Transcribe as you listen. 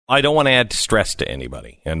I don't want to add stress to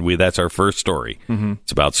anybody. And that's our first story. Mm-hmm.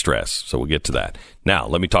 It's about stress. So we'll get to that. Now,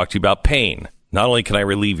 let me talk to you about pain. Not only can I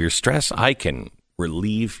relieve your stress, I can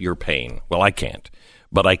relieve your pain. Well, I can't.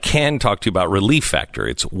 But I can talk to you about Relief Factor.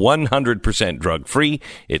 It's 100% drug-free.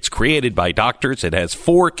 It's created by doctors. It has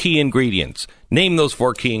 4 key ingredients. Name those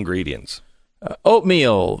 4 key ingredients.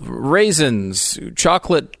 Oatmeal, raisins,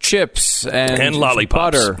 chocolate chips, and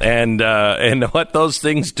lollipops. Butter. And what those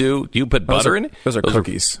things do you put butter in it? Those are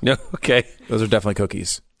cookies. Okay. Those are definitely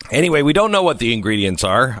cookies. Anyway, we don't know what the ingredients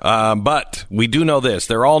are, but we do know this.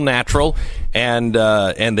 They're all natural, and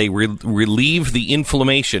they relieve the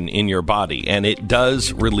inflammation in your body, and it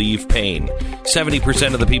does relieve pain.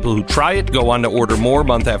 70% of the people who try it go on to order more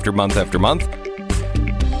month after month after month,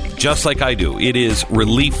 just like I do. It is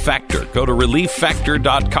Relief Factor. Go to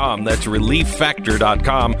ReliefFactor.com. That's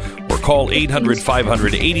ReliefFactor.com, or call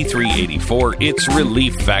 800-500-8384. It's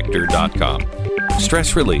ReliefFactor.com.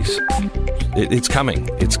 Stress release. It's coming.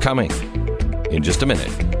 It's coming. In just a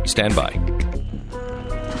minute. Stand by.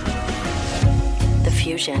 The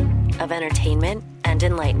fusion of entertainment and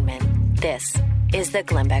enlightenment. This is the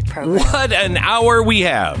Glenn Beck Program. What an hour we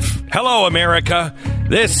have. Hello, America.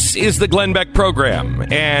 This is the Glenn Beck Program.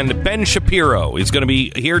 And Ben Shapiro is going to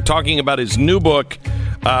be here talking about his new book,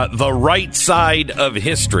 The Right Side of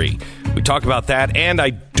History. We talk about that, and I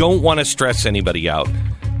don't want to stress anybody out,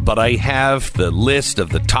 but I have the list of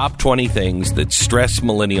the top 20 things that stress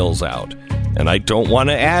millennials out. And I don't want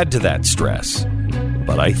to add to that stress.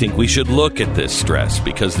 But I think we should look at this stress,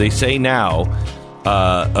 because they say now,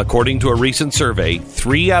 according to a recent survey,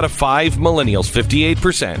 3 out of 5 millennials,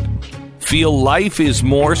 58%, feel life is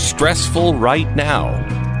more stressful right now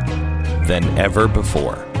than ever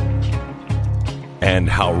before. And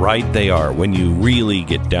how right they are when you really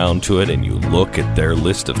get down to it and you look at their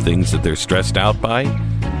list of things that they're stressed out by.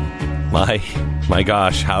 My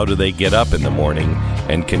gosh, how do they get up in the morning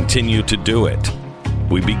and continue to do it?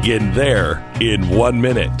 We begin there in 1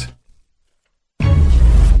 minute.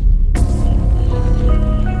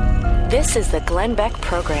 This is the Glenn Beck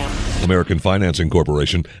Program. American Financing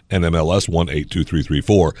Corporation, NMLS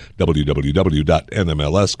 182334,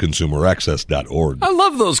 www.nmlsconsumeraccess.org. I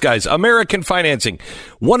love those guys. American Financing.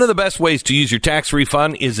 One of the best ways to use your tax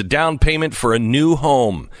refund is a down payment for a new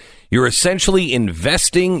home. You're essentially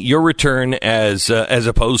investing your return as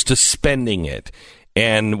opposed to spending it.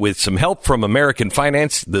 And with some help from American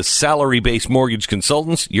Finance, the salary-based mortgage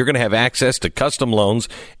consultants, you're going to have access to custom loans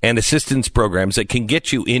and assistance programs that can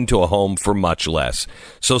get you into a home for much less.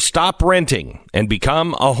 So stop renting and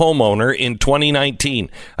become a homeowner in 2019.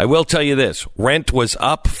 I will tell you this. Rent was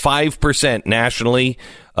up 5% nationally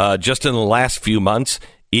just in the last few months.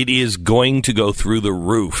 It is going to go through the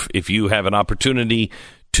roof if you have an opportunity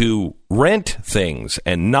to rent things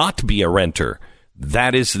and not be a renter.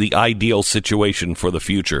 That is the ideal situation for the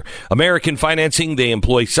future. American Financing, they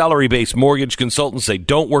employ salary-based mortgage consultants. They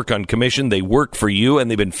don't work on commission. They work for you,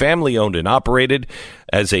 and they've been family-owned and operated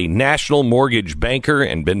as a national mortgage banker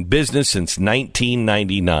and been in business since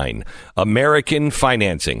 1999. American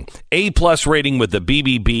Financing. A-plus rating with the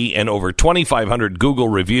BBB and over 2,500 Google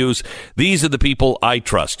reviews. These are the people I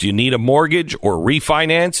trust. You need a mortgage or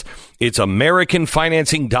refinance? It's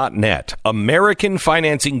AmericanFinancing.net.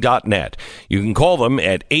 AmericanFinancing.net. You can call them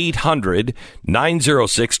at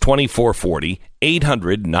 800-906-2440.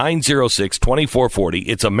 800-906-2440.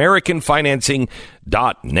 It's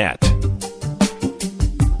AmericanFinancing.net.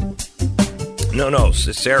 No,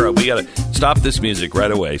 Sarah, we got to stop this music right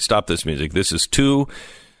away. Stop this music. This is too,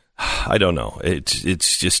 I don't know.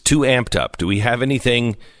 It's just too amped up. Do we have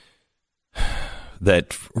anything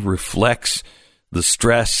that reflects the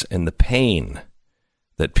stress and the pain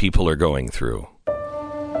that people are going through?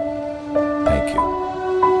 Thank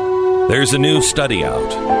you. There's a new study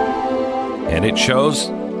out, and it shows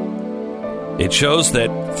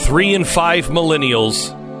that 3 in 5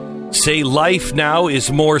 millennials say life now is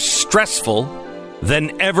more stressful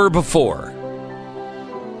than ever before.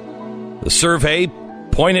 The survey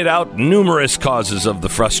pointed out numerous causes of the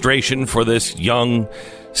frustration for this young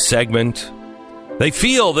segment. They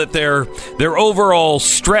feel that their overall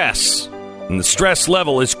stress and the stress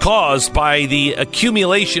level is caused by the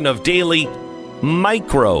accumulation of daily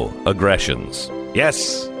microaggressions.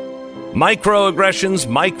 Yes, microaggressions,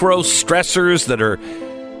 micro stressors that are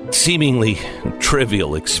seemingly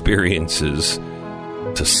trivial experiences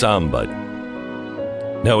to some, but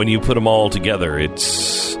no, when you put them all together,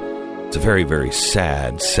 it's a very, very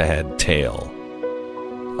sad tale.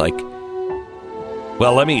 Like,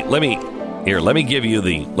 well, let me give you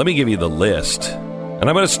the list, and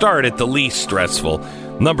I'm going to start at the least stressful,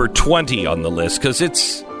 number 20 on the list, because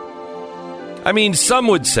I mean, some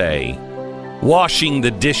would say washing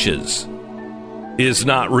the dishes is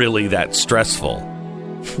not really that stressful.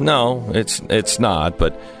 No, it's not,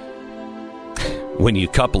 but when you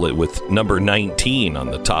couple it with number 19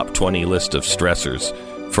 on the top 20 list of stressors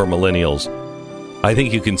for millennials, I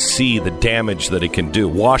think you can see the damage that it can do.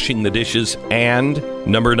 Washing the dishes and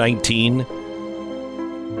number 19,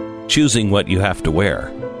 choosing what you have to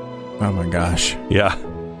wear. Oh my gosh. Yeah.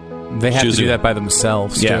 They have to do that by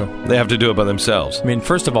themselves, yeah, too. They have to do it by themselves. I mean,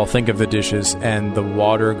 first of all, think of the dishes and the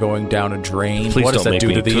water going down a drain. Please what does don't that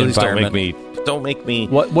do to the please environment? Don't make me.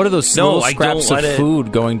 What are those little scraps of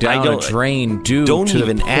food going down a drain do Don't to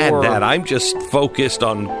even the add poor... that. I'm just focused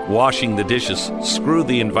on washing the dishes. Screw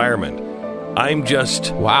the environment. I'm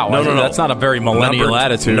just... Wow, no. That's not a very millennial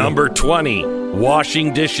attitude. Number 20,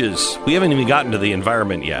 washing dishes. We haven't even gotten to the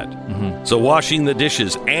environment yet. Mm-hmm. So washing the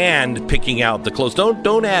dishes and picking out the clothes.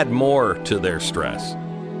 Don't add more to their stress.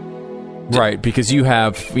 Right, because you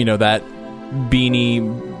have, that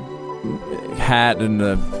beanie hat and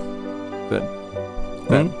that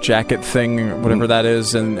jacket thing, whatever that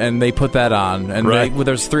is, and they put that on. And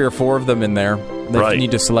there's 3 or 4 of them in there. They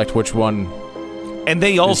need to select which one. And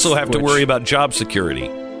they also have to worry about job security.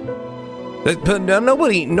 But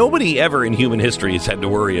nobody ever in human history has had to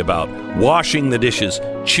worry about washing the dishes,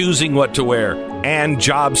 choosing what to wear, and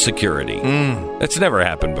job security. That's never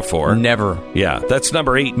happened before. Never. Yeah, that's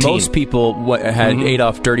number 18. Most people ate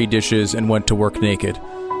off dirty dishes and went to work naked.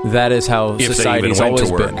 That is how society's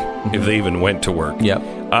always been. If they even went to work. Yep.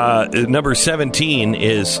 Number 17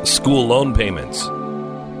 is school loan payments.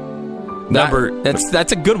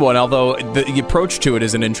 That's a good one, although the approach to it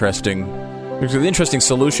is an interesting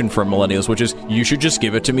solution for millennials, which is you should just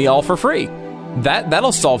give it to me all for free.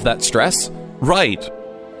 That'll solve that stress. Right.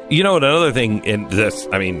 Another thing, and this,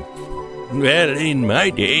 I mean, well, in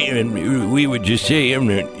my day, we would just say,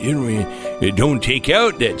 don't take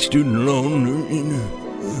out that student loan.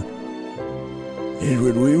 Is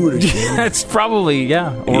what we would have said. That's probably,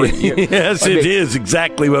 yeah. Yes, it is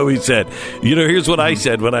exactly what we said. Here's what I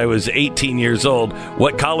said when I was 18 years old.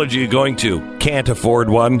 What college are you going to? Can't afford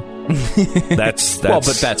one. That's well,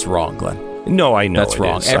 but that's wrong, Glenn. No, I know that's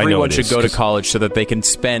wrong. Everyone should go to college so that they can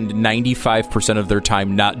spend 95% of their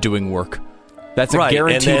time not doing work. That's a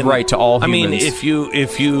guaranteed right to all humans. I mean,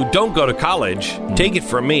 if you don't go to college, take it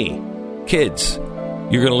from me, kids,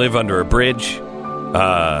 you're going to live under a bridge.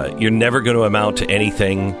 You're never going to amount to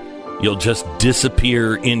anything. You'll just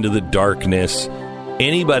disappear into the darkness.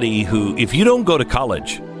 Anybody if you don't go to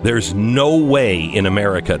college, there's no way in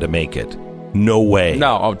America to make it. No way.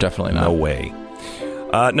 No, definitely not. No way.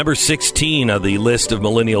 Number 16 of the list of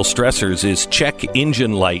millennial stressors is check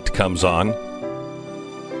engine light comes on.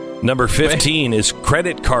 Number 15 is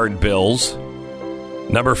credit card bills.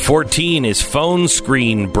 Number 14 is phone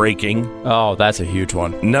screen breaking. Oh, that's a huge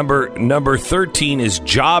one. Number 13 is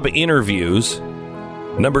job interviews.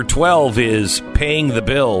 Number 12 is paying the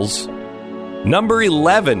bills. Number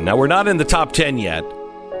 11, now we're not in the top 10 yet.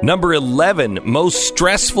 Number 11, most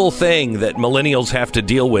stressful thing that millennials have to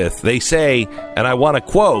deal with. They say, and I want to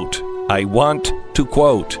quote,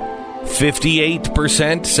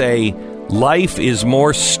 58% say life is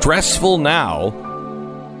more stressful now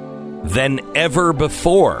than ever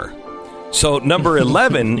before. So number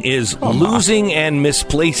 11 is losing and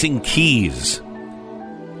misplacing keys.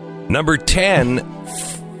 Number 10,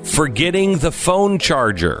 forgetting the phone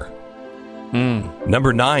charger.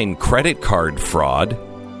 Number 9, credit card fraud.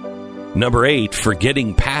 Number 8,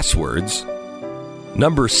 forgetting passwords.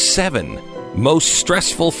 Number 7, most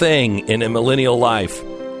stressful thing in a millennial life,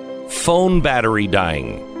 phone battery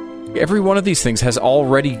dying. Every one of these things there's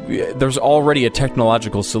already a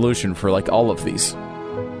technological solution for like all of these.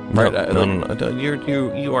 Right?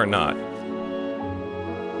 No. You are not.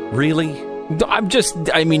 Really? You just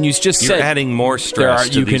said you're adding more stress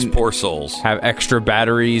to these poor souls. Have extra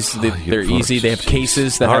batteries. They're easy. They have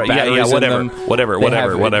cases that have batteries in them. Whatever.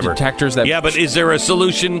 Detectors that. Yeah, but is there a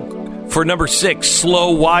solution for number 6,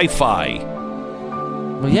 slow Wi-Fi?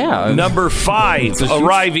 Well, yeah. Number 5,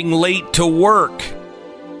 arriving late to work.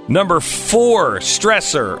 Number 4,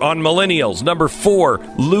 stressor on millennials. Number 4,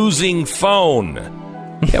 losing phone.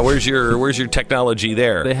 Yeah, where's your technology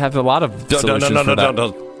there? They have a lot of solutions for that.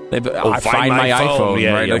 No. I find my iPhone,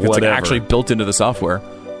 yeah, right? Yeah, like it's actually built into the software.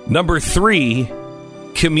 Number 3,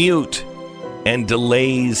 commute and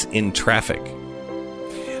delays in traffic.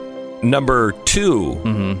 Number 2,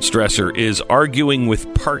 stressor is arguing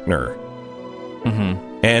with partner.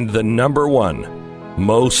 And the number 1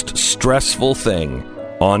 most stressful thing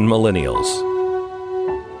on millennials,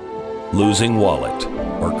 losing wallet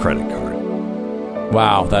or credit card.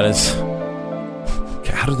 Wow, that is...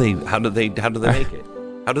 How do they make it?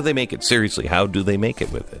 How do they make it? Seriously, how do they make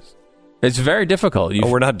it with this? It's very difficult.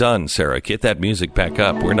 We're not done, Sarah. Get that music back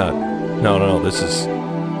up. We're not. No. This is.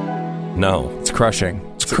 No. It's crushing.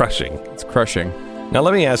 It's crushing. It's crushing. Now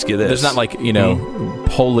let me ask you this. There's not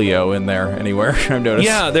polio in there anywhere. I've noticed.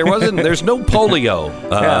 Yeah, there's no polio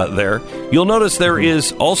there. You'll notice there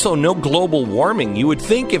is also no global warming. You would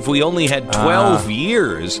think if we only had 12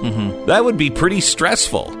 years, that would be pretty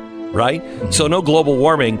stressful, right? So no global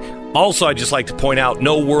warming. Also, I'd just like to point out,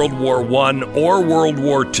 no World War I or World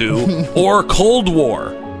War II or Cold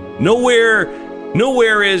War.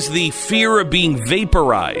 Nowhere is the fear of being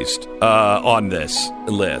vaporized on this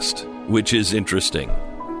list, which is interesting.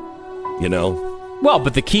 Well,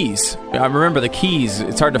 but the keys. I remember the keys.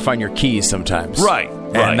 It's hard to find your keys sometimes. Right.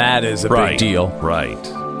 And that is a big deal. Right.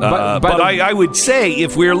 But I would say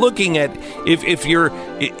if we're looking at if you're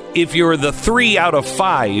the 3 out of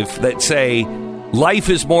 5 that say life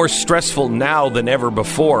is more stressful now than ever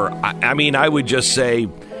before, I would just say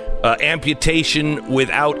amputation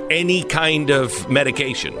without any kind of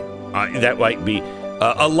medication. That might be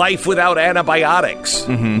a life without antibiotics.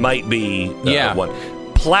 Might be one.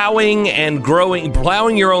 Plowing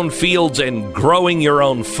your own fields and growing your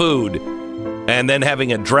own food, and then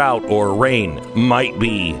having a drought or rain might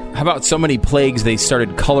be. How about so many plagues they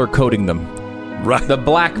started color coding them? Right. The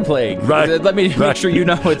black plague. Right. Let me make sure you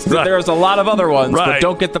know there's a lot of other ones, but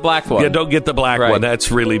don't get the black one. Yeah, don't get the black one.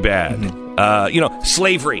 That's really bad.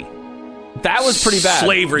 Slavery. That was pretty bad.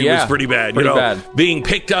 Slavery was pretty bad. Bad. Being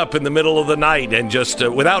picked up in the middle of the night and just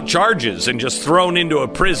without charges and just thrown into a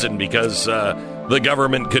prison because the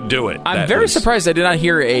government could do it. I'm very surprised I did not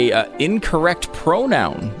hear a incorrect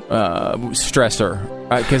pronoun stressor,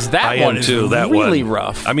 because that one is really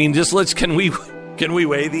rough. Can we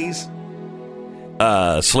weigh these?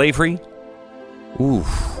 Slavery. Ooh.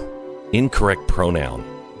 Incorrect pronoun.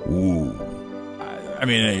 Ooh.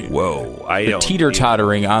 Whoa! The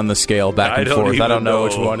teeter-tottering on the scale back and forth. I don't know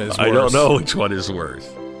which one is worse. I don't know which one is worse.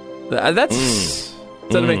 It's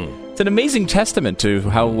an amazing testament to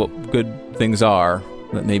how good things are.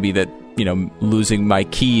 That maybe losing my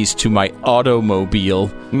keys to my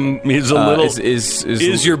automobile is a little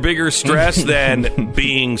is your bigger stress than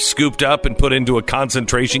being scooped up and put into a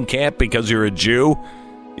concentration camp because you're a Jew.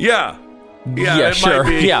 Yeah. Yeah, sure.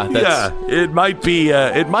 It might be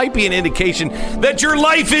an indication that your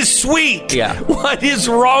life is sweet. Yeah. What is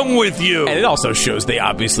wrong with you? And it also shows they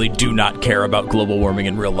obviously do not care about global warming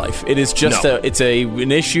in real life. It is just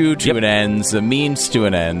an issue to an end, a means to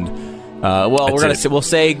an end. We'll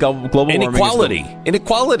say global warming.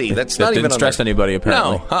 Inequality. That's not even didn't stress anybody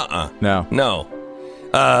apparently. No.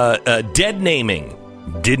 Dead naming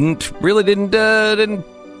didn't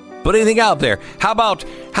put anything out there. How about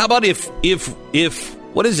if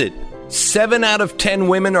what is it? 7 out of 10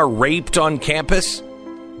 women are raped on campus?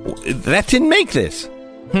 That didn't make this.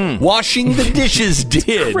 Washing the dishes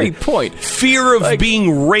did. Great point. Fear of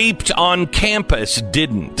being raped on campus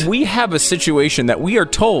didn't. We have a situation that we are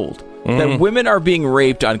told that women are being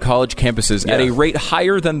raped on college campuses at a rate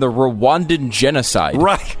higher than the Rwandan genocide.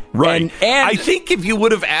 Right. And I think if you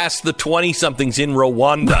would have asked the 20-somethings in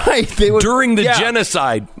Rwanda during the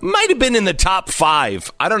genocide, might have been in the top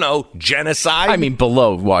 5. I don't know, genocide?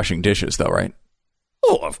 Below washing dishes, though, right?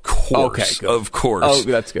 Oh, of course. Okay, good. Of course. Oh,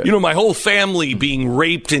 that's good. My whole family being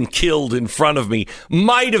raped and killed in front of me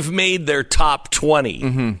might have made their top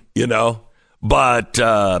 20,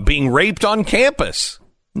 But being raped on campus...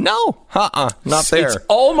 No, not there. It's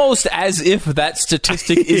almost as if that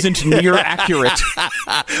statistic isn't near accurate.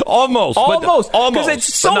 Almost. Because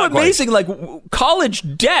it's so amazing. Like,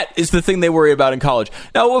 college debt is the thing they worry about in college.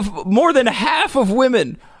 Now, if more than half of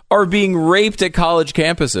women are being raped at college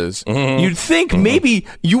campuses, you'd think maybe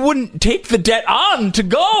you wouldn't take the debt on to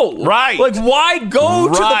go. Right. Like, why go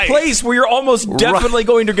to the place where you're almost definitely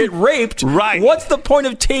going to get raped? Right. What's the point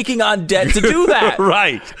of taking on debt to do that?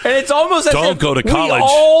 Right. And it's almost as Don't if go to college. We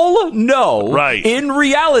all know, right. in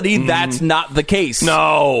reality, that's not the case.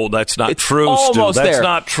 No, that's not true, almost Stu. That's there.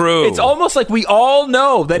 not true. It's almost like we all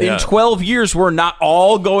know that in 12 years, we're not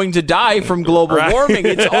all going to die from global warming.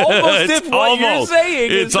 It's almost if what you're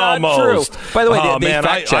saying is not true. By the way,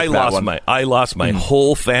 I lost my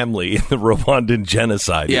whole family in the Rwandan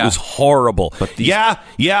genocide. It was horrible. But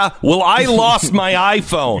well, I lost my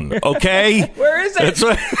iPhone. Okay, where is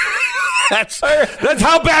it? That's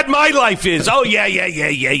how bad my life is. Oh yeah.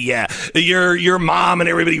 Your mom and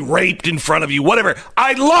everybody raped in front of you. Whatever.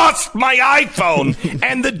 I lost my iPhone,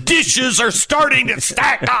 and the dishes are starting to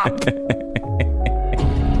stack up.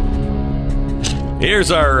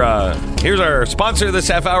 Here's our sponsor this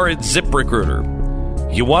half hour. It's ZipRecruiter.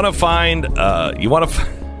 You want to find, how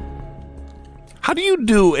do you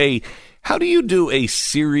do a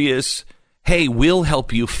serious, hey, we'll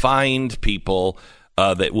help you find people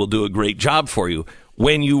that will do a great job for you.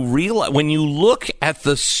 When you look at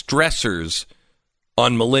the stressors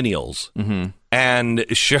on millennials and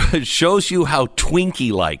shows you how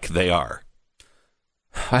Twinkie-like they are.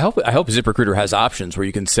 I hope ZipRecruiter has options where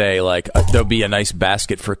you can say, like, there'll be a nice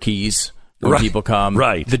basket for keys when people come.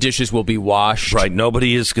 Right. The dishes will be washed. Right.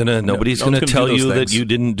 Nobody's gonna tell you that you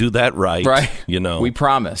didn't do that right. Right. You know. We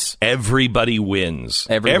promise. Everybody wins.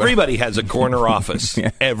 Everybody has a corner office. Yeah.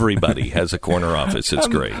 Everybody has a corner office. It's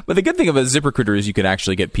great. But the good thing about ZipRecruiter is you can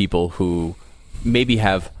actually get people who maybe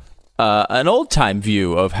have an old-time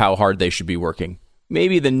view of how hard they should be working.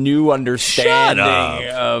 Maybe the new understanding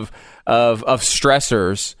of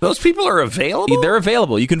stressors. Those people are available? They're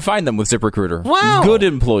available. You can find them with ZipRecruiter. Wow. Good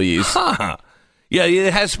employees. Huh. Yeah,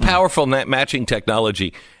 it has powerful matching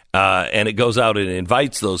technology, and it goes out and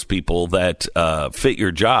invites those people that fit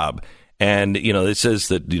your job. And, it says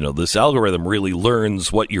that, this algorithm really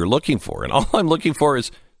learns what you're looking for. And all I'm looking for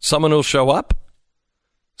is someone who'll show up.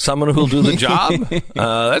 Someone who'll do the job.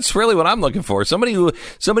 That's really what I'm looking for. Somebody who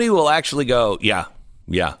will actually go, yeah.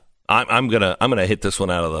 I'm gonna hit this one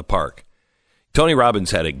out of the park. Tony Robbins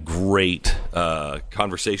had a great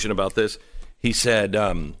conversation about this. He said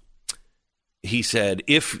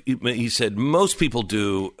most people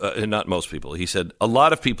do, not most people. He said a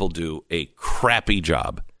lot of people do a crappy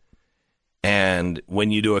job, and when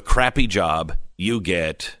you do a crappy job, you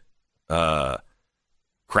get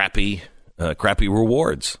crappy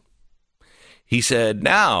rewards. He said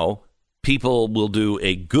now people will do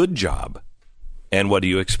a good job. And what do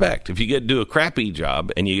you expect? If you do a crappy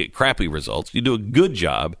job and you get crappy results, you do a good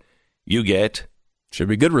job, you get... Should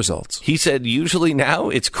be good results. He said usually now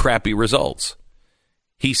it's crappy results.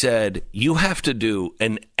 He said you have to do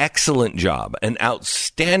an excellent job, an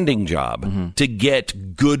outstanding job to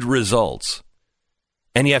get good results.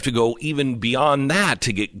 And you have to go even beyond that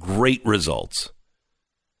to get great results.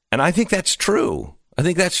 And I think that's true.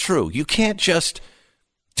 You can't just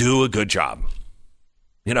do a good job.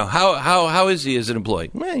 How is he as an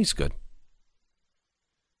employee? He's good.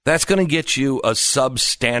 That's going to get you a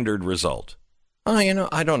substandard result. I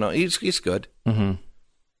don't know. He's good. Mm-hmm.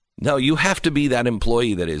 No, you have to be that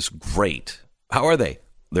employee that is great. How are they?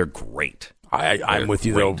 They're great. I'm with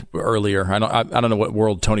you, though, earlier. I don't know what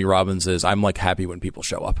world Tony Robbins is. I'm, happy when people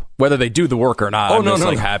show up. Whether they do the work or not,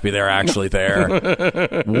 I'm happy they're actually there.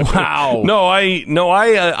 Wow. No,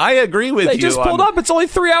 I agree with you. They just pulled up. It's only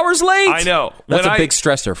 3 hours late. I know. That's a big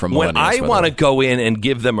stressor from millennials. When I want to go in and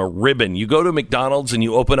give them a ribbon, you go to McDonald's and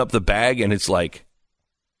you open up the bag and it's like,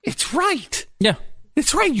 it's right. Yeah.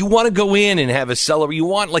 It's right. You want to go in and have a celebrate. You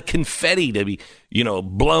want confetti to be,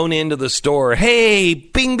 blown into the store. Hey,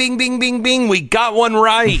 bing, bing, bing, bing, bing. We got one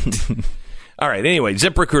right. All right. Anyway,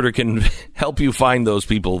 ZipRecruiter can help you find those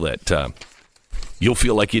people that you'll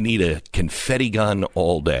feel like you need a confetti gun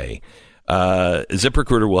all day.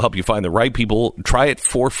 ZipRecruiter will help you find the right people. Try it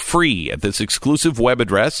for free at this exclusive web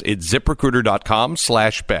address. It's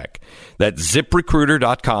ZipRecruiter.com/Beck. That's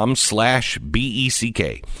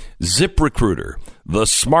ZipRecruiter.com/BECK. ZipRecruiter, the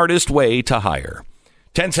smartest way to hire.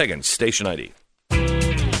 10 seconds, station ID.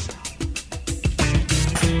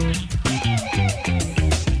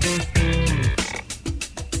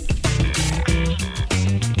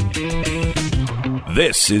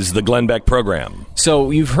 This is the Glenn Beck Program.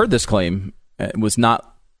 So you've heard this claim. It was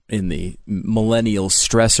not in the millennial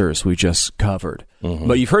stressors we just covered. Mm-hmm.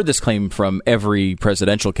 But you've heard this claim from every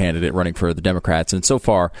presidential candidate running for the Democrats. And so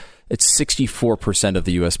far, it's 64% of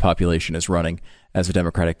the U.S. population is running as a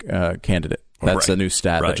Democratic candidate. That's a new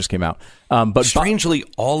stat that just came out. But strangely,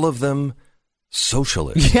 all of them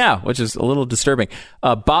socialist. Yeah, which is a little disturbing.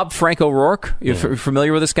 Bob Frank O'Rourke, you're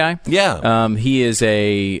familiar with this guy? Yeah. He is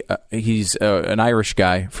he's an Irish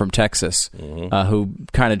guy from Texas who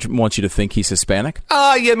kind of wants you to think he's Hispanic.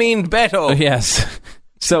 Ah, you mean Beto? Yes.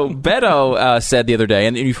 So Beto said the other day,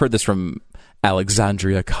 and you've heard this from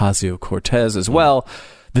Alexandria Ocasio-Cortez as well,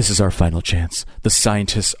 this is our final chance. The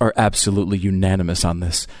scientists are absolutely unanimous on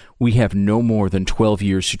this. We have no more than 12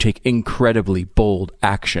 years to take incredibly bold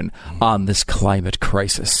action on this climate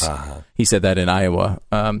crisis. He said that in Iowa.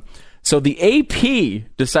 So the AP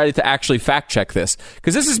decided to actually fact-check this,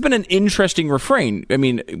 because this has been an interesting refrain. I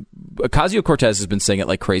mean, Ocasio-Cortez has been saying it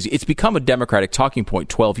like crazy. It's become a Democratic talking point,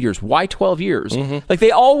 12 years. Why 12 years? Mm-hmm. Like, they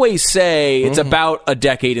always say it's about a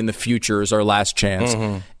decade in the future is our last chance.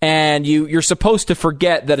 Mm-hmm. And you're supposed to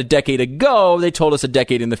forget that a decade ago, they told us a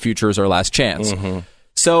decade in the future is our last chance. Mm-hmm.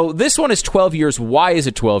 So this one is 12 years. Why is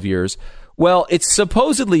it 12 years? Well, it's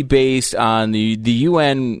supposedly based on the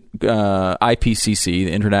UN IPCC,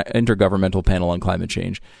 the Intergovernmental Panel on Climate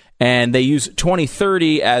Change, and they use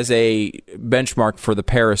 2030 as a benchmark for the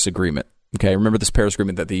Paris Agreement. Okay, remember this Paris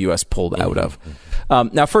Agreement that the U.S. pulled out of.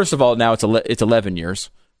 Now, first of all, now it's 11 years,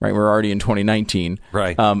 right? We're already in 2019.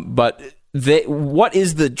 Right. But what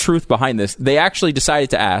is the truth behind this? They actually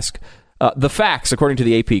decided to ask the facts, according to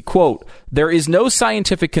the AP, quote, there is no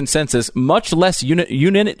scientific consensus, much less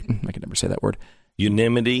unanimity. I can never say that word.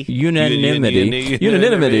 Unanimity.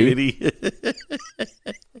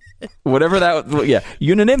 Whatever that, yeah,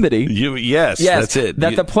 unanimity. Yes, that's it.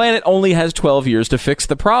 That the planet only has 12 years to fix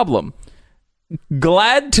the problem.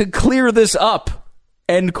 Glad to clear this up,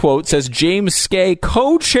 end quote, says James Skay,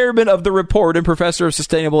 co-chairman of the report and professor of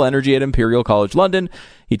sustainable energy at Imperial College London.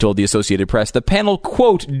 He told the Associated Press, the panel,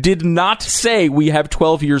 quote, did not say we have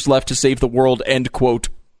 12 years left to save the world, end quote.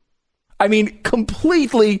 I mean,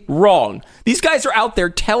 completely wrong. These guys are out there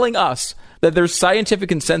telling us that there's scientific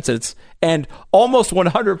consensus, and almost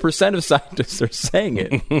 100% of scientists are saying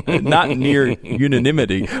it. Not near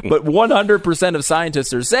unanimity, but 100% of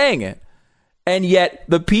scientists are saying it. And yet,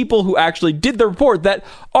 the people who actually did the report that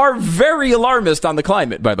are very alarmist on the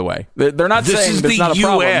climate, by the way, they're not saying there's not a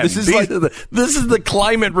problem. This is the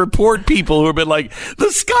climate report people who have been like,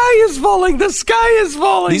 the sky is falling, the sky is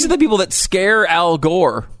falling. These are the people that scare Al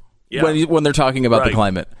Gore when they're talking about the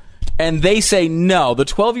climate. And they say, no, the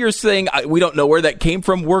 12 years thing, we don't know where that came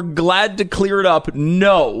from. We're glad to clear it up.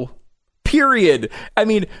 No. Period. I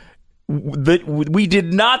mean, we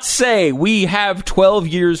did not say we have 12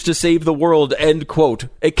 years to save the world, end quote.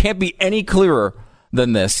 It can't be any clearer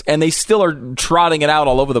than this. And they still are trotting it out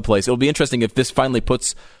all over the place. It'll be interesting if this finally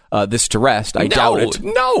puts this to rest. I doubt it.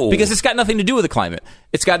 No. Because it's got nothing to do with the climate.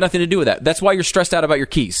 It's got nothing to do with that. That's why you're stressed out about your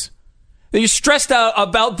keys. You're stressed out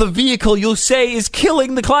about the vehicle you'll say is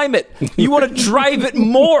killing the climate. You want to drive it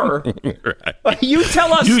more. Right. You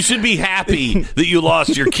tell us. You should be happy that you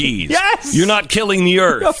lost your keys. Yes. You're not killing the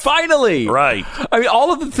earth. Yeah, finally. Right. I mean,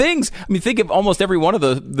 all of the things. I mean, think of almost every one of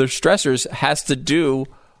the stressors has to do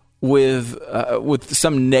with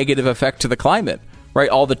some negative effect to the climate. Right.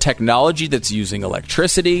 All the technology that's using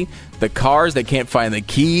electricity, the cars that can't find the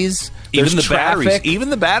keys. Even the batteries. Even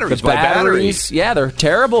the batteries. Batteries. Yeah, they're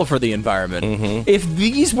terrible for the environment. Mm-hmm. If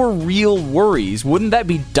these were real worries, wouldn't that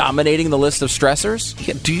be dominating the list of stressors?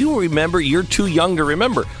 Yeah, do you remember? You're too young to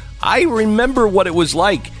remember. I remember what it was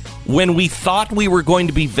like when we thought we were going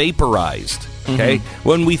to be vaporized. Okay? Mm-hmm.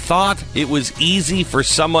 When we thought it was easy for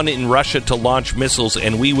someone in Russia to launch missiles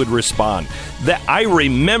and we would respond. I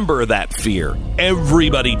remember that fear.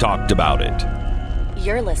 Everybody talked about it.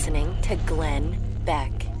 You're listening to Glenn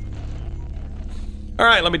Beck. All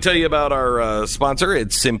right, let me tell you about our sponsor.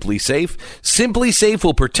 It's Simply Safe. Simply Safe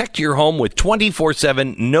will protect your home with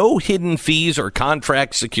 24/7, no hidden fees or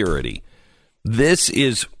contract security. This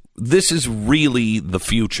is really the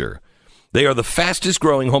future. They are the fastest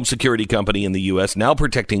growing home security company in the U.S., now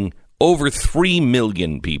protecting over 3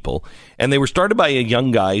 million people. And they were started by a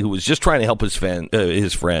young guy who was just trying to help his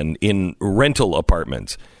friend in rental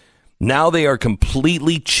apartments. Now they are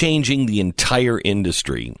completely changing the entire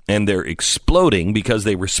industry, and they're exploding because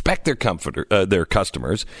they respect their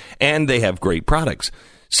customers, and they have great products.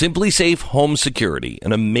 Simply Safe Home Security,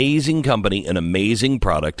 an amazing company, an amazing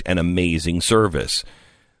product, and amazing service.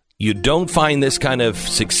 You don't find this kind of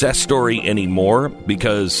success story anymore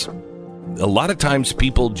because a lot of times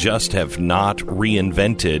people just have not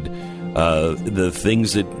reinvented the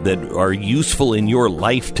things that are useful in your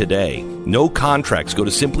life today. No contracts. Go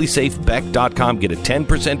to simplysafebeck.com. Get a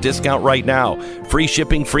 10% discount right now. Free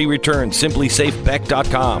shipping, free returns.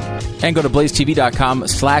 simplysafebeck.com. And go to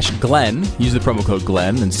blazetv.com/Glenn. Use the promo code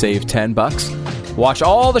Glenn and save $10. Watch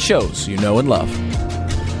all the shows you know and love.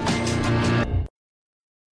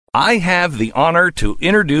 I have the honor to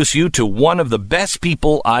introduce you to one of the best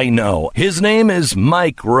people I know. His name is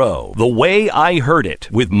Mike Rowe. The Way I Heard It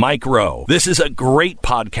with Mike Rowe. This is a great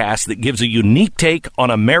podcast that gives a unique take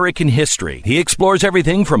on American history. He explores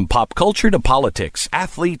everything from pop culture to politics,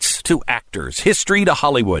 athletes to actors, history to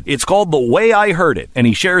Hollywood. It's called The Way I Heard It, and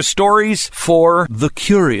he shares stories for the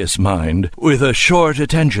curious mind with a short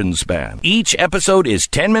attention span. Each episode is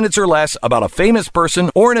 10 minutes or less about a famous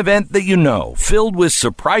person or an event that you know, filled with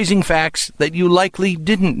surprise surprising facts that you likely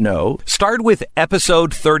didn't know. Start with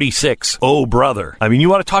episode 36. Oh, brother. I mean, you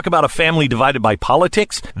want to talk about a family divided by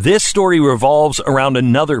politics? This story revolves around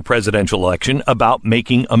another presidential election about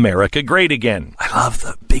making America great again. I love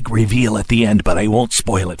the big reveal at the end, but I won't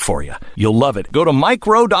spoil it for you. You'll love it. Go to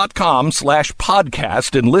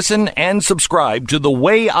mikerow.com/podcast and listen and subscribe to The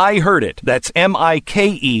Way I Heard It. That's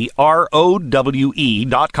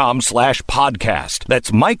MikeRowe.com/podcast.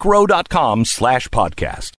 That's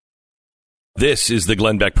mikerow.com/podcast. This is the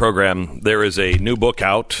Glenn Beck Program. There is a new book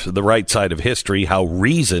out, The Right Side of History, How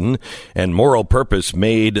Reason and Moral Purpose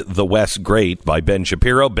Made the West Great, by Ben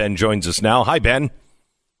Shapiro. Ben joins us now. Hi, Ben.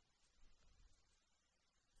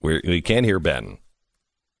 We can't hear Ben.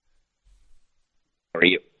 How are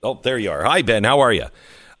you? Oh, there you are. Hi, Ben. How are you?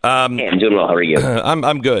 Hey, I'm doing well. How are you?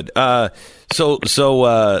 I'm good. So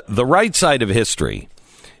The Right Side of History.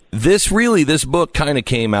 This book kind of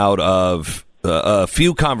came out of a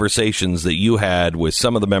few conversations that you had with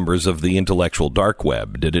some of the members of the intellectual dark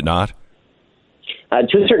web, did it not?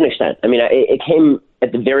 To a certain extent. I mean, it came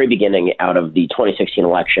at the very beginning out of the 2016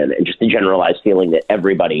 election and just the generalized feeling that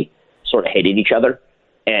everybody sort of hated each other.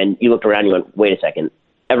 And you looked around and you went, wait a second,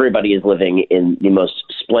 everybody is living in the most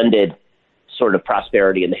splendid sort of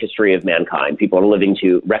prosperity in the history of mankind. People are living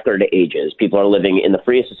to record ages. People are living in the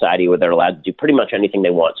freest society where they're allowed to do pretty much anything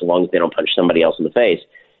they want so long as they don't punch somebody else in the face.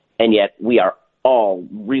 And yet we are all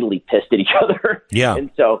really pissed at each other. Yeah.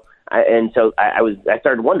 And so I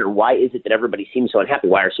started to wonder, why is it that everybody seems so unhappy?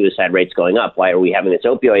 Why are suicide rates going up? Why are we having this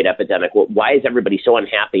opioid epidemic? Why is everybody so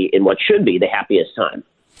unhappy in what should be the happiest time?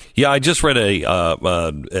 Yeah, I just read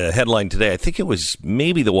a headline today. I think it was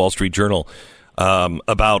maybe the Wall Street Journal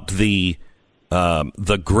about the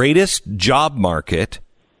greatest job market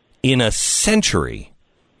in a century.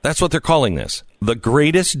 That's what they're calling this. The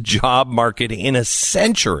greatest job market in a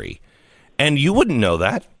century. And you wouldn't know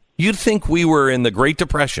that. You'd think we were in the Great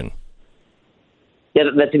Depression. Yeah,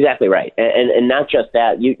 that's exactly right. And not just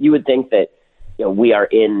that. You would think that we are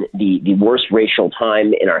in the worst racial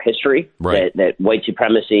time in our history, right. that white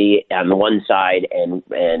supremacy on the one side and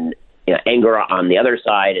anger on the other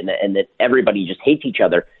side, and that everybody just hates each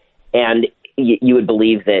other. And you would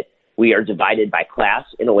believe that we are divided by class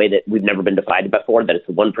in a way that we've never been divided before, that it's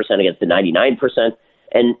the 1% against the 99%.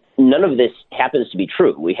 And none of this happens to be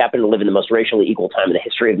true. We happen to live in the most racially equal time in the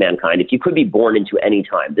history of mankind. If you could be born into any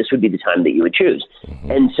time, this would be the time that you would choose.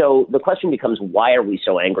 Mm-hmm. And so the question becomes, why are we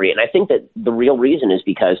so angry? And I think that the real reason is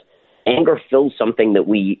because anger fills something that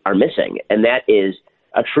we are missing, and that is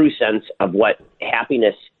a true sense of what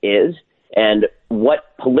happiness is and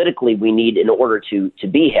what politically we need in order to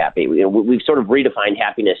be happy. We've sort of redefined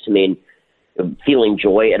happiness to mean feeling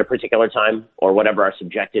joy at a particular time, or whatever our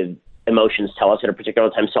subjective emotions tell us at a particular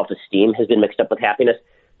time. Self-esteem has been mixed up with happiness.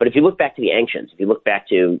 But if you look back to the ancients, if you look back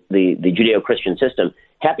to the Judeo-Christian system,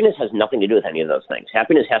 happiness has nothing to do with any of those things.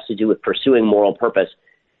 Happiness has to do with pursuing moral purpose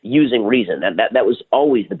using reason. That was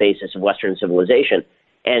always the basis of Western civilization.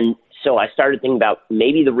 And so I started thinking about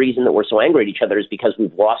maybe the reason that we're so angry at each other is because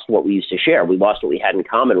we've lost what we used to share. We lost what we had in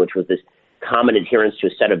common, which was this common adherence to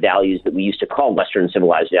a set of values that we used to call Western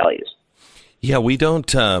civilized values. Yeah, we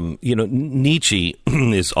don't, Nietzsche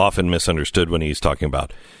is often misunderstood when he's talking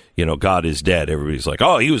about, God is dead. Everybody's like,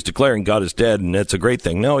 oh, he was declaring God is dead, and that's a great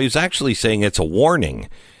thing. No, he's actually saying it's a warning.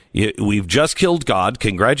 We've just killed God.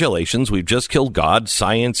 Congratulations. We've just killed God.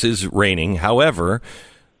 Science is reigning. However,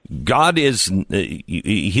 God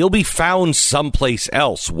he'll be found someplace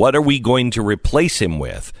else. What are we going to replace him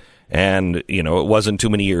with? And, it wasn't too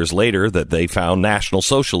many years later that they found National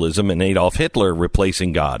Socialism and Adolf Hitler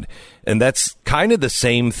replacing God. And that's kind of the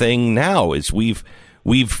same thing now, is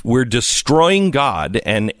we're destroying God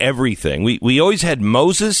and everything. We always had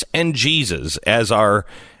Moses and Jesus as our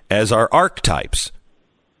archetypes.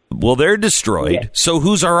 Well, they're destroyed. Yeah. So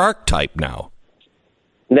who's our archetype now?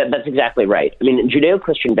 That's exactly right. I mean,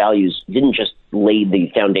 Judeo-Christian values didn't just lay the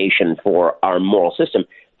foundation for our moral system.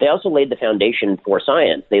 They also laid the foundation for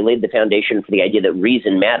science. They laid the foundation for the idea that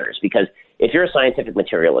reason matters. Because if you're a scientific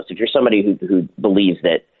materialist, if you're somebody who believes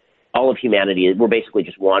that all of humanity, we're basically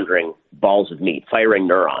just wandering balls of meat, firing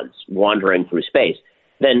neurons, wandering through space,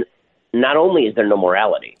 then not only is there no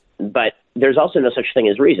morality, but there's also no such thing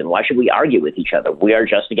as reason. Why should we argue with each other? We are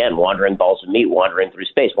just, again, wandering balls of meat, wandering through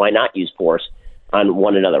space. Why not use force on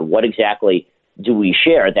one another? What exactly do we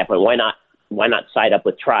share at that point? Why not side up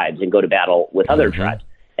with tribes and go to battle with other tribes?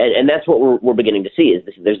 And that's what we're beginning to see, is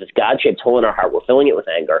there's this God-shaped hole in our heart. We're filling it with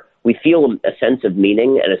anger. We feel a sense of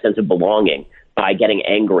meaning and a sense of belonging by getting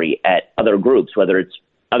angry at other groups, whether it's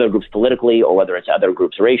other groups politically or whether it's other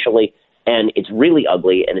groups racially. And it's really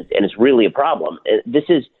ugly, and it's really a problem. This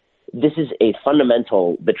is this is a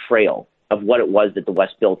fundamental betrayal of what it was that the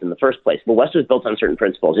West built in the first place. The West was built on certain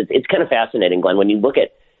principles. It's kind of fascinating, Glenn, when you look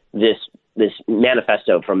at this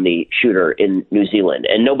manifesto from the shooter in New Zealand,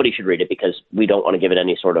 and nobody should read it because we don't want to give it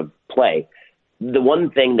any sort of play. The one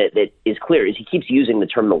thing that is clear is he keeps using the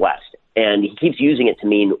term the West, and he keeps using it to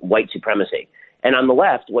mean white supremacy. And on the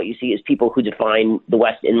left, what you see is people who define the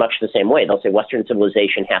West in much the same way. They'll say Western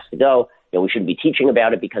civilization has to go. We shouldn't be teaching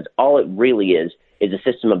about it because all it really is a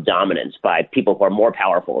system of dominance by people who are more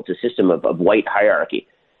powerful. It's a system of white hierarchy.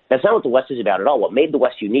 That's not what the West is about at all. What made the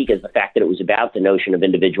West unique is the fact that it was about the notion of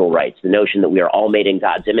individual rights, the notion that we are all made in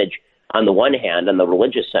God's image on the one hand, in the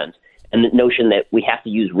religious sense, and the notion that we have to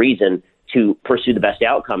use reason to pursue the best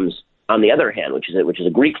outcomes on the other hand, which is a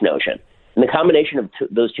Greek notion. And the combination of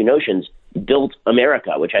those two notions built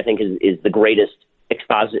America, which I think is the greatest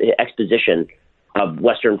exposition of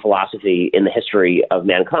Western philosophy in the history of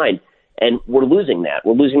mankind. And we're losing that.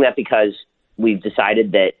 We're losing that because we've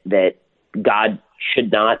decided that God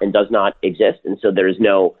should not and does not exist. And so there is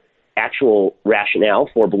no actual rationale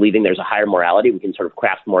for believing there's a higher morality. We can sort of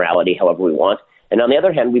craft morality however we want. And on the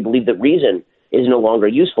other hand, we believe that reason is no longer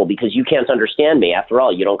useful because you can't understand me. After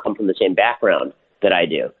all, you don't come from the same background that I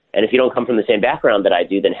do. And if you don't come from the same background that I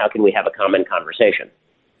do, then how can we have a common conversation?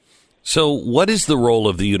 So what is the role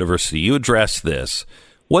of the university? You addressed this.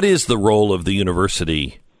 What is the role of the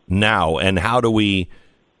university now, and how do we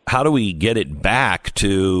get it back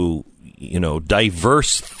to,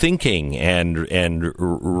 diverse thinking and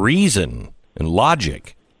reason and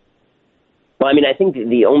logic? Well, I mean, I think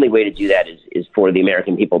the only way to do that is for the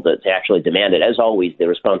American people to actually demand it. As always, the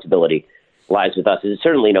responsibility lies with us. There's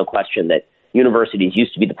certainly no question that universities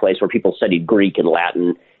used to be the place where people studied Greek and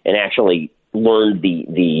Latin and actually learned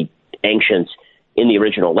the ancients in the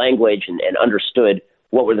original language and understood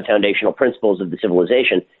what were the foundational principles of the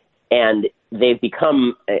civilization. And they've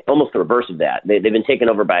become almost the reverse of that. They've been taken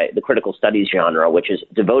over by the critical studies genre, which is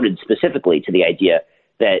devoted specifically to the idea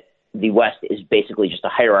that the West is basically just a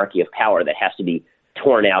hierarchy of power that has to be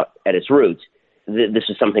torn out at its roots. This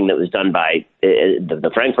is something that was done by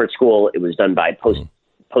the Frankfurt School. It was done by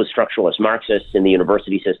post-structuralist Marxists in the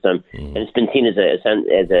university system. And it's been seen as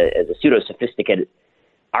a pseudo-sophisticated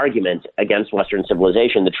argument against Western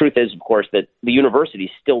civilization. The truth is, of course, that the universities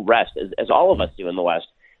still rest, as all of us do in the West,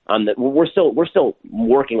 we're still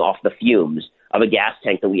working off the fumes of a gas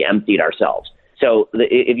tank that we emptied ourselves. So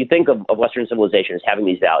if you think of Western civilization as having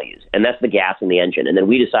these values, and that's the gas in the engine, and then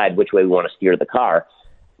we decide which way we want to steer the car,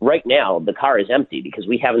 right now the car is empty because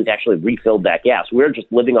we haven't actually refilled that gas. We're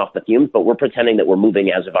just living off the fumes, but we're pretending that we're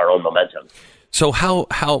moving as of our own momentum. So how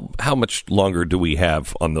much longer do we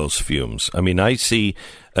have on those fumes? I mean,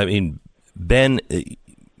 Ben,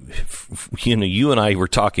 you and I were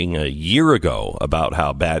talking a year ago about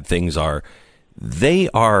how bad things are. They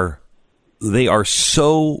are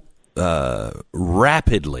so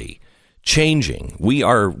rapidly changing. We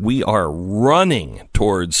are running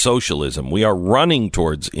towards socialism. We are running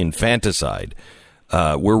towards infanticide.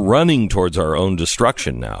 We're running towards our own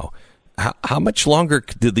destruction now. How much longer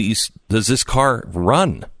does this car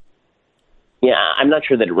run? Yeah, I'm not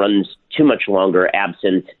sure that it runs too much longer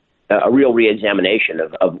absent a real reexamination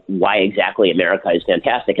of why exactly America is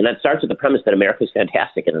fantastic. And that starts with the premise that America is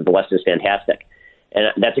fantastic and that the West is fantastic. And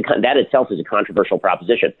that itself is a controversial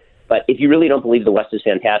proposition. But if you really don't believe the West is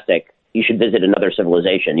fantastic, you should visit another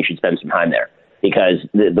civilization. You should spend some time there because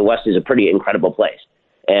the West is a pretty incredible place.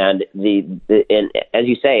 And and as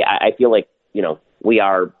you say, I feel like, we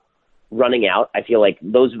are running out. I feel like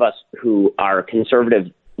those of us who are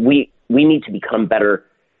conservative, we need to become better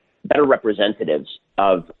representatives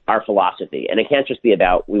of our philosophy. And it can't just be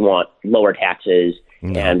about we want lower taxes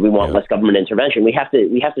and we want less government intervention. We have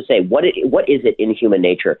to say what is it in human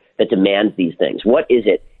nature that demands these things? What is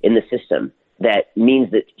it in the system that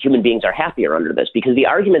means that human beings are happier under this? Because the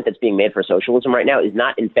argument that's being made for socialism right now is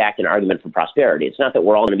not, in fact, an argument for prosperity. It's not that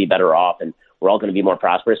we're all going to be better off and we're all going to be more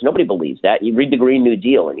prosperous. Nobody believes that. You read the Green New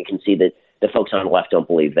Deal and you can see that the folks on the left don't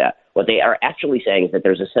believe that. What they are actually saying is that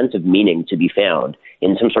there's a sense of meaning to be found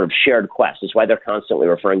in some sort of shared quest. It's why they're constantly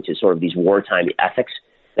referring to sort of these wartime ethics,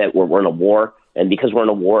 that we're in a war, and because we're in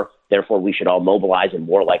a war, therefore we should all mobilize in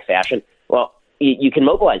warlike fashion. Well, you can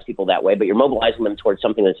mobilize people that way, but you're mobilizing them towards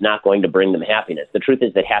something that's not going to bring them happiness. The truth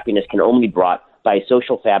is that happiness can only be brought by a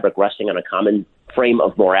social fabric resting on a common frame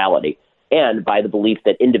of morality and by the belief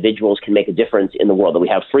that individuals can make a difference in the world, that we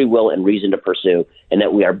have free will and reason to pursue, and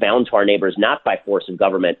that we are bound to our neighbors not by force of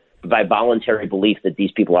government, by voluntary belief that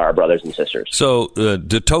these people are our brothers and sisters. So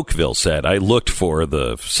de Tocqueville said, I looked for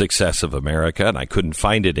the success of America, and I couldn't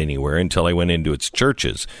find it anywhere until I went into its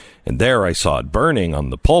churches. And there I saw it burning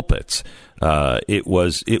on the pulpits. It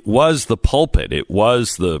was the pulpit. It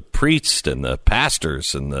was the priests and the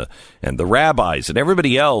pastors and the rabbis and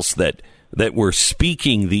everybody else that were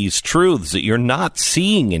speaking these truths that you're not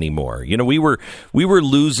seeing anymore. You know, we were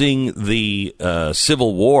losing the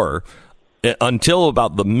Civil War until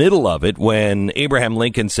about the middle of it, when Abraham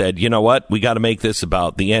Lincoln said, you know what, we got to make this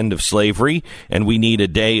about the end of slavery, and we need a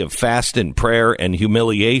day of fast and prayer and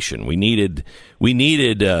humiliation. We needed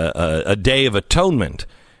a day of atonement.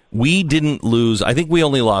 We didn't lose. I think we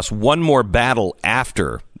only lost one more battle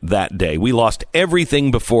after that day. We lost everything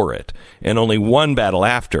before it and only one battle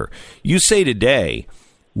after. You say today,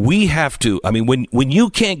 we have to, I mean, when you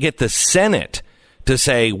can't get the Senate to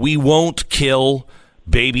say we won't kill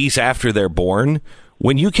babies after they're born,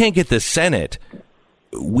 when you can't get the Senate,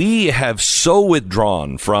 we have so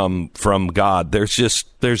withdrawn from God.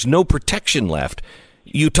 There's no protection left.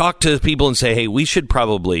 You talk to people and say, hey, we should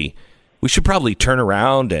probably turn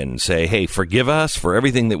around and say, hey, forgive us for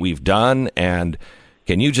everything that we've done, and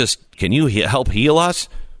can you help heal us?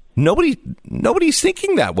 Nobody's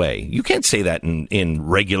thinking that way. You can't say that in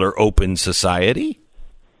regular open society.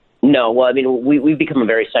 No, well, I mean, we've become a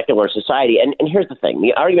very secular society, and here's the thing: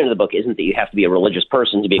 the argument of the book isn't that you have to be a religious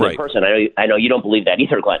person to be a good person. I know you don't believe that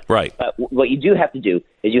either, Glenn. Right. But what you do have to do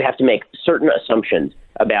is you have to make certain assumptions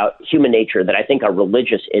about human nature that I think are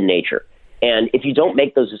religious in nature. And if you don't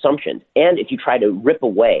make those assumptions, and if you try to rip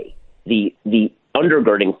away the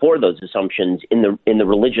undergirding for those assumptions in the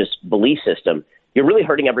religious belief system, you're really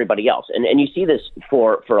hurting everybody else. And you see this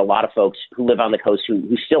for a lot of folks who live on the coast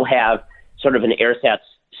who still have sort of an ersatz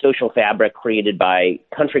social fabric created by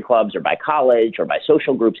country clubs or by college or by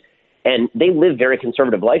social groups, and they live very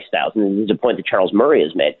conservative lifestyles. And this is a point that Charles Murray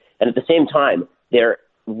has made. And at the same time, they're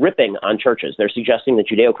ripping on churches. They're suggesting that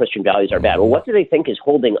Judeo-Christian values are bad. Well, what do they think is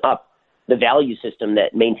holding up the value system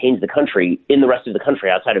that maintains the country in the rest of the country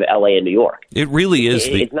outside of L.A. and New York? It really is.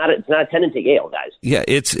 It's not a tenant at Yale, guys. Yeah,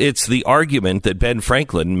 it's the argument that Ben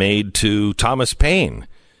Franklin made to Thomas Paine,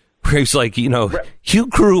 where he's like, you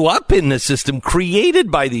grew up in the system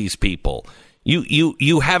created by these people.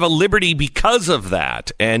 You have a liberty because of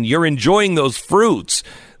that, and you're enjoying those fruits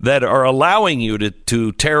that are allowing you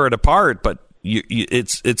to tear it apart. But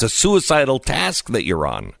it's a suicidal task that you're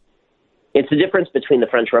on. It's the difference between the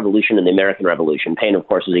French Revolution and the American Revolution. Paine, of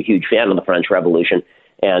course, was a huge fan of the French Revolution,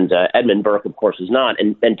 and Edmund Burke, of course, was not.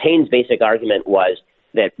 And Paine's basic argument was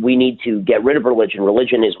that we need to get rid of religion.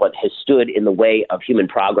 Religion is what has stood in the way of human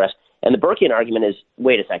progress. And the Burkean argument is,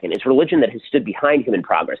 wait a second, it's religion that has stood behind human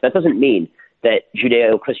progress. That doesn't mean that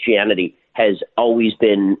Judeo-Christianity has always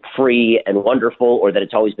been free and wonderful, or that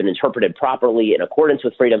it's always been interpreted properly in accordance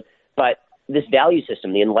with freedom. But this value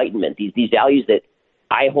system, the Enlightenment, these values that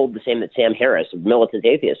I hold the same that Sam Harris, a militant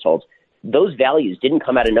atheist, holds, those values didn't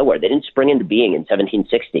come out of nowhere. They didn't spring into being in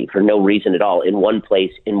 1760 for no reason at all, in one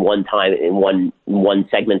place, in one time, in one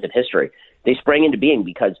segment of history. They sprang into being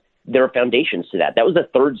because there are foundations to that. That was the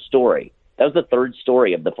third story. That was the third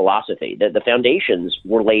story of the philosophy. The foundations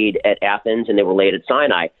were laid at Athens and they were laid at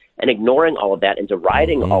Sinai, and ignoring all of that and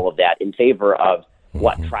deriding all of that in favor of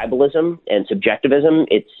tribalism and subjectivism,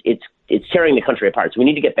 it's tearing the country apart. So we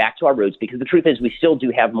need to get back to our roots, because the truth is we still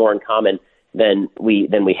do have more in common than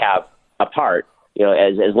we have apart.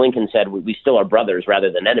 As Lincoln said, we still are brothers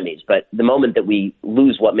rather than enemies. But the moment that we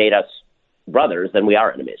lose what made us brothers, then we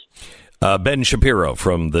are enemies. Ben Shapiro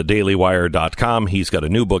from thedailywire.com. He's got a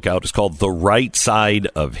new book out. It's called The Right Side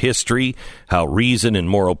of History, How Reason and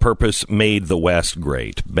Moral Purpose Made the West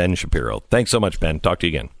Great. Ben Shapiro. Thanks so much, Ben. Talk to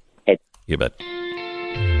you again. Hey. You bet.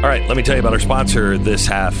 All right, let me tell you about our sponsor this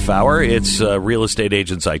half hour. It's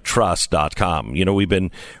realestateagentsitrust.com. We've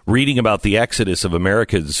been reading about the exodus of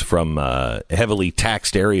Americans from heavily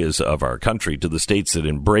taxed areas of our country to the states that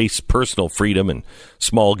embrace personal freedom and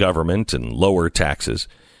small government and lower taxes.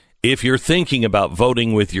 If you're thinking about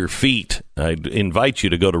voting with your feet, I invite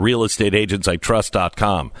you to go to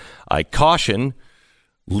realestateagentsitrust.com. I caution,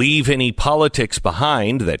 leave any politics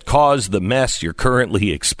behind that caused the mess you're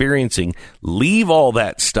currently experiencing. Leave all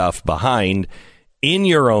that stuff behind in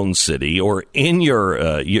your own city or in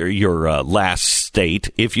your last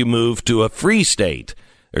state if you move to a free state.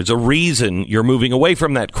 There's a reason you're moving away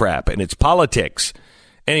from that crap, and it's politics.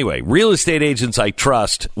 Anyway, Real Estate Agents I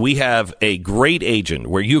Trust, we have a great agent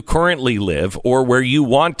where you currently live or where you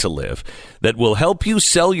want to live that will help you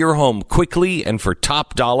sell your home quickly and for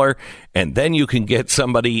top dollar, and then you can get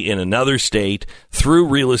somebody in another state through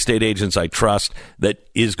Real Estate Agents I Trust that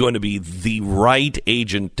is going to be the right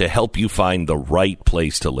agent to help you find the right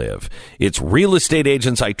place to live. It's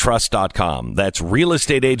realestateagentsitrust.com. That's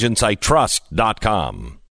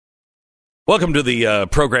realestateagentsitrust.com. Welcome to the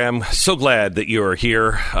program. So glad that you are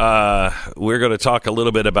here. We're going to talk a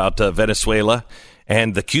little bit about Venezuela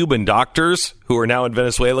and the Cuban doctors who are now in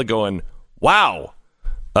Venezuela going, wow,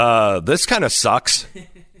 this kind of sucks.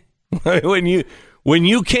 when you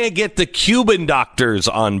can't get the Cuban doctors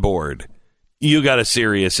on board, you got a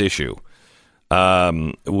serious issue.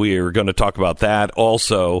 We're going to talk about that.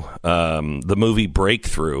 Also, the movie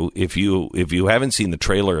Breakthrough. If you haven't seen the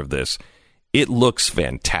trailer of this, it looks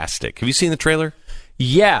fantastic. Have you seen the trailer?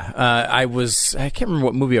 Yeah, I can't remember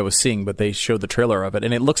what movie I was seeing, but they showed the trailer of it,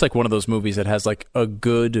 and it looks like one of those movies that has like a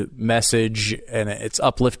good message, and it's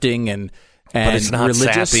uplifting and but it's not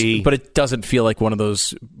religious, sappy. but it doesn't feel like one of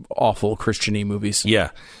those awful Christian-y movies. Yeah.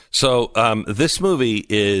 So this movie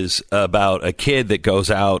is about a kid that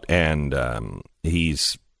goes out and he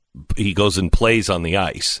goes and plays on the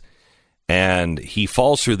ice. And he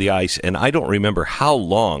falls through the ice, and I don't remember how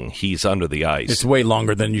long he's under the ice. It's way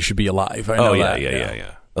longer than you should be alive. I know that.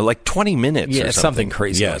 Yeah. Like 20 minutes or something.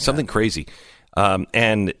 Crazy. Yeah, like something that. crazy.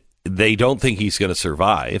 And they don't think he's going to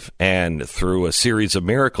survive. And through a series of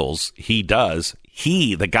miracles, he does.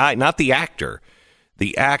 He, the guy, not the actor,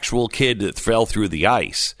 the actual kid that fell through the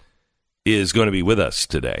ice is going to be with us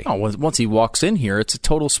today. Oh, once he walks in here, it's a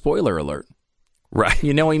total spoiler alert. Right.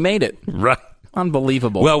 You know he made it. Right.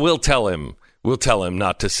 Unbelievable. Well, we'll tell him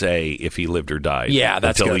not to say if he lived or died. Yeah,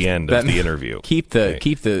 that's until good. the end of the interview. Keep the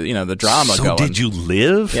the drama so going. Did you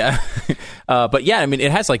live? Yeah, but yeah, I mean, it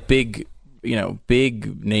has like big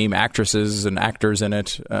name actresses and actors in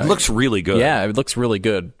it. It looks really good. Yeah, it looks really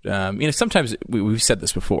good. Sometimes we've said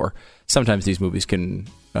this before. Sometimes these movies can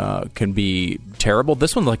be terrible.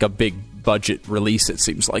 This one's like a big budget release. It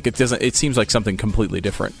seems like it doesn't. It seems like something completely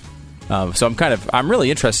different. So I'm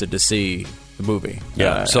really interested to see the movie.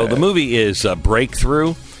 Yeah. So the movie is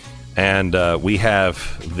Breakthrough, and we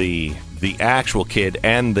have the actual kid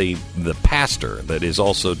and the pastor that is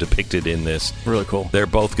also depicted in this. Really cool. They're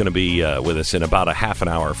both going to be with us in about a half an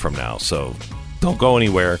hour from now. So don't go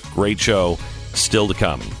anywhere. Great show still to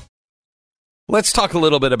come. Let's talk a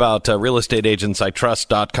little bit about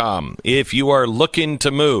realestateagentsitrust.com. If you are looking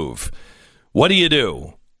to move, what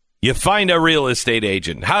do? You find a real estate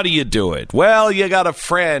agent. How do you do it? Well, you got a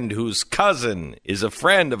friend whose cousin is a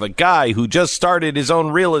friend of a guy who just started his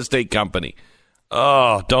own real estate company.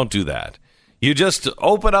 Oh, don't do that. You just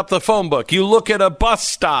open up the phone book. You look at a bus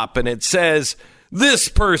stop and it says, this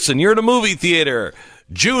person, you're in a movie theater.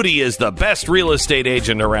 Judy is the best real estate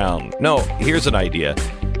agent around. No, here's an idea.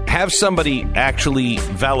 Have somebody actually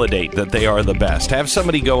validate that they are the best. Have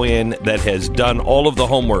somebody go in that has done all of the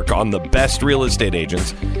homework on the best real estate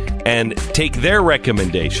agents and take their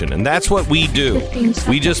recommendation. And that's what we do.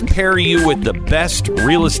 We just pair you with the best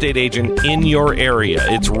real estate agent in your area.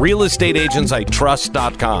 It's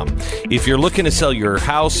realestateagentsitrust.com. If you're looking to sell your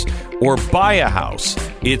house or buy a house,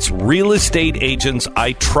 it's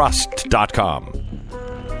realestateagentsitrust.com.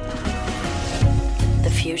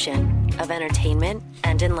 The fusion of entertainment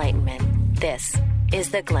and enlightenment. This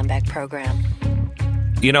is the Glenn Beck Program.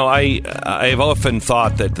 You know, I've often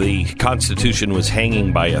thought that the Constitution was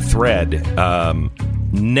hanging by a thread,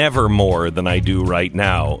 never more than I do right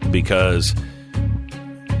now, because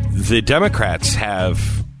the Democrats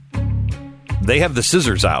have the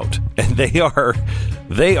scissors out, and they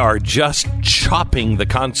are just chopping the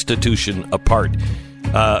Constitution apart.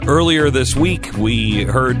 Earlier this week, we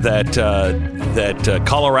heard that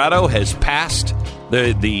Colorado has passed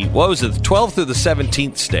the 12th or the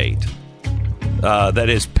 17th state that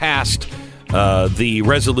has passed the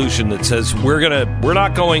resolution that says we're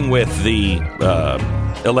not going with the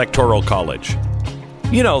Electoral College.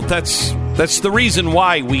 You know, that's the reason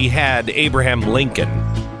why we had Abraham Lincoln.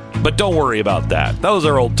 But don't worry about that. Those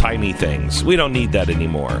are old-timey things. We don't need that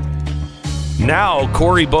anymore. Now,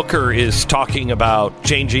 Cory Booker is talking about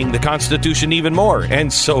changing the Constitution even more,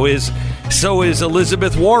 and so is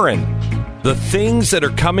Elizabeth Warren. The things that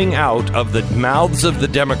are coming out of the mouths of the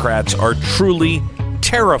Democrats are truly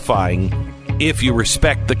terrifying if you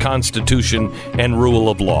respect the Constitution and rule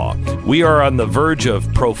of law. We are on the verge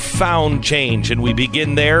of profound change, and we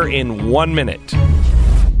begin there in 1 minute.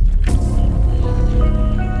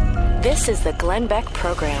 This is the Glenn Beck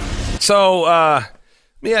Program. So,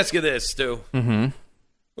 let me ask you this, Stu. Mm-hmm.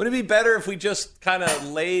 Wouldn't it be better if we just kind of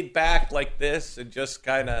laid back like this and just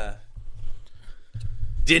kind of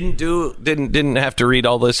didn't have to read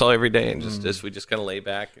all this all every day and we just kind of lay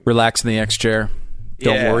back, relax in the X chair,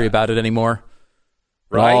 don't worry about it anymore.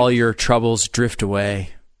 Right. All your troubles drift away.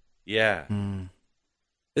 Yeah.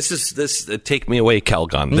 This take me away,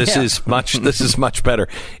 Calgon. This is much better.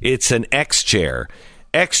 It's an X chair.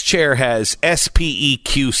 X chair has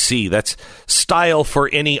SPEQC. That's style for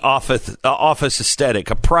any office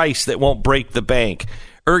aesthetic. A price that won't break the bank.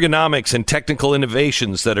 Ergonomics and technical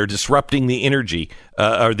innovations that are disrupting the industry.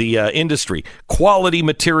 Quality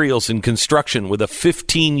materials in construction with a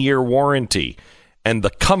 15-year warranty. And the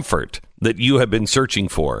comfort that you have been searching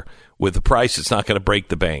for with a price that's not going to break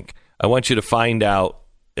the bank. I want you to find out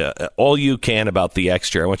all you can about the X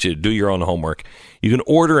chair. I want you to do your own homework. You can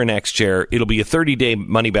order an X chair. It'll be a 30-day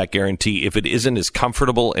money-back guarantee if it isn't as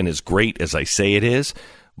comfortable and as great as I say it is.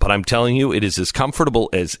 But I'm telling you, it is as comfortable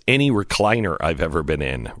as any recliner I've ever been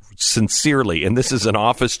in. Sincerely. And this is an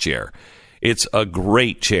office chair. It's a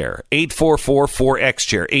great chair.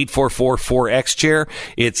 844-4X-CHAIR. 844-4X-CHAIR.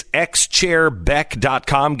 It's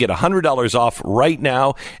xchairbeck.com. Get $100 off right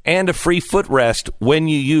now and a free footrest when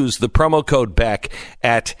you use the promo code BECK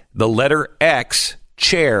at the letter X,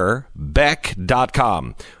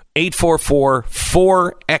 chairbeck.com.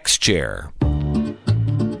 844-4X-CHAIR.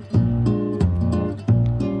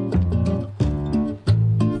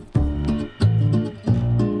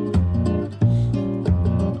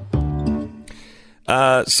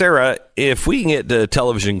 Sarah, if we can get the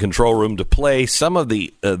television control room to play some of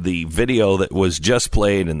the video that was just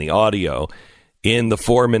played and the audio in the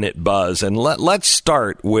 4-minute buzz, and let's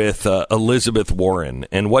start with Elizabeth Warren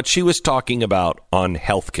and what she was talking about on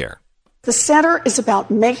healthcare. The center is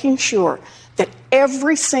about making sure that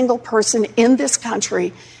every single person in this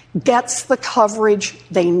country gets the coverage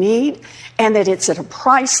they need and that it's at a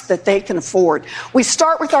price that they can afford. We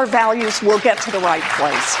start with our values, we'll get to the right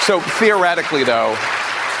place. So theoretically, though,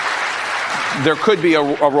 there could be a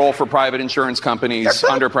role for private insurance companies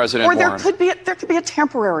under President Warren. Or there could be a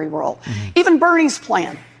temporary role. Mm-hmm. Even Bernie's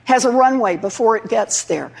plan has a runway before it gets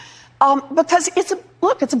there. Because it's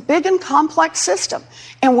a big and complex system,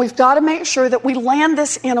 and we've got to make sure that we land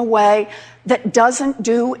this in a way that doesn't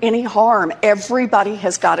do any harm. Everybody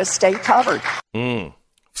has got to stay covered.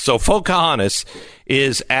 So Pocahontas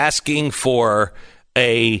is asking for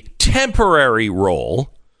a temporary role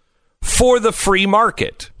for the free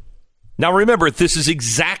market. Now, remember, this is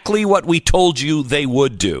exactly what we told you they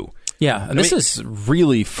would do. Yeah, and this is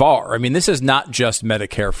really far. I mean, this is not just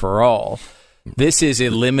Medicare for all. This is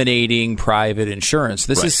eliminating private insurance.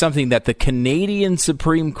 This is something that the Canadian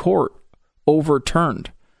Supreme Court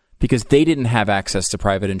overturned because they didn't have access to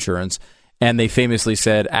private insurance, and they famously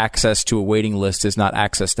said access to a waiting list is not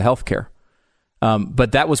access to health care.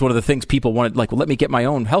 But that was one of the things people wanted, like, well, let me get my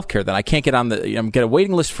own health care then. I can't get on get a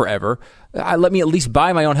waiting list forever. Let me at least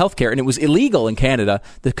buy my own health care. And it was illegal in Canada.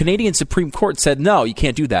 The Canadian Supreme Court said, no, you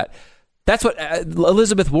can't do that. That's what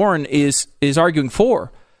Elizabeth Warren is arguing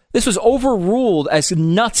for. This was overruled as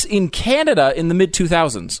nuts in Canada in the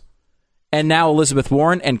mid-2000s. And now Elizabeth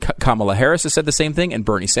Warren and Kamala Harris has said the same thing, and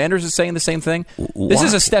Bernie Sanders is saying the same thing. This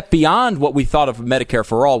is a step beyond what we thought of Medicare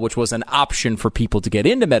for all, which was an option for people to get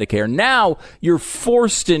into Medicare. Now you're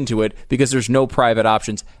forced into it because there's no private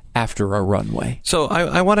options after a runway. So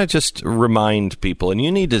I want to just remind people, and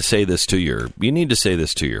you need to say this to your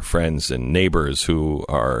friends and neighbors who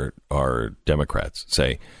are Democrats.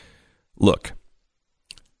 Say, look,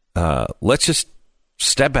 let's just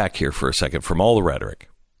step back here for a second from all the rhetoric.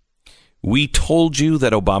 We told you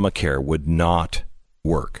that Obamacare would not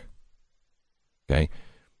work. Okay?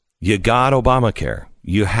 You got Obamacare.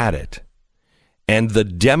 You had it. And the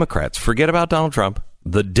Democrats, forget about Donald Trump,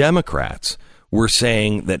 the Democrats were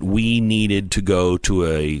saying that we needed to go to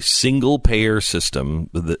a single payer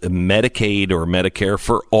system, the Medicaid or Medicare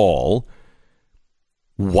for all,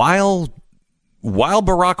 while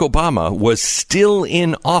Barack Obama was still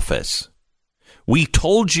in office. We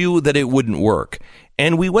told you that it wouldn't work.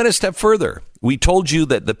 And we went a step further. We told you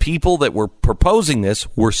that the people that were proposing this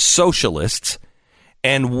were socialists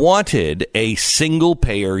and wanted a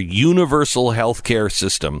single-payer universal health care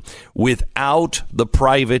system without the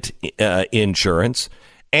private insurance,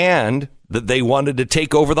 and that they wanted to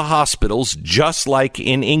take over the hospitals just like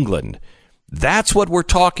in England. That's what we're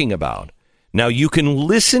talking about. Now, you can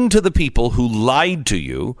listen to the people who lied to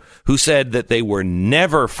you, who said that they were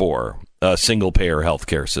never for a single-payer health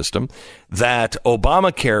care system, that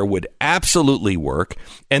Obamacare would absolutely work,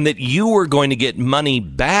 and that you were going to get money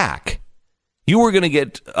back. You were going to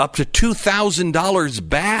get up to $2,000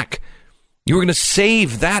 back You were going to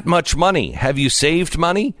save that much money. Have you saved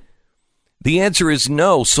money? The answer is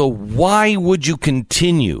no. So why would you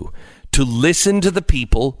continue to listen to the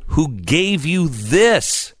people who gave you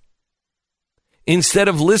this instead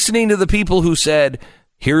of listening to the people who said,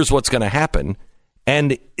 here's what's going to happen?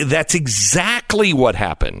 And that's exactly what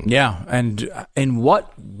happened. Yeah. And in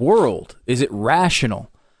what world is it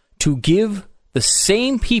rational to give the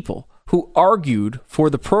same people who argued for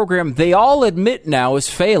the program they all admit now is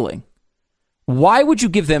failing, why would you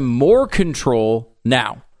give them more control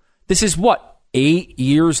now? This is what, 8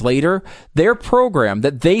 years later? Their program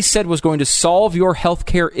that they said was going to solve your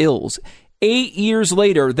healthcare ills, 8 years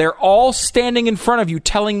later, they're all standing in front of you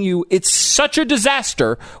telling you it's such a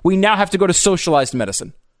disaster, we now have to go to socialized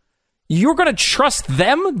medicine. You're going to trust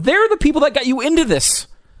them? They're the people that got you into this.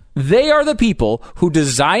 They are the people who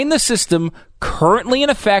designed the system currently in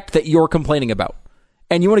effect that you're complaining about.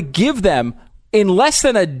 And you want to give them, in less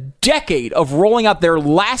than a decade of rolling out their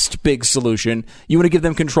last big solution, you want to give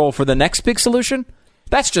them control for the next big solution?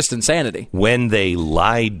 That's just insanity. When they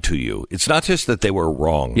lied to you, it's not just that they were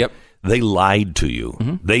wrong. Yep. They lied to you.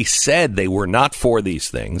 Mm-hmm. They said they were not for these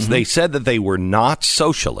things. Mm-hmm. They said that they were not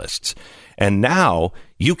socialists. And now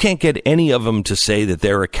you can't get any of them to say that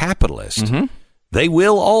they're a capitalist. Mm-hmm. They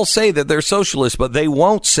will all say that they're socialists, but they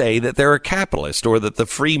won't say that they're a capitalist or that the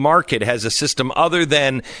free market has a system other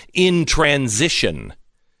than in transition.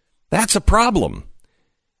 That's a problem.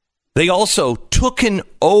 They also took an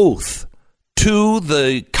oath to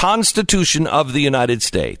the Constitution of the United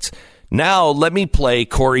States. Now, let me play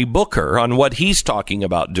Cory Booker on what he's talking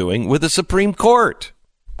about doing with the Supreme Court.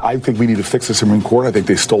 I think we need to fix the Supreme Court. I think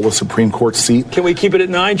they stole the Supreme Court seat. Can we keep it at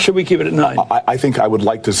 9? Should we keep it at 9? I think I would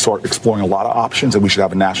like to start exploring a lot of options, and we should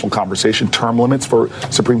have a national conversation. Term limits for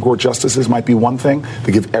Supreme Court justices might be one thing.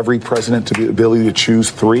 To give every president the ability to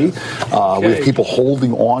choose 3. We have people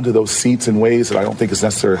holding on to those seats in ways that I don't think is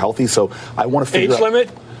necessarily healthy. So I want to figure out... Age limit?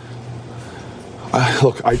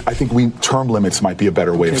 Look, I think term limits might be a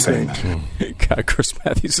better way of saying that. God, Chris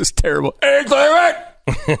Matthews is terrible. Age limit!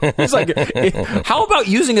 He's like, how about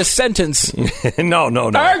using a sentence? No.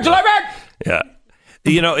 Age limit! Yeah.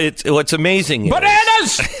 You know, what's amazing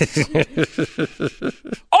Bananas!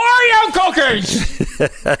 Oreo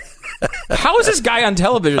cookies! How is this guy on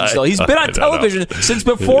television still? He's been on television since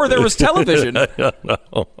before there was television.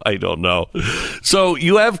 I don't know. So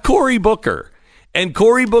you have Cory Booker. And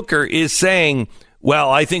Cory Booker is saying, well,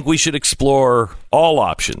 I think we should explore all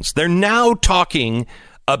options. They're now talking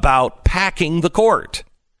about packing the court.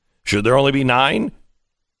 Should there only be 9?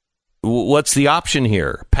 What's the option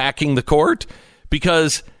here? Packing the court?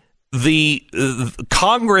 Because the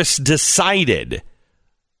Congress decided,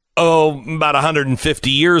 about 150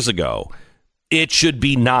 years ago, it should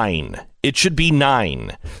be 9. It should be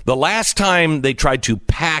 9. The last time they tried to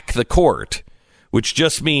pack the court, which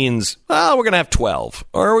just means, we're going to have 12,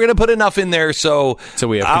 or we're going to put enough in there so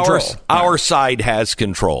we have our side has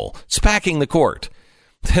control. It's packing the court.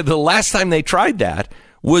 The last time they tried that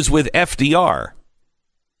was with FDR,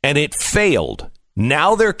 and it failed.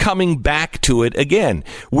 Now they're coming back to it again.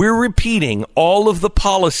 We're repeating all of the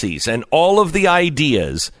policies and all of the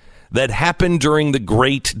ideas that happened during the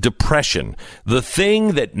Great Depression, the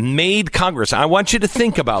thing that made Congress. I want you to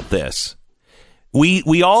think about this.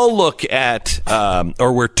 We all look at,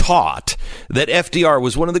 or we're taught that FDR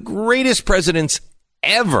was one of the greatest presidents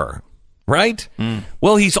ever, right?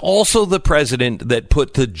 Well, he's also the president that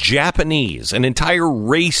put the Japanese, an entire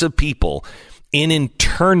race of people, in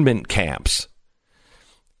internment camps.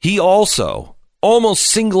 He also almost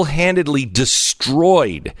single-handedly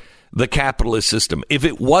destroyed the capitalist system. If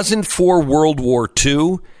it wasn't for World War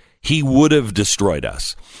II, he would have destroyed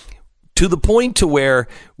us. To the point to where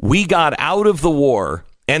we got out of the war,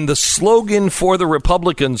 and the slogan for the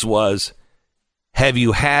Republicans was, have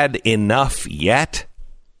you had enough yet?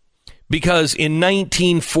 Because in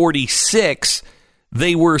 1946,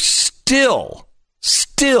 they were still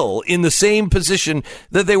in the same position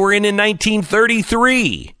that they were in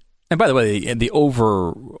 1933. And by the way, the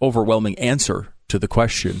overwhelming answer to the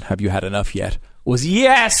question, have you had enough yet, was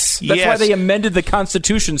yes. That's why they amended the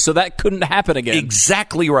Constitution, so that couldn't happen again.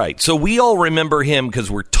 Exactly right. So we all remember him because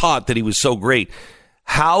we're taught that he was so great.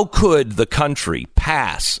 How could the country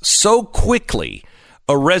pass so quickly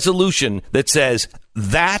a resolution that says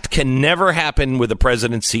that can never happen with a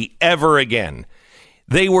presidency ever again?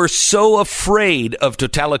 They were so afraid of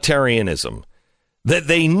totalitarianism that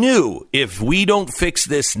they knew if we don't fix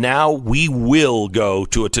this now, we will go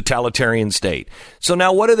to a totalitarian state. So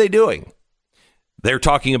now what are they doing? They're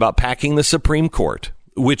talking about packing the Supreme Court,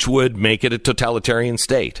 which would make it a totalitarian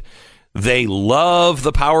state. They love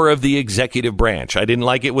the power of the executive branch. I didn't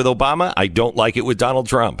like it with Obama. I don't like it with Donald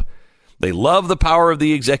Trump. They love the power of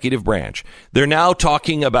the executive branch. They're now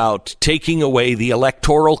talking about taking away the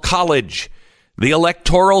Electoral College. The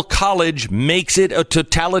Electoral College makes it a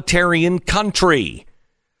totalitarian country.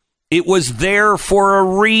 It was there for a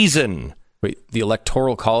reason. Wait, the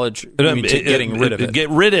Electoral College? Getting rid of it.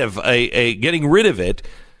 Getting rid of it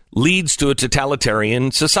leads to a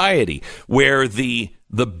totalitarian society where the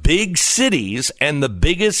big cities and the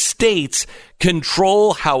biggest states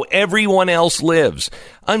control how everyone else lives.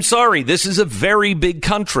 I'm sorry, this is a very big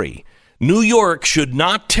country. New York should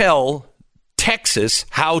not tell Texas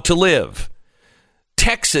how to live.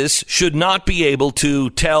 Texas should not be able to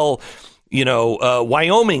tell,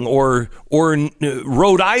 Wyoming or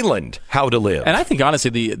Rhode Island how to live. And I think,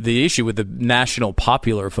 honestly, the issue with the national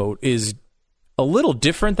popular vote is a little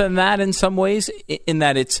different than that in some ways, in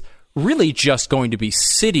that it's really just going to be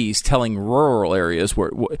cities telling rural areas where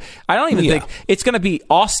I don't even think it's going to be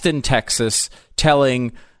Austin, Texas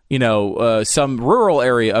telling, some rural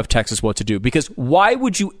area of Texas what to do. Because why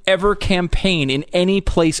would you ever campaign in any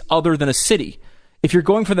place other than a city? If you're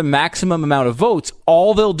going for the maximum amount of votes,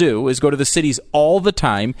 all they'll do is go to the cities all the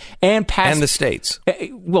time and pass. And the states.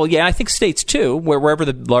 Well, yeah, I think states too, wherever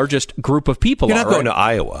the largest group of people are. You're not going to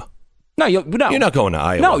Iowa. No, you're not going to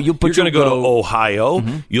Iowa. No, you're going to go to Ohio.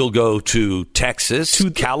 Mm-hmm. You'll go to Texas,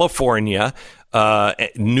 to California,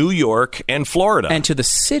 New York, and Florida. And to the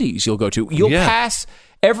cities you'll go to. You'll pass.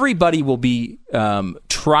 Everybody will be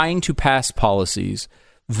trying to pass policies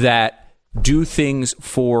that do things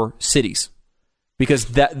for cities, because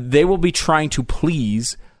they will be trying to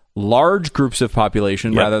please large groups of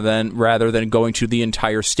population rather than going to the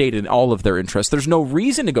entire state in all of their interests. There's no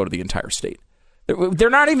reason to go to the entire state. They're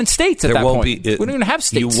not even states at that point. We don't even have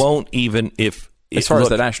states. You won't even as far as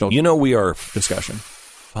the national we are discussion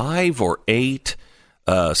 5 or 8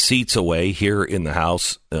 seats away here in the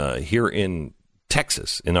House, here in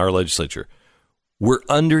Texas, in our legislature. We're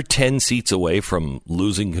under 10 seats away from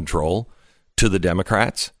losing control to the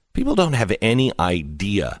Democrats. People don't have any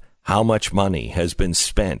idea how much money has been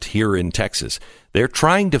spent here in Texas. They're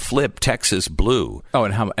trying to flip Texas blue. Oh,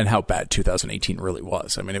 and how bad 2018 really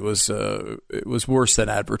was. I mean, it was worse than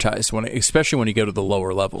advertised, especially when you go to the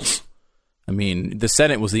lower levels. I mean, the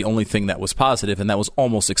Senate was the only thing that was positive, and that was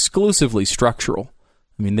almost exclusively structural.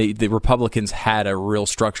 I mean, the Republicans had a real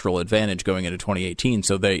structural advantage going into 2018,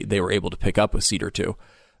 so they were able to pick up a seat or two.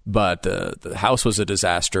 But the House was a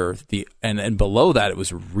disaster. And below that, it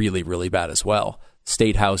was really, really bad as well.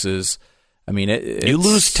 State houses. I mean, you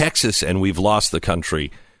lose Texas and we've lost the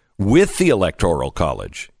country with the Electoral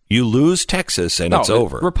College. You lose Texas and it's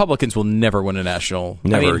over. Republicans will never win a national.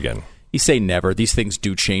 Never again. You say never. These things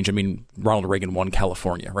do change. I mean, Ronald Reagan won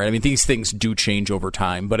California, right? I mean, these things do change over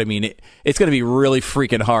time. But I mean, it's going to be really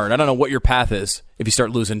freaking hard. I don't know what your path is if you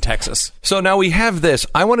start losing Texas. So now we have this.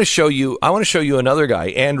 I want to show you another guy,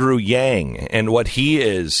 Andrew Yang, and what he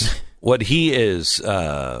is.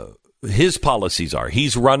 His policies are.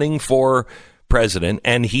 He's running for president,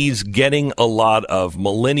 and he's getting a lot of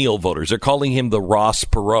millennial voters. They're calling him the Ross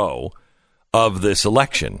Perot of this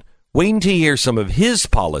election. Wait until you hear some of his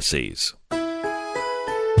policies.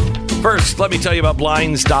 First, let me tell you about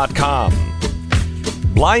Blinds.com.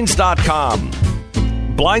 Blinds.com.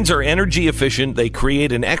 Blinds are energy efficient. They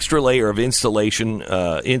create an extra layer of insulation,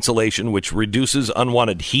 which reduces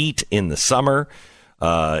unwanted heat in the summer.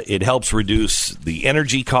 It helps reduce the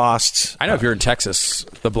energy costs. I know if you're in Texas,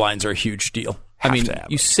 the blinds are a huge deal. I mean,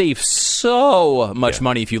 you save so much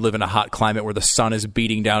money if you live in a hot climate where the sun is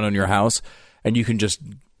beating down on your house, and you can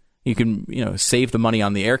save the money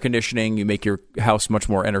on the air conditioning. You make your house much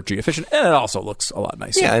more energy efficient, and it also looks a lot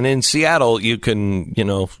nicer. Yeah, and in Seattle, you can,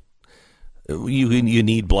 you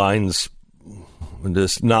need blinds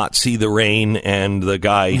just not see the rain and the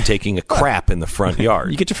guy taking a crap in the front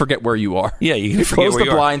yard. You get to forget where you are. Yeah, you can close the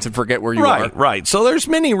blinds and forget where you are. Right. So there's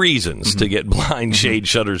many reasons to get blind shade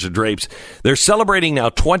shutters or drapes. They're celebrating now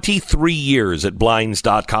 23 years at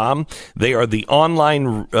Blinds.com. They are the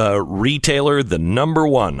online retailer, the number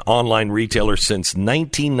one online retailer since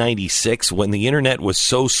 1996, when the internet was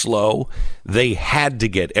so slow. They had to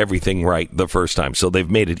get everything right the first time. So they've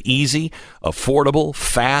made it easy, affordable,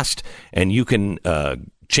 fast, and you can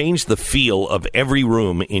change the feel of every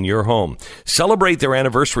room in your home. Celebrate their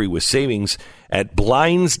anniversary with savings at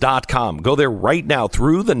Blinds.com. Go there right now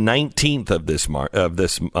through the 19th of this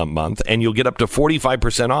month, and you'll get up to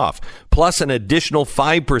 45% off, plus an additional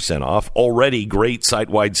 5% off. Already great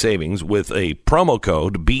site-wide savings with a promo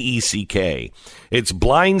code BECK. It's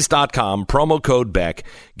Blinds.com, promo code Beck.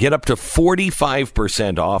 Get up to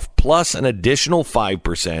 45% off, plus an additional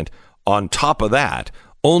 5% on top of that,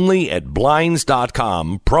 only at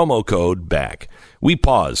Blinds.com, promo code BECK. We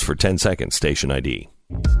pause for 10 seconds, station ID.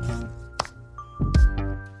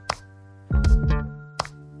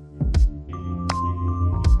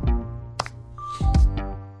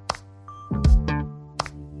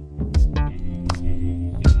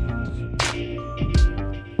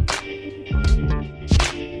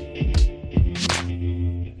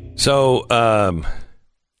 So,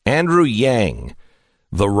 Andrew Yang,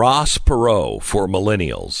 the Ross Perot for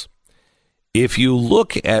millennials, if you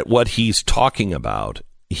look at what he's talking about,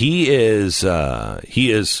 he is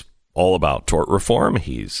all about tort reform.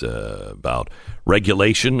 He's about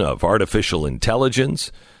regulation of artificial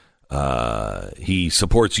intelligence. He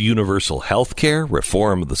supports universal health care,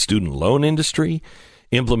 reform of the student loan industry,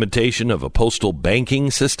 implementation of a postal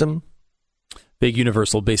banking system. Big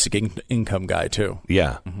universal basic income guy, too.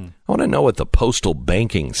 Yeah. Mm-hmm. I want to know what the postal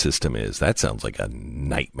banking system is. That sounds like a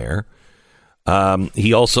nightmare.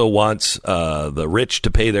 He also wants the rich to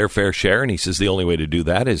pay their fair share, and he says the only way to do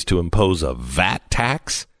that is to impose a VAT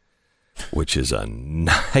tax, which is a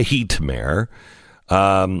nightmare.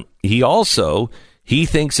 He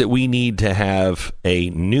thinks that we need to have a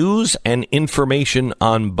news and information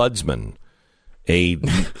ombudsman,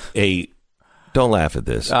 a Don't laugh at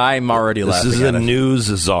this. I'm already laughing at it. This is a news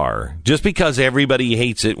czar. Just because everybody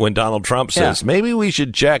hates it when Donald Trump says, maybe we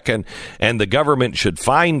should check and the government should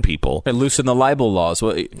fine people. And loosen the libel laws.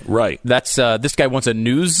 Well, right. That's this guy wants a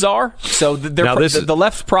news czar. So the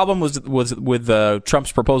left's problem was with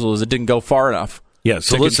Trump's proposal is it didn't go far enough to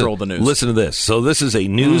control the news. Listen to this. So this is a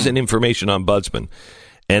news and information ombudsman.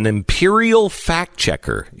 An imperial fact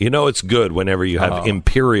checker. You know it's good whenever you have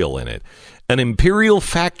imperial in it. An imperial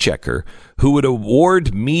fact checker who would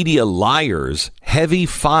award media liars heavy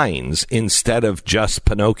fines instead of just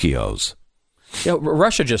Pinocchios. Yeah,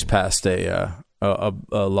 Russia just passed a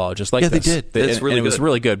law just like this. Yeah, they did. That's really good. It was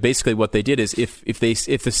really good. Basically, what they did is if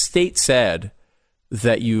the state said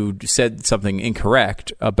that you said something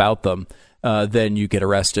incorrect about them, then you get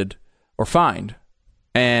arrested or fined.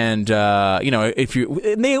 And if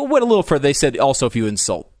they went a little further, they said also if you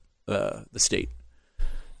insult the state.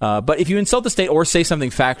 But if you insult the state or say something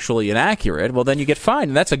factually inaccurate, well, then you get fined.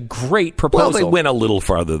 And that's a great proposal. Well, they went a little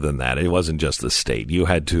farther than that. It wasn't just the state. You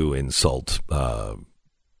had to insult, Vlad,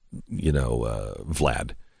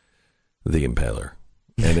 the Impaler.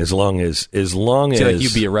 And as long as like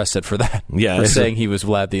you'd be arrested for that. Yeah. For saying he was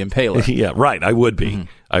Vlad the Impaler. Yeah, right. I would be. Mm-hmm.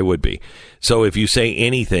 I would be. So if you say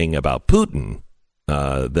anything about Putin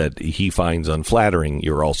that he finds unflattering,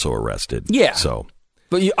 you're also arrested. Yeah. So.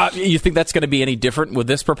 But you think that's going to be any different with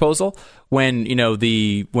this proposal? When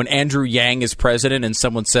when Andrew Yang is president and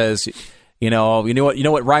someone says, you know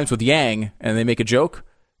what rhymes with Yang, and they make a joke,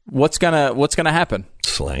 what's gonna happen?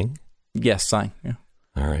 Slang. Yes, slang. Yeah.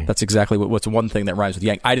 All right. That's exactly what's one thing that rhymes with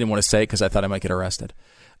Yang. I didn't want to say it because I thought I might get arrested.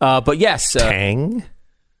 But yes, Tang.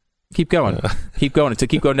 Keep going. Keep going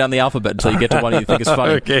down the alphabet until you get to one you think is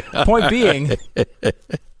funny. Okay.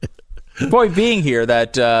 Point being here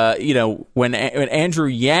that, when Andrew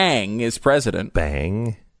Yang is president,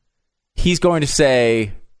 bang, he's going to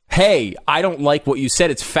say, hey, I don't like what you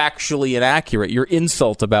said. It's factually inaccurate. Your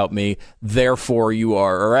insult about me. Therefore, you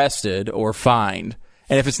are arrested or fined.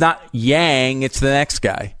 And if it's not Yang, it's the next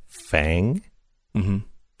guy. Fang. Mm-hmm.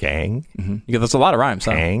 Gang. Mm-hmm. Yeah, there's a lot of rhymes.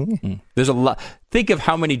 Gang. Huh? There's a lot. Think of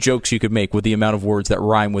how many jokes you could make with the amount of words that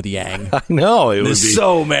rhyme with Yang. I know. There's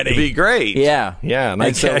so many. It'd be great. Yeah. Yeah. And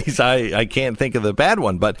I can't think of the bad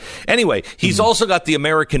one. But anyway, he's also got the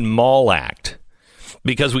American Mall Act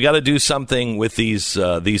because we got to do something with these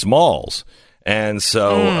malls. And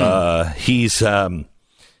so he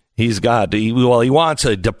wants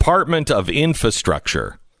a Department of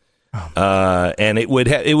Infrastructure. And it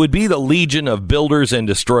would be the Legion of Builders and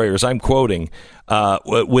Destroyers. I'm quoting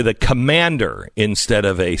with a commander instead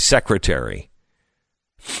of a secretary.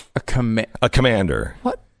 A commander.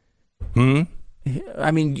 What?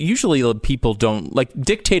 I mean, usually people don't like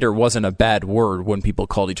dictator. Wasn't a bad word when people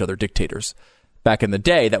called each other dictators. Back in the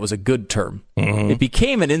day, that was a good term. Mm-hmm. It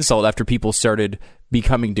became an insult after people started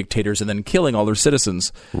becoming dictators and then killing all their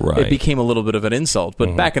citizens. Right. It became a little bit of an insult.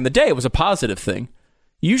 But back in the day, it was a positive thing.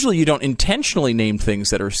 Usually, you don't intentionally name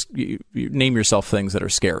things that are you name yourself things that are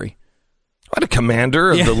scary. What, a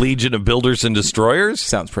commander of the Legion of Builders and Destroyers?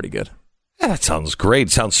 Sounds pretty good. Yeah, that sounds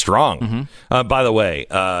great. Sounds strong. Mm-hmm. By the way,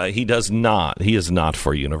 he is not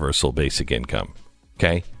for universal basic income.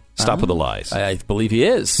 Okay? Stop with the lies. I believe he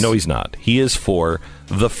is. No, he's not. He is for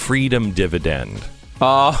the freedom dividend.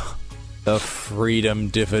 The freedom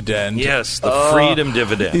dividend. Yes, the freedom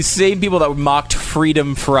dividend. These same people that mocked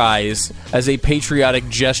freedom fries as a patriotic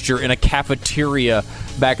gesture in a cafeteria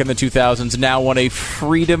back in the 2000s now want a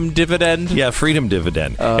freedom dividend. Yeah, freedom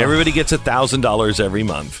dividend. Everybody gets $1,000 every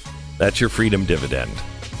month. That's your freedom dividend.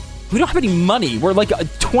 We don't have any money. We're like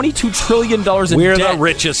 $22 trillion in We're debt. the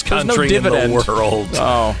richest country in the world.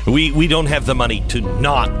 Oh. We don't have the money to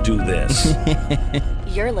not do this.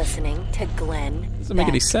 You're listening to Glenn Doesn't make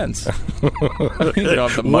any sense.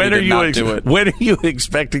 When are you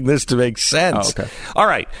expecting this to make sense? Oh, okay. All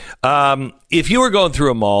right. If you were going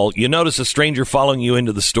through a mall, you notice a stranger following you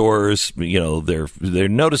into the stores. You know, they're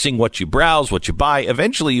noticing what you browse, what you buy.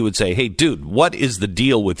 Eventually, you would say, "Hey, dude, what is the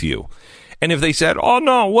deal with you?" And if they said, "Oh,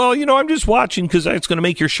 no, well, you know, I'm just watching because it's going to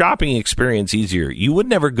make your shopping experience easier," you would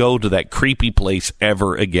never go to that creepy place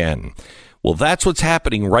ever again. Well, that's what's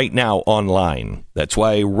happening right now online. That's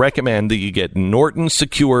why I recommend that you get Norton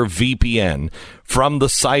Secure VPN from the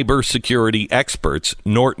cybersecurity experts,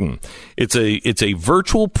 Norton. It's a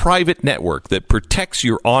virtual private network that protects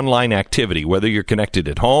your online activity, whether you're connected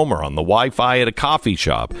at home or on the Wi-Fi at a coffee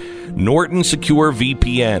shop. Norton Secure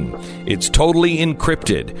VPN. It's totally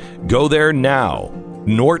encrypted. Go there now.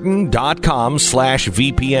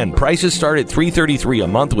 Norton.com/VPN. Prices start at $333 a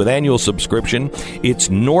month with annual subscription. It's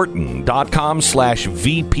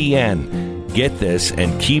Norton.com/VPN. Get this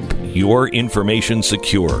and keep your information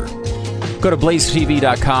secure. Go to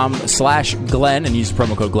blazetv.com/Glenn and use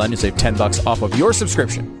promo code Glenn to save $10 off of your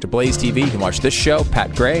subscription to Blaze TV. You can watch this show,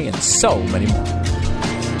 Pat Gray, and so many more.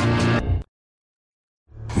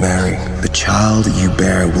 Mary, the child you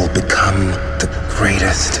bear will become the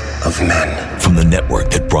greatest of men. From the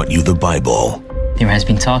network that brought you the Bible. There has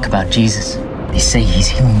been talk about Jesus. They say he's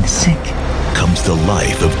healing the sick. Comes the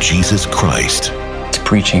life of Jesus Christ. His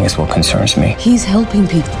preaching is what concerns me. He's helping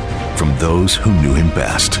people. From those who knew him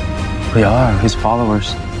best. We are his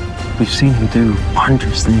followers. We've seen him do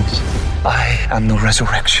wondrous things. I am the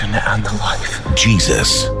resurrection and the life.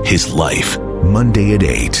 Jesus, his life. Monday at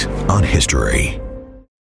 8 on History.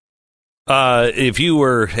 If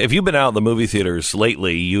you've been out in the movie theaters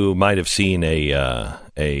lately, you might have seen a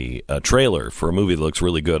trailer for a movie that looks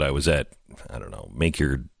really good. I was at, I don't know, Make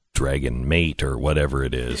Your Dragon Mate or whatever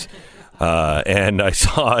it is, and I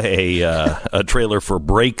saw a trailer for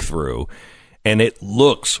Breakthrough, and it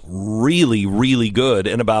looks really, really good.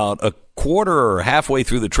 And about a quarter or halfway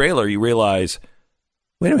through the trailer, you realize,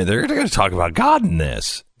 wait a minute, they're going to talk about God in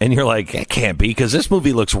this. And you're like, it can't be, because this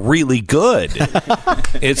movie looks really good.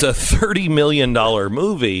 It's a $30 million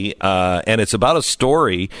movie, and it's about a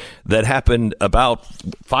story that happened about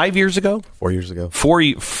 5 years ago? 4 years ago.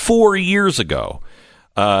 4 years ago.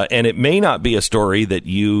 And it may not be a story that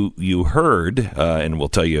you heard, and we'll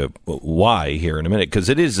tell you why here in a minute, because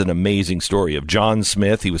it is an amazing story of John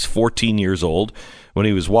Smith. He was 14 years old when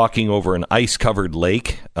he was walking over an ice-covered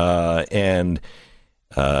lake, and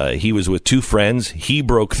he was with two friends. He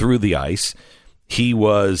broke through the ice. He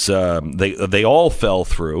was they all fell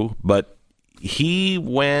through, but he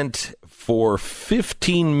went for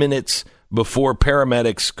 15 minutes before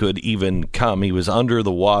paramedics could even come. He was under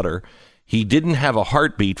the water. He didn't have a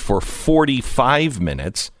heartbeat for 45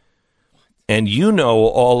 minutes. And you know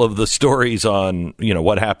all of the stories on, you know,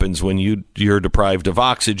 what happens when you're deprived of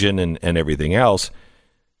oxygen and everything else.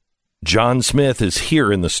 John Smith is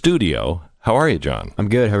here in the studio. How are you, John? I'm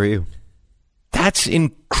good. How are you? That's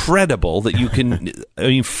incredible that you can, I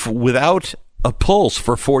mean, without a pulse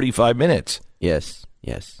for 45 minutes. Yes.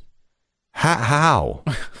 How?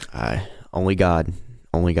 Only God.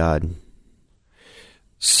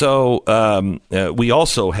 So we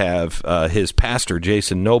also have his pastor,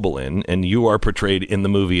 Jason Nobel, in, and you are portrayed in the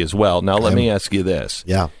movie as well. Now, let me ask you this.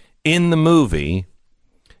 Yeah. In the movie,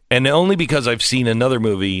 and only because I've seen another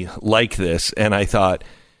movie like this, and I thought,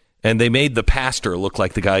 and they made the pastor look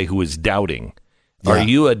like the guy who was doubting. Yeah. Are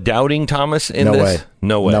you a doubting Thomas in this?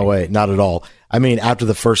 No way. No way. Not at all. I mean, after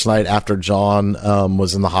the first night, after John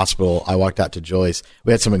was in the hospital, I walked out to Joyce.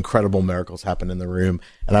 We had some incredible miracles happen in the room.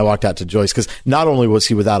 And I walked out to Joyce because not only was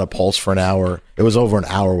he without a pulse for an hour, it was over an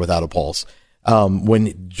hour without a pulse.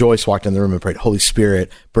 When Joyce walked in the room and prayed, Holy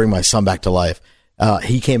Spirit, bring my son back to life.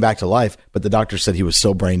 He came back to life, but the doctor said he was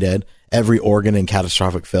so brain dead. Every organ in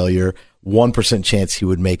catastrophic failure, 1% chance he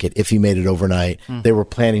would make it if he made it overnight. They were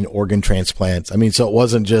planning organ transplants. I mean, so it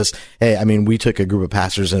wasn't just, hey, I mean, we took a group of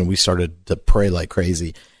pastors and we started to pray like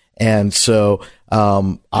crazy. And so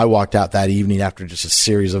I walked out that evening after just a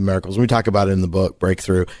series of miracles. We talk about it in the book,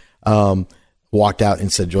 Breakthrough. Walked out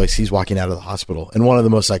and said, Joyce, he's walking out of the hospital. And one of the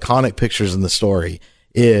most iconic pictures in the story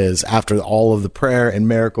is after all of the prayer and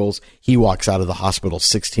miracles, he walks out of the hospital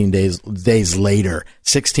 16 days later,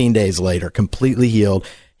 completely healed.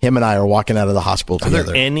 Him and I are walking out of the hospital together. Are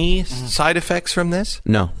there any side effects from this?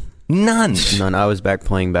 No. None. I was back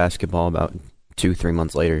playing basketball about 2-3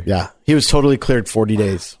 months later. Yeah. He was totally cleared 40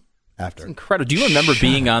 days after. That's incredible. Do you remember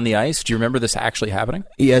being on the ice? Do you remember this actually happening?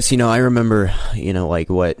 Yes, I remember, like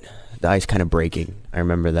what the ice kind of breaking. I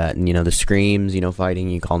remember that. And, the screams, fighting,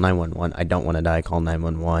 you call 911. I don't want to die, call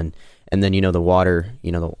 911. And then, the water,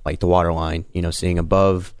 the water line, seeing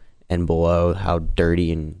above and below how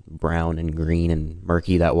dirty and brown and green and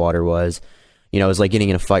murky that water was. It was like getting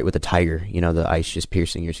in a fight with a tiger, the ice just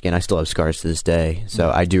piercing your skin. I still have scars to this day. So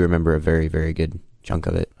I do remember a very, very good chunk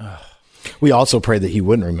of it. We also prayed that he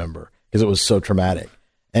wouldn't remember because it was so traumatic.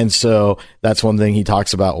 And so that's one thing he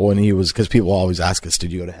talks about when he was, because people always ask us,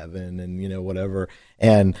 did you go to heaven and, whatever.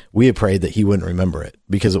 And we had prayed that he wouldn't remember it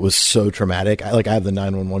because it was so traumatic. I have the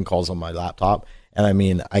 911 calls on my laptop.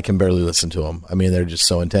 And I can barely listen to them. They're just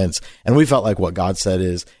so intense. And we felt like what God said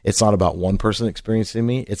is, it's not about one person experiencing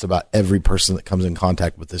me. It's about every person that comes in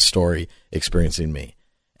contact with this story experiencing me.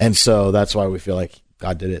 And so that's why we feel like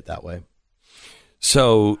God did it that way.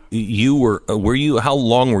 So how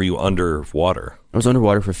long were you underwater? I was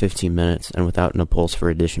underwater for 15 minutes and without a pulse for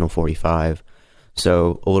additional 45.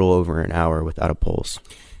 So a little over an hour without a pulse.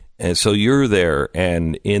 And so you're there,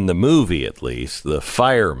 and in the movie, at least, the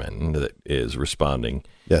fireman that is responding,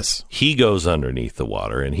 yes, he goes underneath the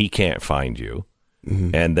water, and he can't find you.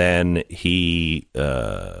 Mm-hmm. And then he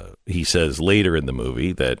says later in the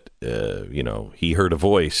movie that he heard a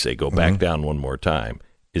voice say, "Go back down one more time."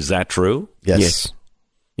 Is that true? Yes.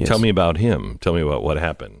 Tell me about him. Tell me about what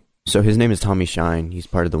happened. So his name is Tommy Shine. He's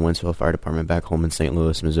part of the Wentzville Fire Department back home in St.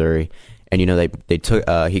 Louis, Missouri. And, they took,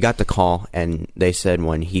 he got the call, and they said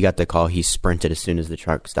when he got the call, he sprinted as soon as the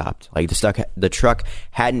truck stopped. Like, the truck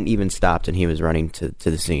hadn't even stopped, and he was running to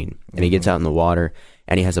the scene. And he gets out in the water,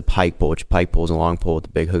 and he has a pike pole, which a pike pole is a long pole with a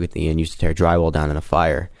big hook at the end, used to tear drywall down in a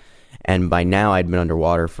fire. And by now, I'd been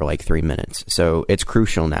underwater for like 3 minutes. So it's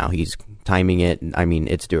crucial now. He's timing it.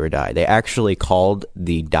 It's do or die. They actually called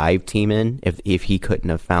the dive team in if he couldn't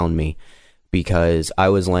have found me, because I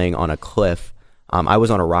was laying on a cliff. I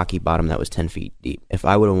was on a rocky bottom that was 10 feet deep. If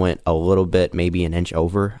I would have went a little bit, maybe an inch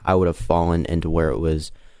over, I would have fallen into where it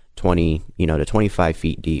was 20, to 25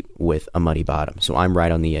 feet deep with a muddy bottom. So I'm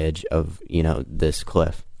right on the edge of, this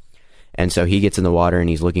cliff. And so he gets in the water and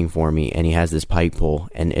he's looking for me, and he has this pike pole,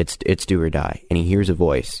 and it's do or die. And he hears a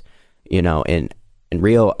voice, and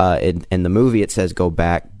in the movie it says go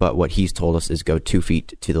back, but what he's told us is go 2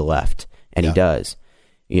 feet to the left. And he does.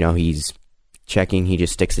 He's checking, he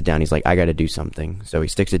just sticks it down. He's like, I got to do something. So he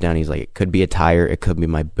sticks it down. He's like, it could be a tire, it could be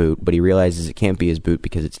my boot, but he realizes it can't be his boot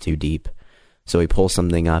because it's too deep. So he pulls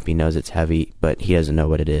something up. He knows it's heavy, but he doesn't know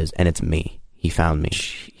what it is, and it's me. He found me.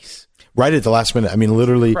 Jeez. Right at the last minute.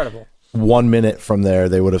 Literally incredible. 1 minute from there,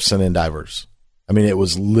 they would have sent in divers. It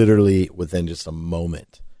was literally within just a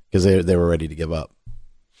moment because they were ready to give up.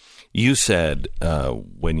 You said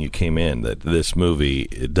when you came in that this movie,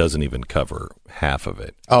 it doesn't even cover half of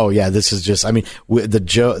it. Oh yeah, this is just.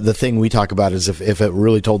 The thing we talk about is if it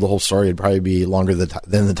really told the whole story, it'd probably be longer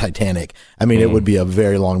than the Titanic. It would be a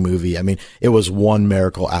very long movie. It was one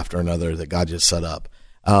miracle after another that God just set up.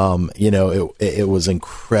 It was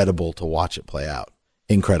incredible to watch it play out.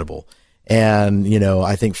 Incredible. And,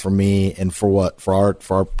 I think for me and for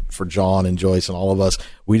John and Joyce and all of us,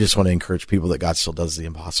 we just want to encourage people that God still does the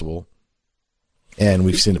impossible. And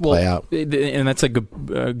we've seen it play out. And that's a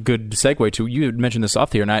good segue to, you had mentioned this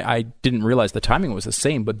off the air, and I didn't realize the timing was the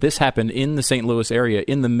same, but this happened in the St. Louis area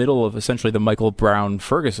in the middle of essentially the Michael Brown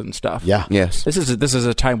Ferguson stuff. Yeah. Yes. This is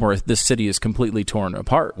a time where this city is completely torn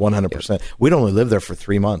apart. 100%. We'd only lived there for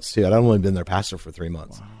 3 months, too. I'd only been their pastor for 3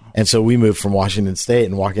 months. Wow. And so we moved from Washington State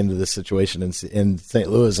and walk into this situation in St.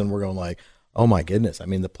 Louis, and we're going like, oh my goodness.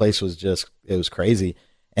 The place was it was crazy.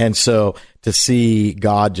 And so to see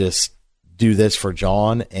God just do this for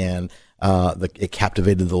John, and it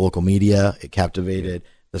captivated the local media, it captivated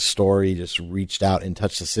the story, just reached out and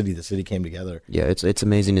touched the city. The city came together. Yeah, it's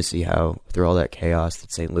amazing to see how through all that chaos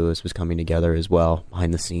that St. Louis was coming together as well,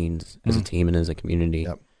 behind the scenes, as a team and as a community,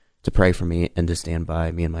 to pray for me and to stand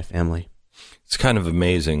by me and my family. It's kind of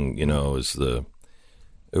amazing,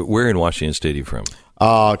 where in Washington State are you from?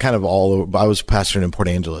 Kind of all over. I was pastoring in Port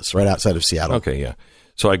Angeles, right outside of Seattle. Okay, yeah.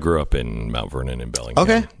 So I grew up in Mount Vernon and Bellingham.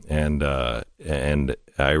 Okay. And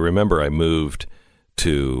I remember I moved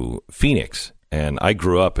to Phoenix, and I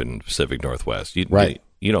grew up in Pacific Northwest. Right.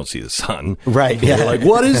 You don't see the sun. Right. Yeah. You're like,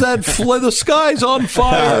 what is that? The sky's on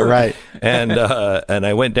fire. Right. And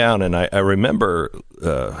I went down, and I remember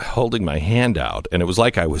holding my hand out, and it was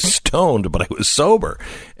like I was stoned, but I was sober.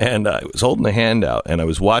 And I was holding the hand out, and I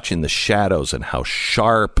was watching the shadows and how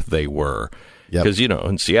sharp they were. Because,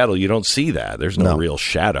 in Seattle, you don't see that. There's no real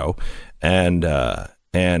shadow. And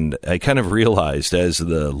I kind of realized as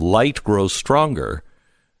the light grows stronger,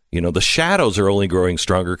 the shadows are only growing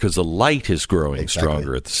stronger because the light is growing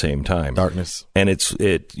stronger at the same time. Darkness. And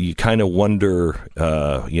you kind of wonder,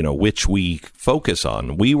 which we focus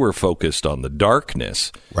on. We were focused on the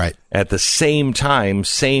darkness. Right. At the same time,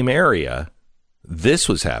 same area, this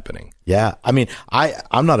was happening. Yeah. I mean,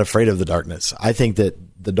 I'm not afraid of the darkness. I think that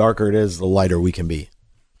the darker it is, the lighter we can be.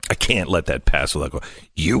 I can't let that pass without going,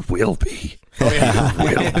 you will be.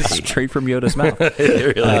 Straight from Yoda's mouth.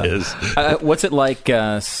 It really is. What's it like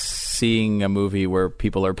seeing a movie where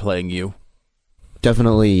people are playing you?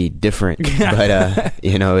 Definitely different, but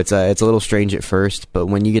it's a little strange at first. But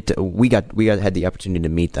when you get to, we had the opportunity to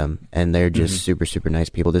meet them, and they're just super, super nice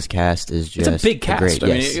people. This cast is just it's a big cast. Great,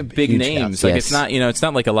 I mean, big huge names. cast. Like yes. it's not it's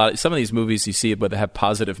not like a lot. Some of these movies you see, but they have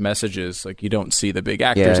positive messages. Like you don't see the big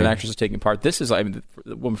actors and actresses taking part. This is, the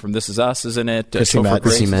woman from This Is Us, isn't it? Topher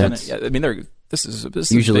Grace is in it. Yeah, I mean, This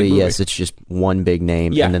is usually a big movie. Yes. It's just one big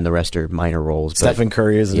name, and then the rest are minor roles. Stephen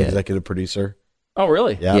Curry is an executive producer. Oh,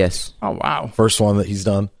 really? Yeah. Yes. Oh, wow. First one that he's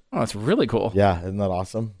done. Oh, that's really cool. Yeah, isn't that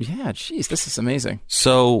awesome? Yeah, geez, this is amazing.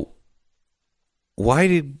 So, why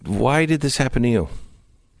did this happen to you?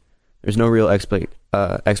 There's no real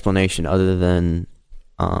explanation other than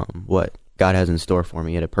what God has in store for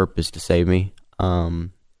me. He had a purpose to save me.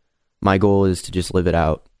 My goal is to just live it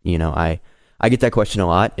out. I get that question a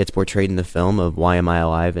lot. It's portrayed in the film of why am I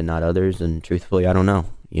alive and not others? And truthfully, I don't know.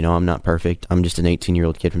 I'm not perfect. I'm just an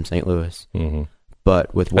 18-year-old kid from St. Louis. Mm-hmm.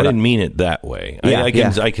 But with what I didn't mean it that way. Yeah,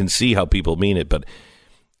 I can see how people mean it, but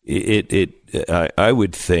I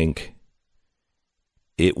would think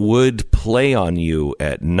it would play on you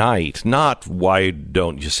at night. Not why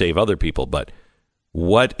don't you save other people, but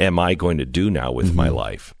what am I going to do now with my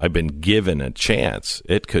life? I've been given a chance.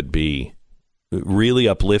 It could be really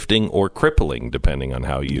uplifting or crippling, depending on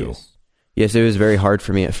how you. Yes, it was very hard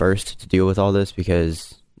for me at first to deal with all this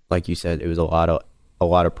because, like you said, it was a lot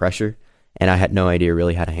of pressure. And I had no idea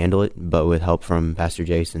really how to handle it, but with help from Pastor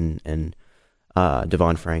Jason and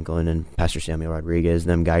Devon Franklin and Pastor Samuel Rodriguez,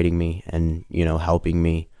 them guiding me and, helping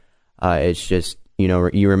me, it's just,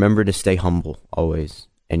 you remember to stay humble always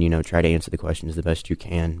and, try to answer the questions the best you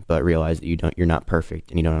can, but realize that you're not perfect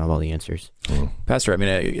and you don't have all the answers. Pastor, I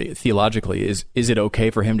mean, theologically, is it okay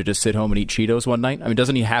for him to just sit home and eat Cheetos one night? I mean,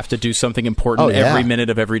 doesn't he have to do something important every minute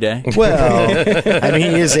of every day? Well, I mean,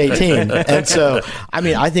 he is 18. And so, I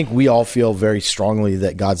mean, I think we all feel very strongly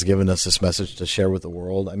that God's given us this message to share with the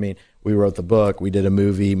world. I mean, we wrote the book. We did a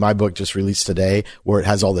movie. My book just released today where it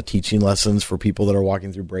has all the teaching lessons for people that are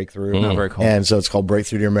walking through breakthrough. Oh, very cool. And so it's called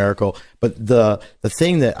Breakthrough to Your Miracle. But the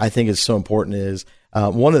thing that I think is so important is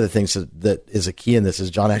one of the things that is a key in this is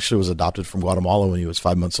John actually was adopted from Guatemala when he was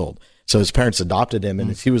 5 months old. So his parents adopted him. And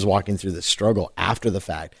as he was walking through this struggle after the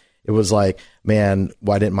fact, it was like, man,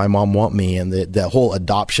 why didn't my mom want me? And the whole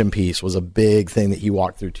adoption piece was a big thing that he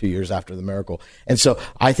walked through 2 years after the miracle. And so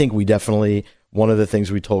I think we definitely, one of the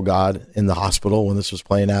things we told God in the hospital when this was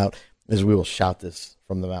playing out is we will shout this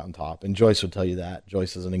from the mountaintop. And Joyce would tell you that.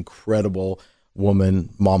 Joyce is an incredible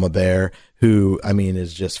woman, mama bear, who, I mean,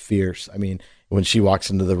 is just fierce. I mean, when she walks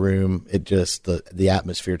into the room, it just, the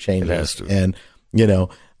atmosphere changes. And,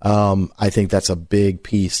 I think that's a big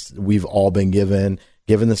piece. We've all been given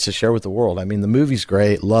this to share with the world. I mean, the movie's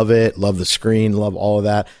great. Love it. Love the screen. Love all of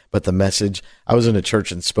that. But the message, I was in a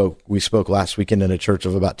church and we spoke last weekend in a church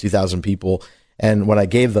of about 2,000 people. And when I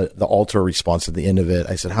gave the altar response at the end of it,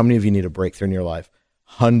 I said, how many of you need a breakthrough in your life?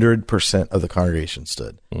 100% of the congregation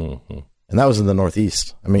stood. Mm-hmm. And that was in the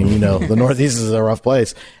Northeast. I mean, the Northeast is a rough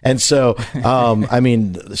place. And so,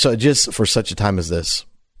 so just for such a time as this.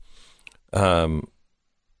 Were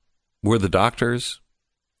the doctors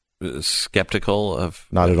skeptical of?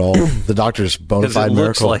 Not at all. The doctor's bona fide miracle.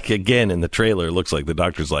 Looks like, again, in the trailer, it looks like the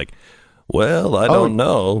doctor's like, well, I don't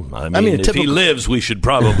know. I mean if he lives, we should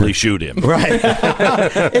probably shoot him. Right.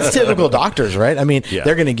 It's typical doctors, right? I mean,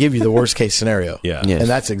 they're going to give you the worst case scenario. Yeah. Yes. And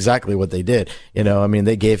that's exactly what they did.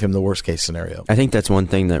 They gave him the worst case scenario. I think that's one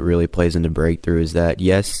thing that really plays into breakthrough is that,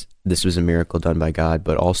 yes, this was a miracle done by God,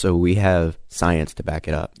 but also we have science to back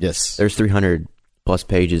it up. Yes. There's 300 plus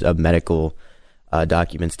pages of medical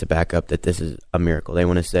documents to back up that this is a miracle. They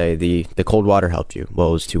want to say the cold water helped you. Well,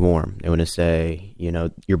 it was too warm. They want to say,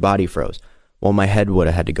 your body froze. Well, my head would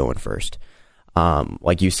have had to go in first.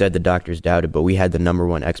 Like you said, the doctors doubted, but we had the number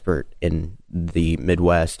one expert in the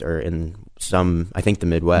Midwest, or in I think the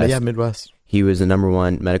Midwest. Yeah, Midwest. He was the number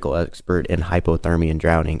one medical expert in hypothermia and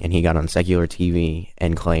drowning, and he got on secular TV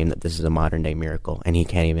and claimed that this is a modern day miracle, and he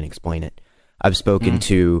can't even explain it. I've spoken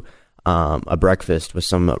to a breakfast with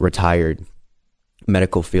some retired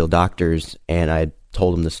medical field doctors, and I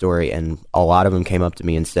told them the story, and a lot of them came up to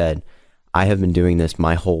me and said, I have been doing this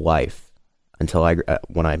my whole life until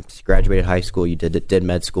when I graduated high school. You did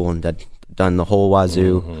med school and done the whole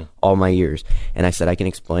wazoo all my years. And I said, I can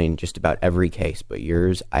explain just about every case, but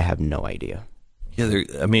yours, I have no idea. Yeah,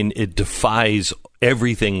 it defies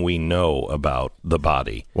everything we know about the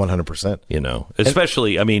body. 100%.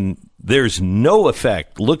 Especially, there's no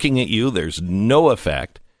effect. Looking at you, there's no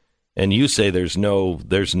effect. And you say there's nothing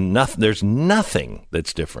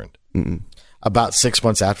that's different. Mm-mm. About 6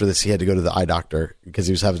 months after this, he had to go to the eye doctor because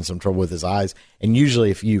he was having some trouble with his eyes. And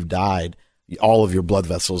usually if you've died, all of your blood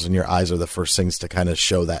vessels in your eyes are the first things to kind of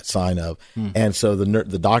show that sign of. And so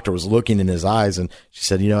the doctor was looking in his eyes, and she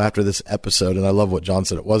said, after this episode, and I love what John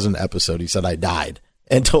said, it wasn't an episode. He said, I died,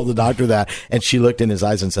 and told the doctor that. And she looked in his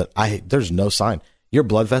eyes and said, there's no sign. Your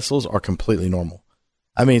blood vessels are completely normal.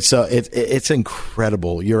 So it's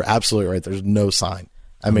incredible. You're absolutely right. There's no sign.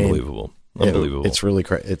 Unbelievable. It's really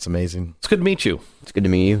it's amazing. It's good to meet you. It's good to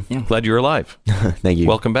meet you. Yeah. Glad you're alive. Thank you.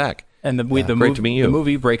 Welcome back. And great to meet you. The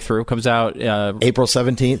movie Breakthrough comes out April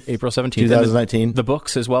 17th. 2019. The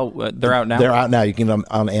books as well. They're out now. They're out now. You can get them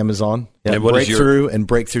on Amazon. Yeah, and Breakthrough and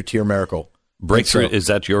Breakthrough to Your Miracle. Breakthrough, is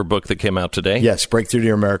that your book that came out today? Yes, Breakthrough to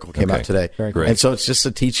Your Miracle came out today. Very great. And so it's just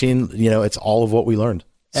a teaching, it's all of what we learned.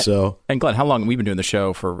 And Glenn, how long we've been doing the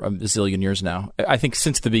show for a zillion years now? I think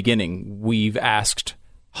since the beginning, we've asked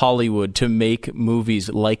Hollywood to make movies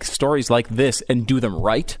like stories like this and do them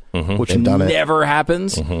right, which never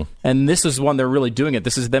happens. And this is one they're really doing it.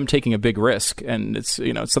 This is them taking a big risk, and it's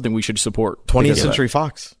it's something we should support. 20th Century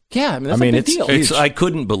Fox. Yeah, that's a big deal. I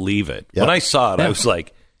couldn't believe it. Yep. When I saw it, I was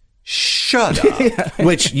like, shut up.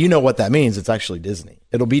 Which, you know what that means. It's actually Disney.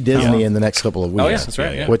 It'll be Disney in the next couple of weeks. Oh, yeah, that's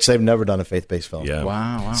right. Which they've never done a faith-based film. Yeah.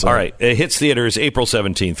 Wow. So, all right. It hits theaters April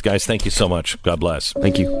 17th. Guys, thank you so much. God bless.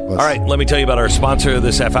 Thank you. All right. Let me tell you about our sponsor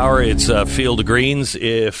this half hour. It's Field of Greens.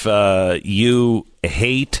 If you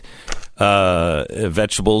hate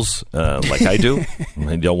vegetables like I do,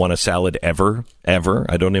 I don't want a salad ever.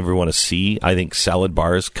 I don't ever want to see. I think salad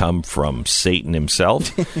bars come from Satan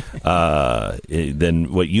himself.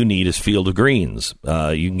 Then what you need is Field of Greens.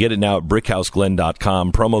 You can get it now at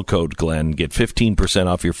brickhouseglenn.com. Promo code Glenn. Get 15%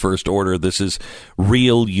 off your first order. This is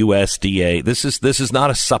real USDA. This is not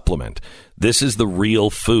a supplement. This is the real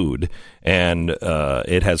food, and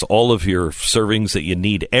it has all of your servings that you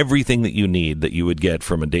need, everything that you need that you would get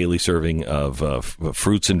from a daily serving of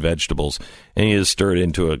fruits and vegetables, and you just stir it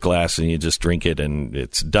into a glass and you just drink it, and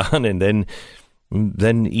it's done, and then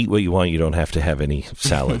eat what you want. You don't have to have any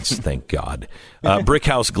salads, thank God.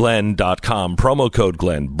 BrickHouseGlenn.com, promo code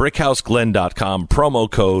Glenn. BrickHouseGlenn.com, promo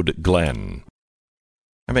code Glenn.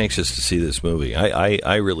 I'm anxious to see this movie.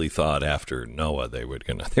 I really thought after Noah they were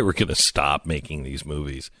gonna stop making these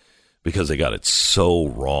movies because they got it so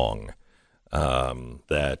wrong and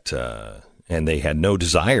they had no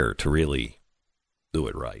desire to really do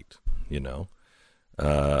it right, and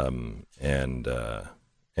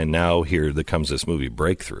now here comes this movie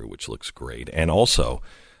Breakthrough, which looks great, and also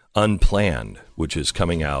Unplanned, which is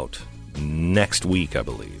coming out next week, I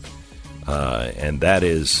believe. And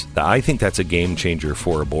I think that's a game changer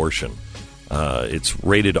for abortion. It's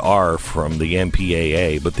rated R from the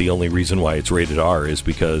MPAA, but the only reason why it's rated R is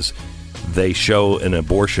because they show an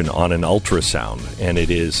abortion on an ultrasound, and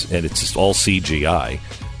it's all CGI.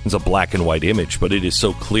 It's a black and white image, but it is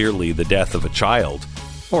so clearly the death of a child.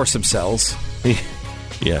 Or some cells.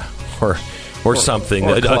 Yeah, or something,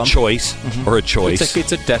 a choice, or a choice.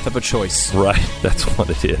 It's a death of a choice. Right, that's what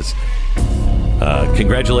it is.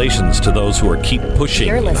 Congratulations to those who are keep pushing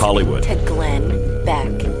in Hollywood. To Glenn Beck.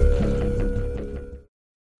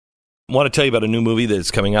 I want to tell you about a new movie that's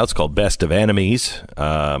coming out. It's called Best of Enemies.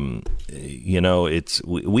 We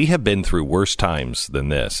have been through worse times than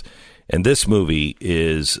this, and this movie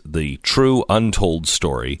is the true untold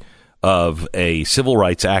story of a civil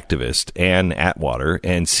rights activist, Ann Atwater,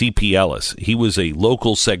 and C.P. Ellis. He was a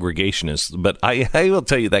local segregationist, but I will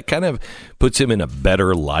tell you, that kind of puts him in a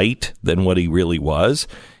better light than what he really was.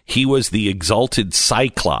 He was the exalted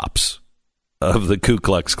Cyclops of the Ku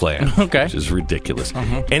Klux Klan, which is ridiculous.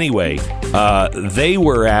 Anyway, they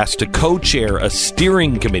were asked to co-chair a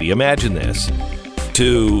steering committee, imagine this,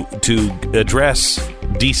 to address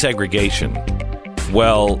desegregation.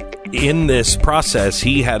 Well, in this process,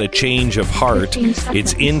 he had a change of heart.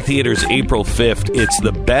 It's in theaters April 5th. It's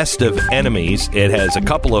The Best of Enemies. It has a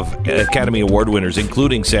couple of Academy Award winners,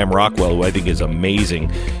 including Sam Rockwell, who I think is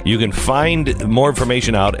amazing. You can find more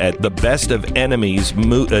information out at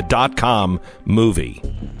thebestofenemies.com movie.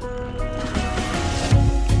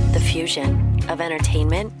 The fusion of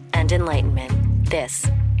entertainment and enlightenment. This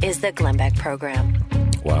is the Glenn Beck Program.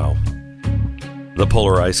 Wow. The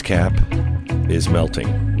polar ice cap is melting.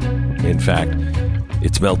 In fact,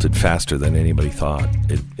 it's melted faster than anybody thought.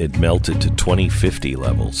 It melted to 2050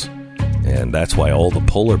 levels. And that's why all the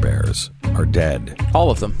polar bears are dead.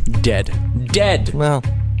 All of them. Dead. Dead! Well,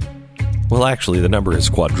 actually, the number has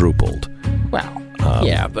quadrupled. Well,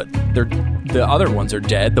 yeah, but the other ones are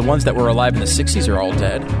dead. The ones that were alive in the 60s are all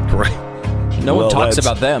dead. Right. No one talks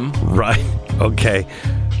about them. Right. Okay.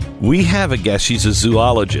 We have a guest. She's a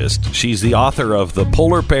zoologist. She's the author of The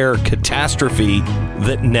Polar Bear Catastrophe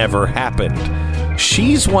That Never Happened.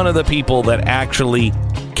 She's one of the people that actually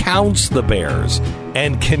counts the bears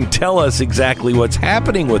and can tell us exactly what's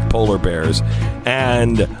happening with polar bears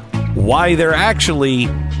and why they're actually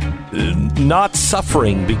not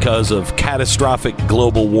suffering because of catastrophic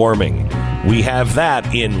global warming. We have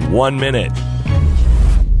that in 1 minute.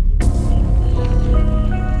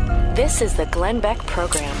 This is the Glenn Beck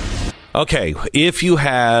Program. Okay, if you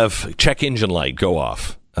have check engine light go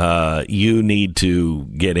off, you need to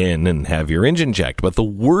get in and have your engine checked. But the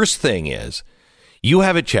worst thing is, you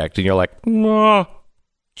have it checked and you're like, oh,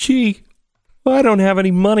 gee, I don't have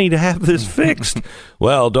any money to have this fixed.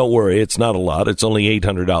 Well, don't worry, it's not a lot. It's only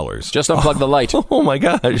 $800. Just unplug the light. Oh my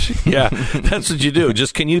gosh. Yeah, that's what you do.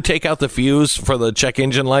 Just, can you take out the fuse for the check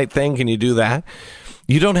engine light thing? Can you do that?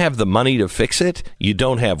 You don't have the money to fix it. You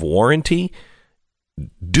don't have warranty.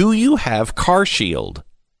 Do you have Car Shield?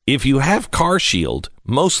 If you have Car Shield,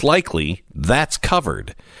 most likely that's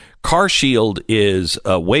covered. Car Shield is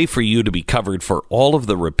a way for you to be covered for all of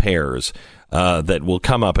the repairs that will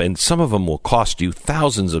come up, and some of them will cost you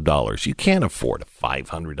thousands of dollars. You can't afford a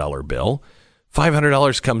 $500 bill.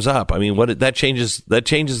 $500 comes up. I mean, that changes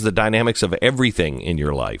the dynamics of everything in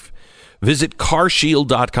your life. Visit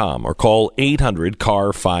carshield.com or call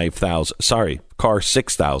 800-CAR-5000. Car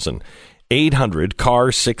 6000.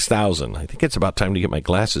 800-CAR-6000. I think it's about time to get my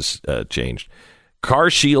glasses changed.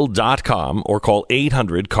 Carshield.com or call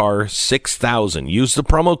 800-CAR-6000. Use the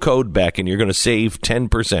promo code BECK and you're going to save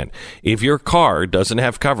 10%. If your car doesn't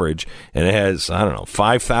have coverage and it has,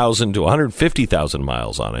 5,000 to 150,000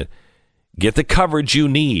 miles on it, get the coverage you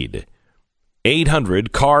need.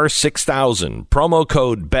 800-CAR-6000. Promo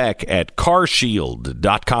code BECK at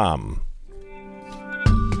carshield.com.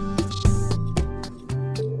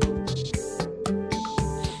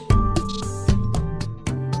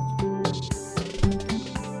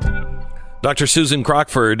 Dr. Susan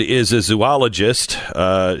Crockford is a zoologist.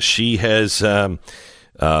 She has been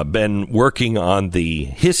working on the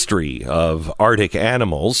history of Arctic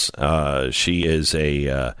animals. She is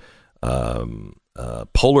a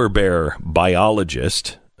polar bear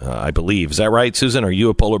biologist, I believe. Is that right, Susan? Are you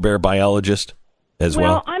a polar bear biologist as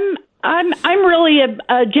well? Well, I'm really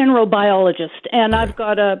a general biologist, and I've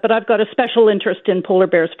got a special interest in polar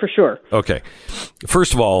bears for sure. Okay.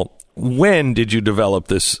 First of all, when did you develop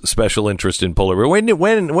this special interest in polar bears? When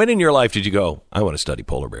in your life did you go, I want to study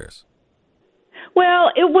polar bears? Well,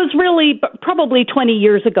 it was really probably 20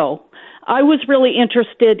 years ago. I was really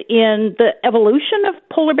interested in the evolution of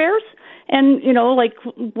polar bears, and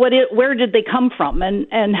where did they come from,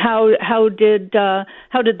 and how did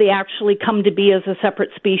they actually come to be as a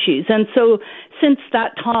separate species? And so since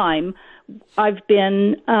that time, I've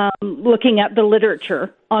been looking at the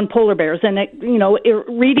literature on polar bears and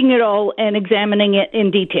reading it all and examining it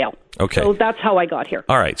in detail. Okay, so that's how I got here.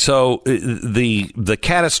 All right, so the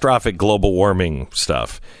catastrophic global warming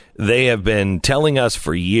stuff, they have been telling us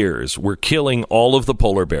for years we're killing all of the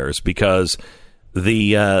polar bears because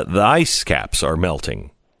the ice caps are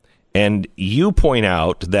melting, and you point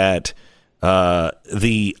out that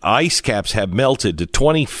the ice caps have melted to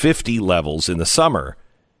 2050 levels in the summer.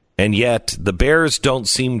 And yet the bears don't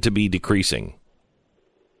seem to be decreasing.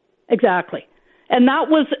 Exactly. And that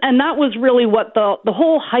was really what the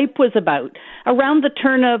whole hype was about. Around the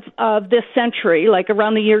turn of this century, like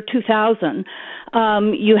around the year 2000,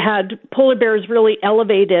 you had polar bears really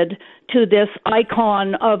elevated to this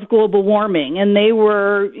icon of global warming. And they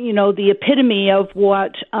were, the epitome of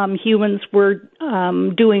what humans were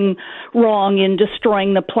doing wrong in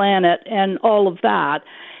destroying the planet and all of that.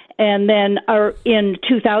 And then in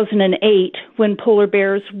 2008, when polar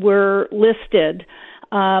bears were listed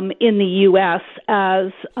in the U.S.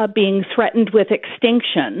 as being threatened with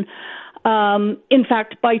extinction, In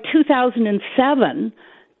fact, by 2007,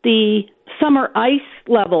 the summer ice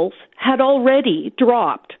levels had already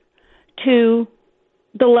dropped to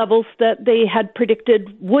the levels that they had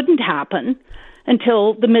predicted wouldn't happen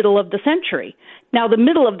until the middle of the century. Now, the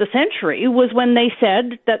middle of the century was when they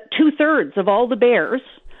said that 2/3 of all the bears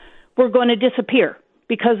were going to disappear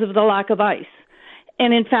because of the lack of ice.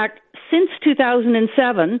 And in fact, since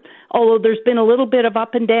 2007, although there's been a little bit of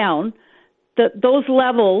up and down, those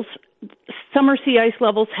levels, summer sea ice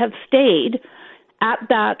levels, have stayed at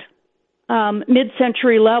that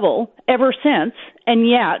mid-century level ever since, and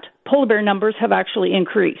yet polar bear numbers have actually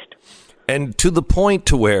increased. And to the point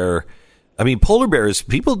to where, I mean, polar bears,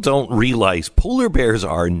 people don't realize polar bears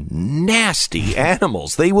are nasty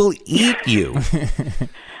animals. They will eat you.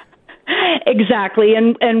 Exactly.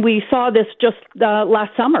 And we saw this just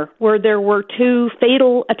last summer, where there were 2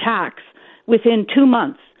 fatal attacks within 2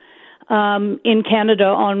 months in Canada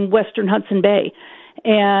on Western Hudson Bay.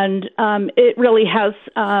 And it really has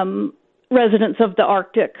residents of the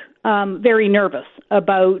Arctic very nervous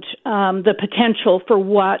about the potential for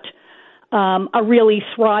what a really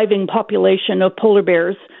thriving population of polar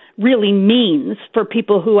bears really means for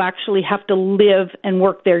people who actually have to live and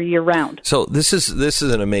work there year round. So this is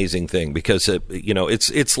an amazing thing, because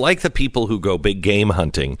it's like the people who go big game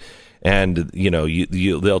hunting, and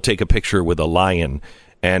they'll take a picture with a lion,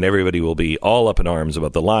 and everybody will be all up in arms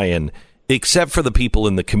about the lion, except for the people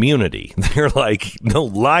in the community. They're like, no,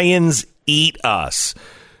 lions eat us.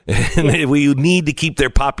 And we need to keep their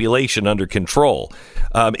population under control.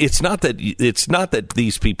 It's not that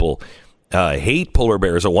these people hate polar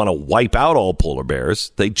bears or want to wipe out all polar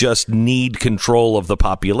bears. They just need control of the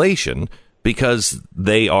population, because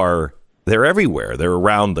they're everywhere. They're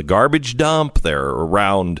around the garbage dump. They're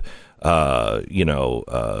around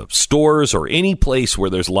stores or any place where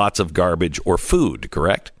there's lots of garbage or food.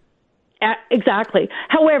 Correct? Exactly.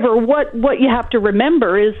 However, what you have to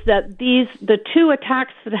remember is that the 2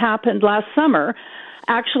 attacks that happened last summer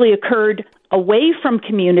actually occurred away from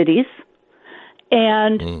communities,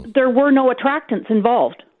 and there were no attractants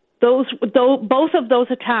involved. Both of those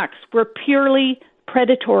attacks were purely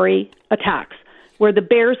predatory attacks, where the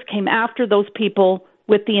bears came after those people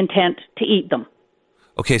with the intent to eat them.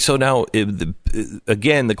 Okay, so now,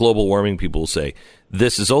 again, the global warming people will say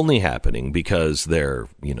this is only happening because their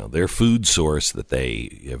food source that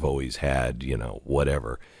they have always had,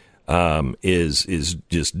 whatever, is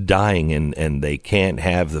just dying, and they can't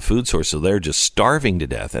have the food source, so they're just starving to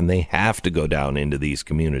death, and they have to go down into these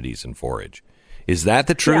communities and forage. Is that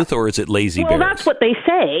the truth, or is it lazy bears? Well, that's what they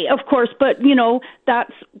say, of course, but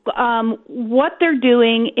that's what they're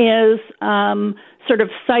doing is sort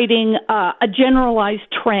of citing a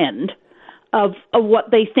generalized trend of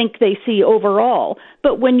what they think they see overall.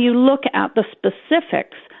 But when you look at the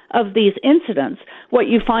specifics of these incidents, what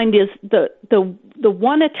you find is the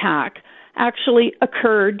one attack actually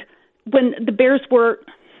occurred when the bears were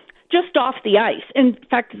just off the ice. In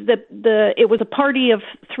fact, it was a party of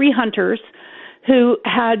 3 hunters who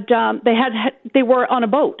they were on a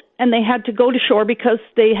boat, and they had to go to shore because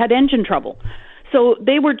they had engine trouble. So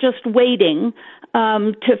they were just waiting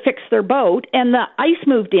to fix their boat, and the ice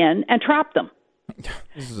moved in and trapped them.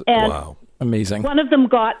 Wow. Amazing. One of them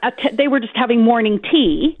they were just having morning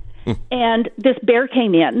tea, and this bear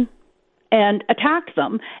came in and attacked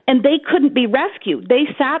them, and they couldn't be rescued. They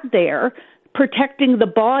sat there protecting the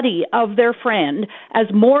body of their friend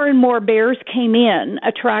as more and more bears came in,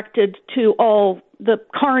 attracted to all the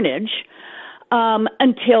carnage,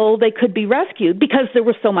 until they could be rescued because there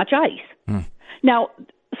was so much ice. Now,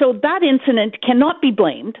 so that incident cannot be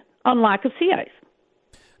blamed on lack of sea ice.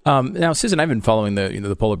 Now, Susan, I've been following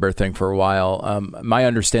the polar bear thing for a while. My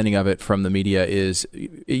understanding of it from the media is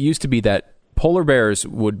it used to be that polar bears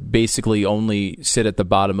would basically only sit at the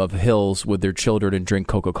bottom of hills with their children and drink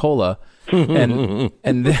Coca-Cola. And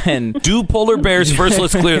then... Do polar bears, first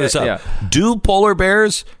let's clear this up. Yeah. Do polar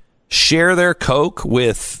bears share their Coke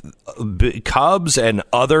with cubs and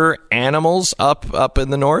other animals up in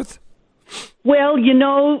the north? Well,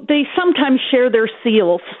 they sometimes share their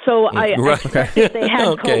seals, so I if they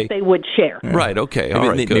had Coke, they would share. Right, okay, all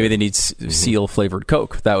right, maybe they need seal-flavored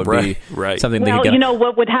Coke. That would be something they could get.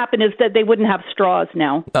 What would happen is that they wouldn't have straws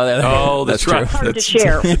now. That's right. It's hard to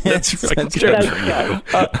share. That's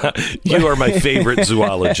right. You are my favorite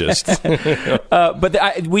zoologist.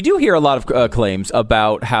 But we do hear a lot of claims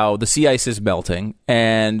about how the sea ice is melting,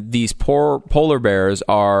 and these poor polar bears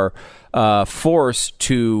are forced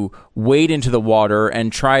to wade into the water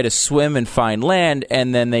and try to swim and find land,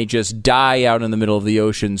 and then they just die out in the middle of the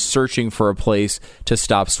ocean searching for a place to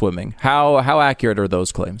stop swimming. How accurate are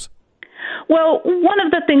those claims? Well, one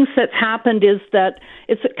of the things that's happened is that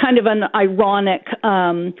it's kind of an ironic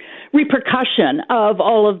repercussion of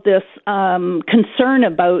all of this concern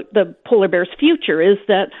about the polar bear's future is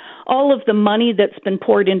that all of the money that's been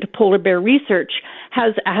poured into polar bear research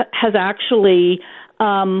has actually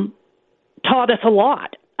taught us a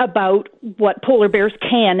lot about what polar bears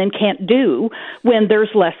can and can't do when there's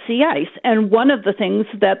less sea ice. And one of the things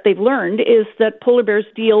that they've learned is that polar bears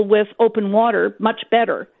deal with open water much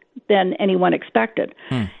better than anyone expected.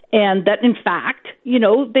 And that, in fact,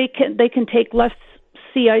 they can take less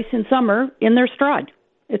sea ice in summer in their stride.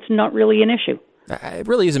 It's not really an issue. It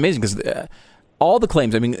really is amazing because all the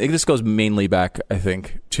claims, I mean, this goes mainly back, I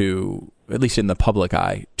think, to, at least in the public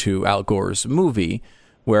eye, to Al Gore's movie,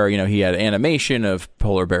 where, he had animation of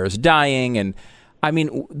polar bears dying. And I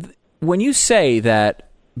mean, when you say that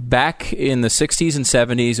back in the 60s and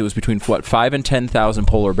 70s, it was between 5 and 10,000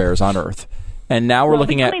 polar bears on Earth. And now we're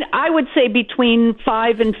looking at... I would say between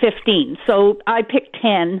 5 and 15. So I picked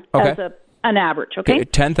 10 as an average, okay?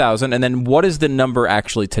 10,000. And then what is the number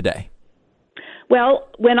actually today? Well,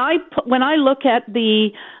 when I look at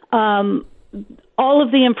the... all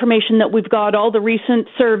of the information that we've got, all the recent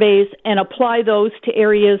surveys, and apply those to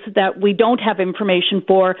areas that we don't have information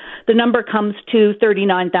for, the number comes to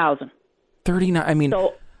 39,000. 39, I mean...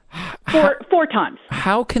 So four times.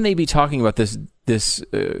 How can they be talking about this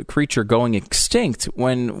creature going extinct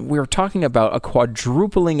when we're talking about a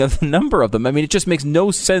quadrupling of the number of them? I mean, it just makes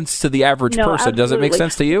no sense to the average person. Absolutely. Does it make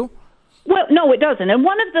sense to you? Well, no, it doesn't. And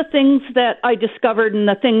one of the things that I discovered and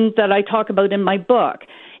the thing that I talk about in my book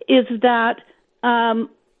is that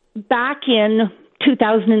back in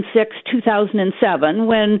 2006, 2007,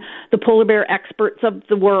 when the polar bear experts of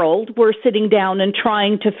the world were sitting down and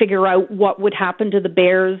trying to figure out what would happen to the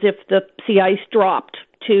bears if the sea ice dropped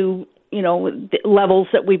to, the levels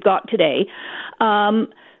that we've got today,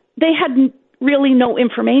 they had really no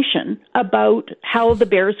information about how the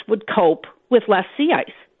bears would cope with less sea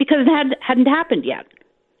ice because it hadn't happened yet.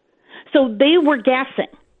 So they were guessing.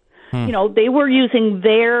 They were using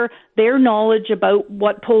their knowledge about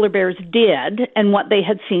what polar bears did and what they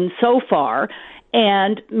had seen so far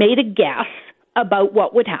and made a guess about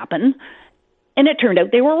what would happen, and it turned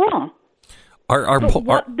out they were wrong.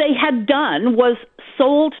 What they had done was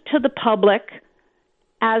sold to the public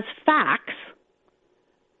as facts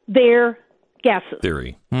their guesses.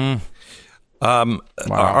 Theory.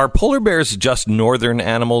 Are polar bears just northern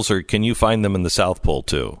animals, or can you find them in the South Pole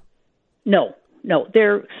too? No,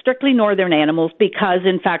 they're strictly northern animals because,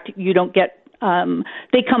 in fact, you don't get.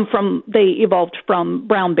 They evolved from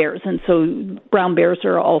brown bears, and so brown bears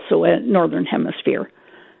are also a northern hemisphere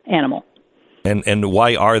animal. And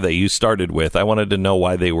why are they? You started with, I wanted to know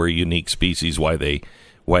why they were a unique species, why they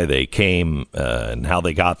came, and how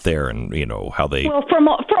they got there, and how they. Well, from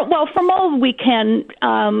all we can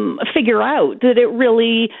figure out, that it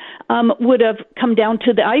really would have come down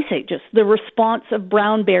to the ice ages, the response of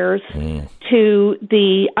brown bears to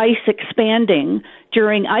the ice expanding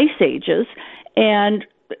during ice ages, and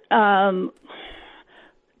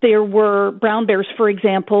there were brown bears, for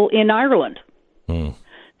example, in Ireland.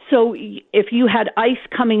 So if you had ice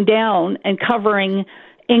coming down and covering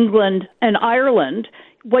England and Ireland,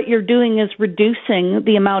 what you're doing is reducing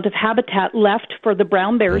the amount of habitat left for the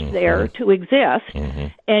brown bears there to exist.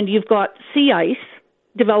 And you've got sea ice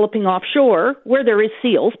developing offshore where there is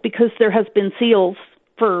seals, because there has been seals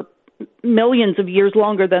for millions of years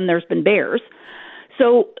longer than there's been bears.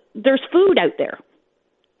 So there's food out there.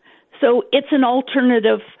 So it's an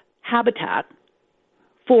alternative habitat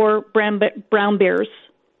for brown bears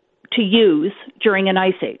to use during an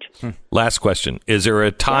ice age. Last question. Is there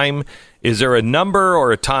a time, is there a number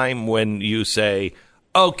or a time when you say,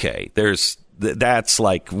 okay, that's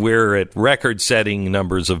like we're at record-setting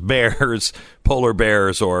numbers of bears, polar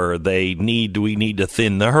bears, or do we need to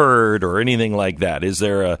thin the herd or anything like that? Is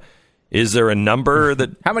there a number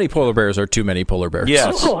that... How many polar bears are too many polar bears?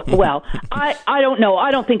 Yes. Oh, well, I don't know.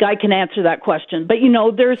 I don't think I can answer that question. But,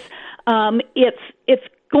 there's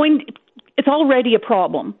it's already a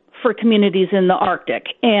problem for communities in the Arctic.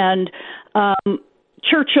 And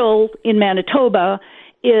Churchill in Manitoba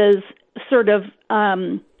is sort of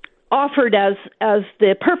offered as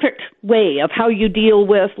the perfect way of how you deal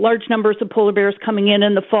with large numbers of polar bears coming in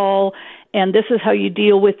the fall, and this is how you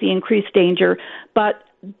deal with the increased danger. But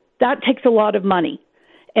that takes a lot of money.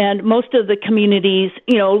 And most of the communities,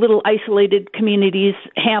 little isolated communities,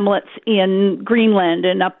 hamlets in Greenland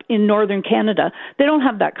and up in northern Canada, they don't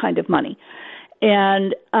have that kind of money.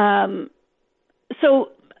 And so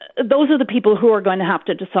those are the people who are going to have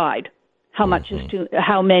to decide how much is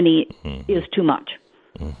how many is too much.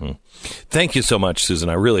 Mm-hmm. Thank you so much, Susan.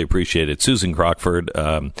 I really appreciate it. Susan Crockford.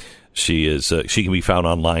 She can be found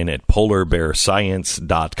online at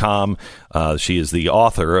polarbearscience.com. She is the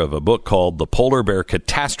author of a book called The Polar Bear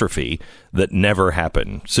Catastrophe That Never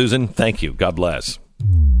Happened. Susan, thank you. God bless.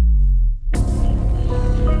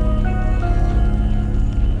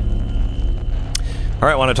 All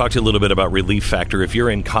right, I want to talk to you a little bit about Relief Factor. If you're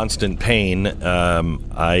in constant pain,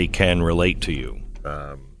 I can relate to you.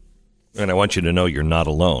 And I want you to know you're not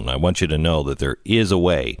alone. I want you to know that there is a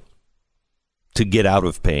way to get out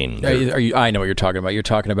of pain. I know what you're talking about. You're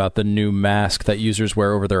talking about the new mask that users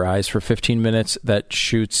wear over their eyes for 15 minutes that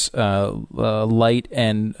shoots light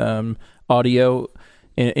and audio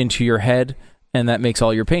into your head, and that makes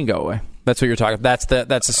all your pain go away. That's what you're talking about.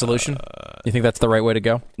 That's the solution? You think that's the right way to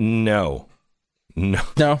go? No,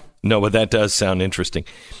 but that does sound interesting.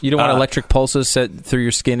 You don't want electric pulses set through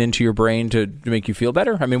your skin into your brain to make you feel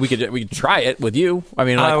better? I mean, we could try it with you. I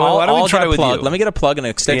mean, why don't we try it with you? Let me get a plug and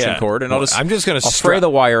an extension cord, and I'll spray the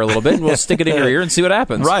wire a little bit, and we'll stick it in your ear and see what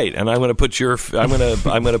happens. Right, and I'm going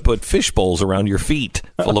to put fish bowls around your feet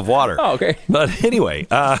full of water. Oh, okay. But anyway,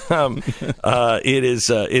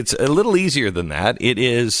 it's a little easier than that. It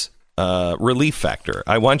is Relief Factor.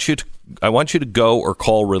 I want you to go or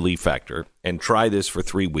call Relief Factor and try this for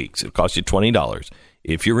 3 weeks. It costs you $20.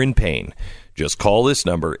 If you're in pain, just call this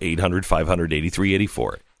number,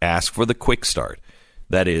 800-500-8384. Ask for the quick start.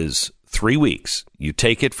 That is 3 weeks. You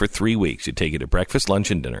take it for 3 weeks. You take it at breakfast, lunch,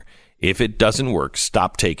 and dinner. If it doesn't work,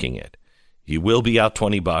 stop taking it. You will be out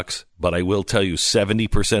 $20, but I will tell you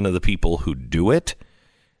 70% of the people who do it,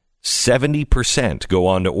 70% go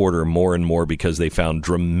on to order more and more because they found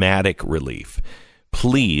dramatic relief.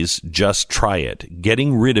 Please just try it.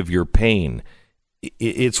 Getting rid of your pain,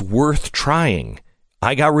 it's worth trying.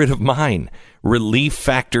 I got rid of mine.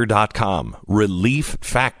 ReliefFactor.com.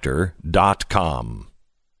 ReliefFactor.com.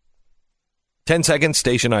 10 seconds,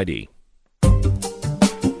 station ID.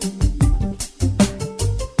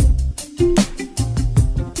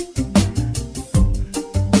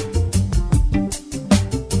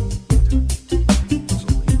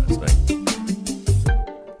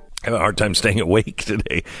 I have a hard time staying awake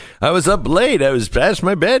today. I was up late. I was past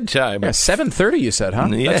my bedtime. Yeah, 7:30 you said, huh?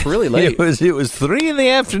 Yeah, that's really late. It was 3 in the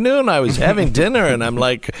afternoon. I was having dinner, and I'm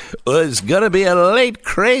like, it's going to be a late,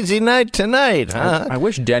 crazy night tonight, huh? I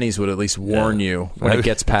wish Denny's would at least warn you when it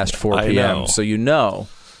gets past 4 p.m. so you know.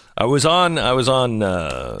 I was on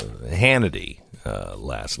Hannity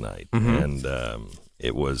last night, and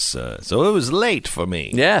it was it was late for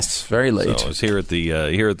me. Yes, very late. So I was here at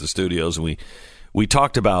the studios, and we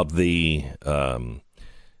talked about the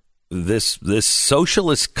this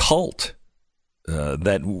socialist cult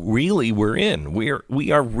that really we're in.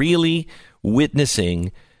 We are really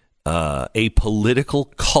witnessing a political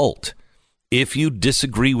cult. If you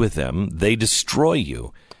disagree with them, they destroy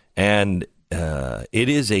you, and it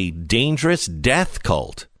is a dangerous death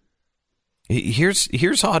cult.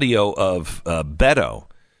 Here's audio of Beto.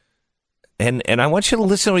 And I want you to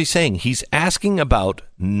listen to what he's saying. He's asking about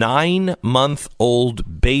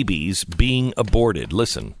 9-month-old babies being aborted.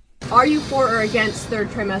 Listen. Are you for or against third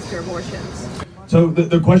trimester abortions? So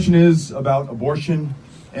the question is about abortion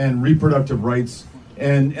and reproductive rights.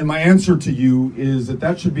 And my answer to you is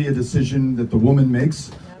that should be a decision that the woman makes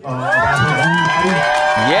about her own body.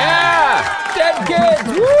 Yeah! Dead kid!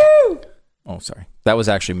 Woo! Oh, sorry. That was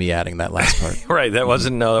actually me adding that last part. Right. That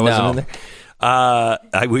wasn't in there.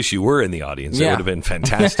 I wish you were in the audience. It would have been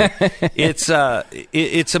fantastic.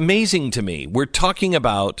 It's amazing to me. We're talking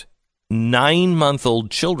about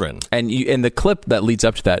 9-month-old children, and the clip that leads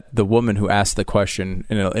up to that, the woman who asked the question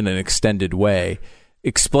in an extended way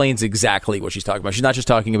explains exactly what she's talking about. She's not just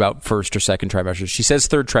talking about first or second trimester. She says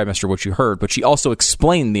third trimester, what you heard, but she also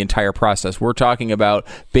explained the entire process. We're talking about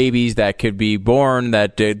babies that could be born,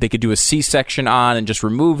 that they could do a C-section on and just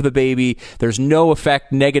remove the baby. There's no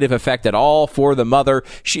negative effect at all for the mother.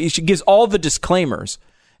 She gives all the disclaimers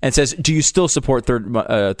and says, do you still support third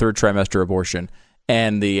trimester abortion?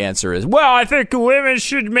 And the answer is, well, I think women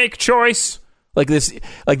should make choice.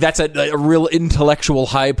 That's a real intellectual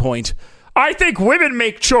high point. I think women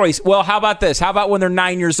make choice. Well, how about this? How about when they're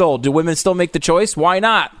 9 years old? Do women still make the choice? Why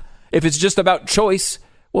not? If it's just about choice,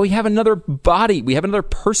 well, we have another body. We have another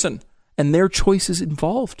person, and their choice is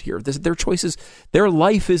involved here. Their choices, their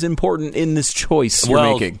life is important in this choice you're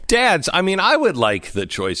making. Dads, I mean, I would like the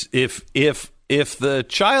choice. If the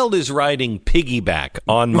child is riding piggyback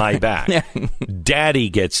on my back, Daddy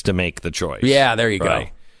gets to make the choice. Yeah, there you go.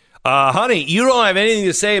 Honey, you don't have anything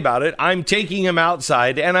to say about it. I'm taking him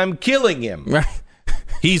outside and I'm killing him. Right.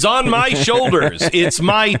 He's on my shoulders. It's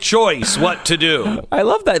my choice what to do. I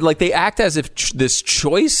love that. Like, they act as if this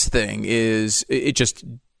choice thing it just,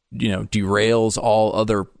 derails all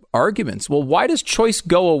other arguments. Well, why does choice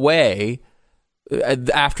go away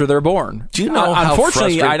after they're born? Do you know how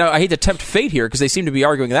unfortunately, I hate to tempt fate here because they seem to be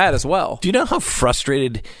arguing that as well. Do you know how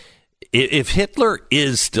frustrated, if Hitler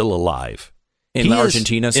is still alive in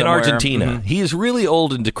Argentina somewhere? He is really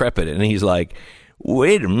old and decrepit, and he's like,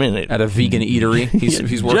 wait a minute. At a vegan eatery,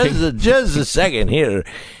 he's working. Just a second here.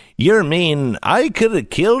 You mean I could have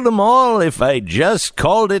killed them all if I just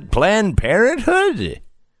called it Planned Parenthood?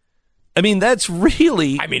 I mean, that's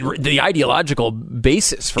really... I mean, the ideological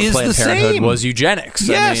basis for Planned Parenthood was eugenics.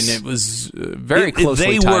 Yes. I mean, it was very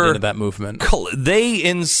closely tied into that movement. They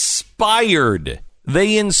inspired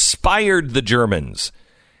the Germans.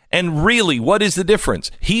 And really, what is the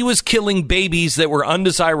difference? He was killing babies that were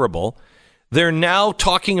undesirable. They're now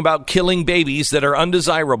talking about killing babies that are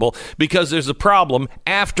undesirable because there's a problem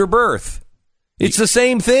after birth. It's the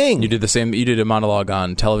same thing. You did a monologue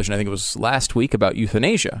on television, I think it was last week, about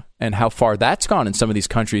euthanasia and how far that's gone in some of these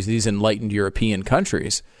countries, these enlightened European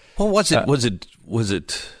countries. Well, was it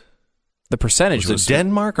the percentage was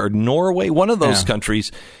Denmark or Norway? One of those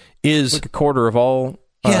countries is like a quarter of all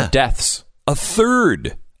deaths. A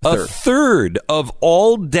third of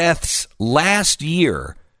all deaths last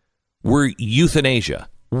year were euthanasia.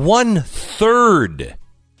 1/3.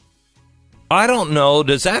 I don't know.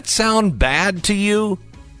 Does that sound bad to you?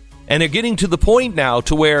 And they're getting to the point now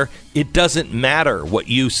to where it doesn't matter what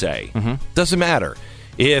you say. Mm-hmm. Doesn't matter.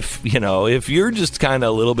 If you're just kind of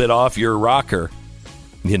a little bit off your rocker,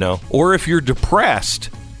 or if you're depressed,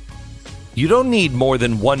 you don't need more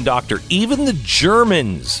than one doctor. Even the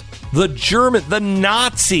Germans, the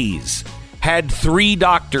Nazis had 3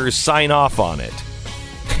 doctors sign off on it.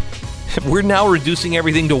 We're now reducing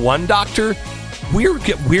everything to one doctor.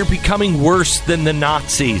 We're becoming worse than the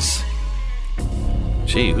Nazis.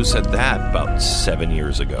 Gee, who said that about 7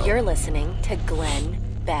 years ago? You're listening to Glenn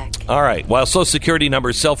Beck. All right. While Social Security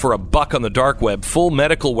numbers sell for $1 on the dark web, full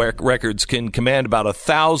medical records can command about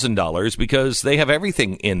 $1,000 because they have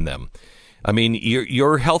everything in them. I mean,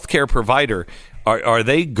 your healthcare provider, are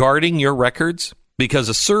they guarding your records? Because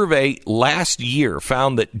a survey last year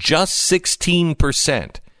found that just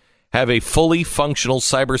 16% have a fully functional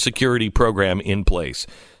cybersecurity program in place.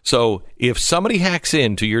 So if somebody hacks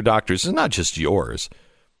into your doctors, it's not just yours.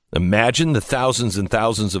 Imagine the thousands and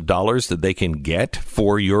thousands of dollars that they can get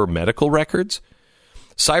for your medical records.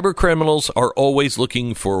 Cyber criminals are always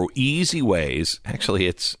looking for easy ways. Actually,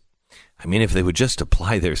 if they would just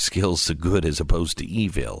apply their skills to good as opposed to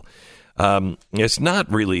evil. It's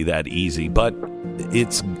not really that easy, but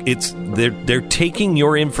they're taking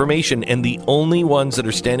your information, and the only ones that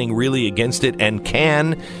are standing really against it and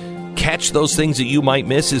can catch those things that you might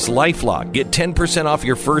miss is LifeLock. Get 10% off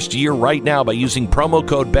your first year right now by using promo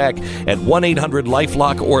code BECK at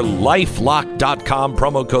 1-800-LifeLock or lifelock.com,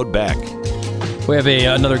 promo code BECK. We have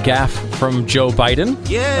another gaffe from Joe Biden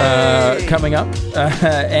coming up,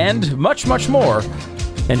 and much, much more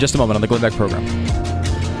in just a moment on the Glenn Beck program.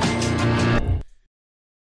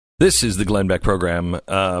 This is the Glenn Beck program.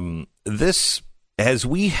 As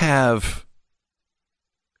we have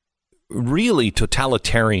really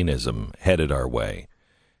totalitarianism headed our way,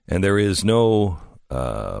 and there is no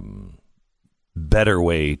better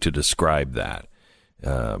way to describe that.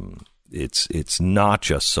 It's not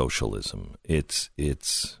just socialism. It's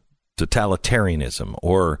totalitarianism,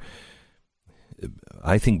 or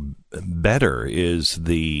I think better is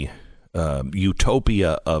the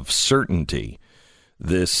utopia of certainty.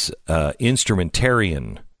 This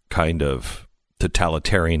instrumentarian kind of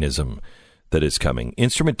totalitarianism that is coming.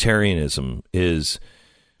 Instrumentarianism is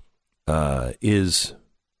the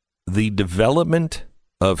development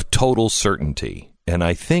of total certainty. And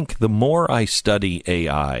I think the more I study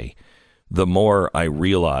AI, the more I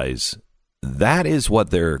realize that is what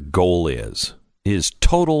their goal is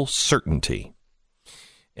total certainty.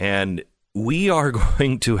 And we are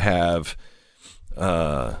going to have...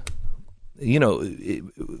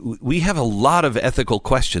 we have a lot of ethical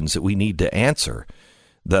questions that we need to answer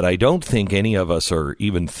that I don't think any of us are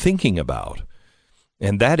even thinking about.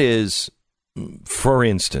 And that is, for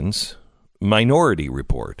instance, Minority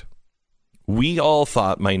Report. We all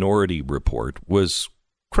thought Minority Report was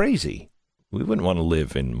crazy. We wouldn't want to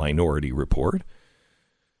live in Minority Report.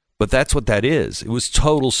 But that's what that is. It was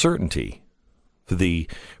total certainty. The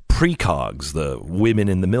precogs, the women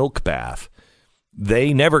in the milk bath,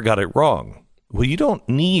 they never got it wrong. Well, you don't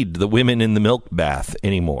need the women in the milk bath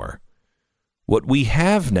anymore. What we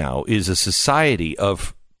have now is a society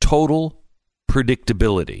of total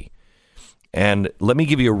predictability. And let me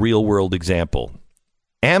give you a real world example.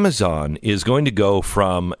 Amazon is going to go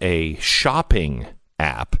from a shopping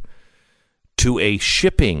app to a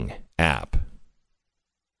shipping app.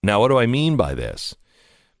 Now, what do I mean by this?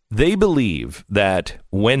 They believe that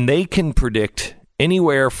when they can predict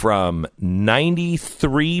anywhere from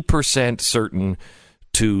 93% certain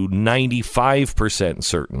to 95%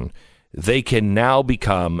 certain, they can now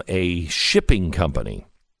become a shipping company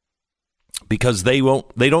because they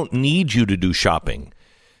don't need you to do shopping.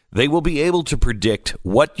 They will be able to predict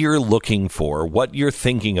what you're looking for, what you're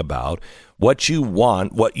thinking about, what you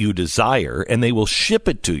want, what you desire, and they will ship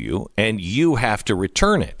it to you, and you have to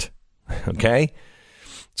return it. Okay?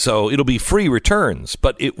 So it'll be free returns,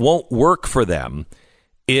 but it won't work for them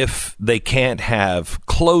if they can't have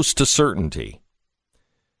close to certainty.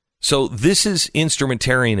 So this is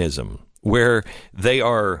instrumentarianism, where they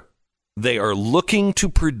are looking to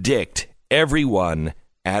predict everyone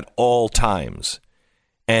at all times.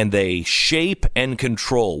 And they shape and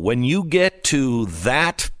control. When you get to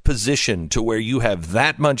that position to where you have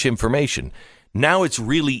that much information, now it's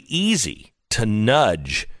really easy to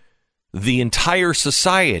nudge the entire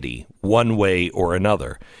society one way or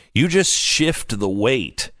another. You just shift the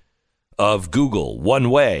weight of Google one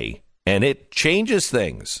way, and it changes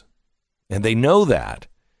things. And they know that.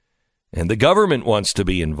 And the government wants to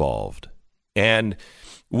be involved. And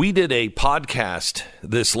we did a podcast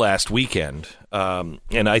this last weekend,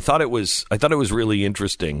 and I thought it was really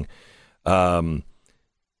interesting. He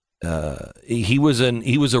was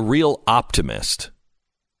a real optimist,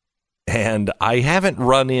 and I haven't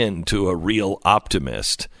run into a real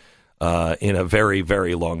optimist in a very,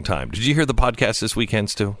 very long time. Did you hear the podcast this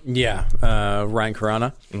weekend, Stu? Yeah, Ryan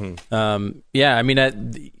Carana. Mm-hmm. Yeah, I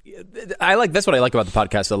mean, that's what I like about the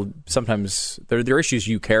podcast. Sometimes there are issues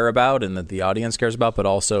you care about and that the audience cares about, but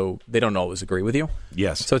also they don't always agree with you.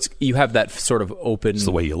 Yes. So you have that sort of open, it's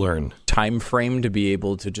the way you learn, time frame to be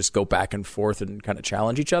able to just go back and forth and kind of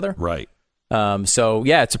challenge each other. Right. So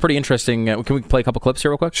yeah, it's a pretty interesting. Can we play a couple clips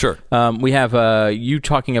here real quick? Sure. We have you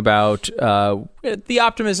talking about the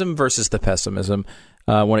optimism versus the pessimism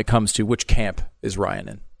when it comes to which camp is Ryan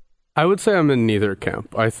in. I would say I'm in neither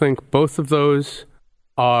camp. I think both of those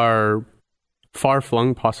are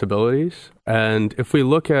far-flung possibilities. And if we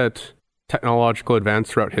look at technological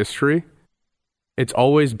advance throughout history, it's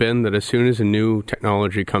always been that as soon as a new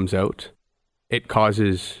technology comes out, it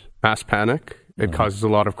causes mass panic. It causes a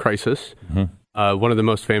lot of crisis. Mm-hmm. One of the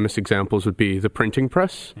most famous examples would be the printing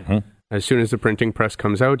press. Mm-hmm. As soon as the printing press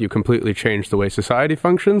comes out, you completely change the way society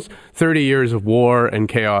functions. 30 years of war and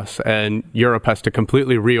chaos, and Europe has to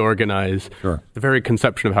completely reorganize the very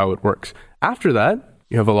conception of how it works. After that,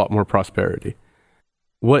 you have a lot more prosperity.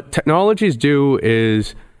 What technologies do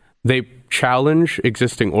is they challenge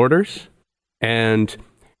existing orders, and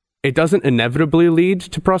it doesn't inevitably lead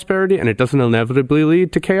to prosperity, and it doesn't inevitably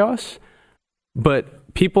lead to chaos.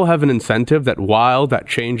 But people have an incentive that while that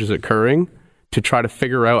change is occurring, to try to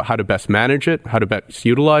figure out how to best manage it, how to best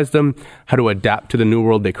utilize them, how to adapt to the new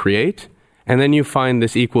world they create. And then you find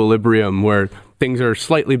this equilibrium where things are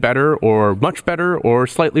slightly better or much better or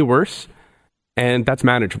slightly worse, and that's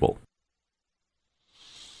manageable.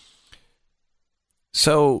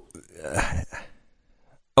 So,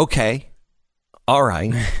 okay. All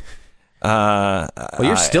right. Well,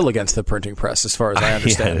 you're still against the printing press, as far as I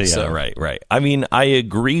understand. Right. I mean, I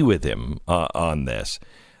agree with him on this.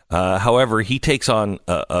 However, he takes on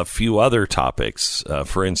a few other topics,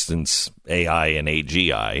 for instance, AI and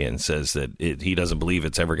AGI, and says that he doesn't believe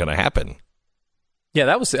it's ever going to happen. Yeah,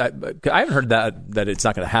 I haven't heard that it's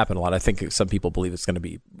not going to happen a lot. I think some people believe it's going to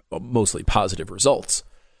be mostly positive results.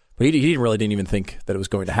 But he didn't even think that it was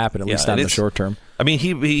going to happen, at least not in the short term. I mean,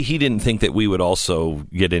 he didn't think that we would also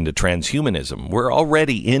get into transhumanism. We're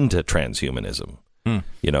already into transhumanism.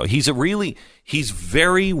 You know, he's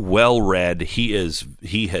very well read.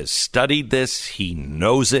 He has studied this. He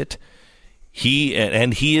knows it. He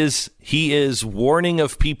is warning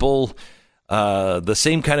of people, the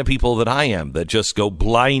same kind of people that I am, that just go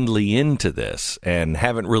blindly into this and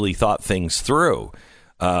haven't really thought things through.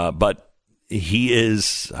 But he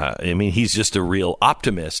is, he's just a real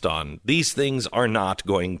optimist on these things are not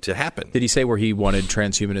going to happen. Did he say where he wanted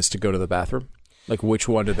transhumanists to go to the bathroom? Like, which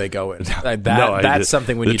one did they go in? That's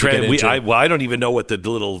something we need to get into. I don't even know what the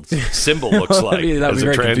little symbol looks like as a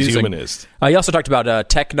transhumanist. He also talked about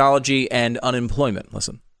technology and unemployment.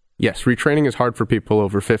 Listen. Yes, retraining is hard for people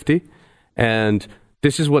over 50. And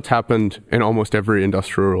this is what's happened in almost every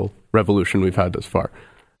industrial revolution we've had thus far.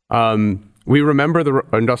 We remember the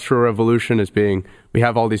Industrial Revolution as being, we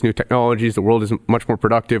have all these new technologies, the world is much more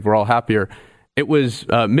productive, we're all happier. it was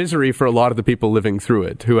misery for a lot of the people living through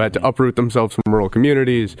it, who had to uproot themselves from rural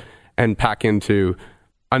communities and pack into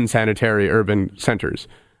unsanitary urban centers.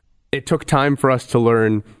 It took time for us to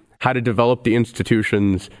learn how to develop the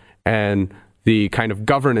institutions and the kind of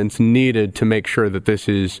governance needed to make sure that this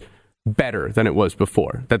is better than it was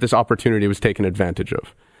before, that this opportunity was taken advantage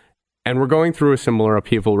of. And we're going through a similar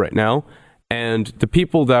upheaval right now. And the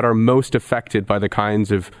people that are most affected by the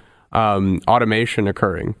kinds of automation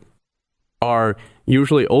occurring are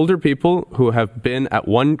usually older people who have been at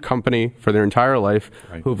one company for their entire life,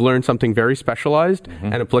 who've learned something very specialized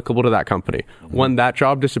and applicable to that company. When that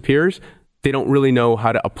job disappears, they don't really know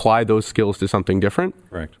how to apply those skills to something different.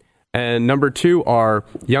 Correct. And number two are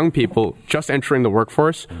young people just entering the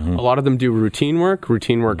workforce. A lot of them do routine work.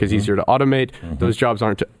 Routine work is easier to automate. Those jobs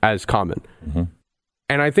aren't as common.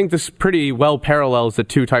 And I think this pretty well parallels the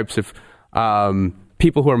two types of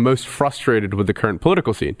people who are most frustrated with the current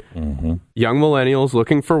political scene. Young millennials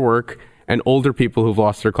looking for work and older people who've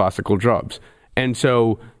lost their classical jobs. And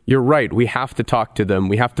so you're right. We have to talk to them.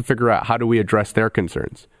 We have to figure out how do we address their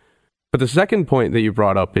concerns. But the second point that you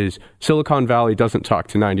brought up is Silicon Valley doesn't talk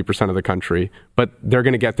to 90% of the country, but they're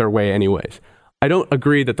going to get their way anyways. I don't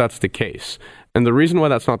agree that that's the case. And the reason why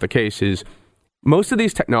that's not the case is most of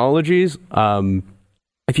these technologies,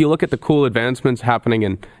 if you look at the cool advancements happening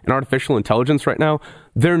in artificial intelligence right now,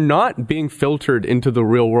 they're not being filtered into the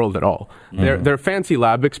real world at all. They're fancy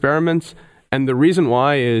lab experiments. And the reason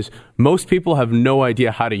why is most people have no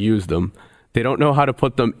idea how to use them. They don't know how to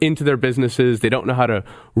put them into their businesses. They don't know how to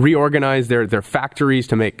reorganize their factories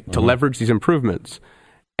to leverage these improvements.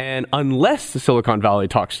 And unless the Silicon Valley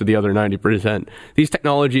talks to the other 90%, these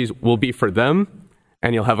technologies will be for them,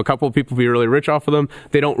 and you'll have a couple of people be really rich off of them.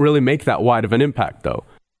 They don't really make that wide of an impact, though.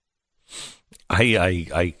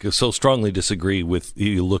 I so strongly disagree with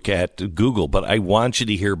you. Look at Google, but I want you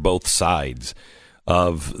to hear both sides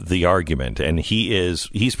of the argument. And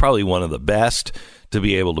he's probably one of the best to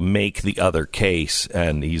be able to make the other case,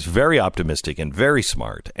 and he's very optimistic and very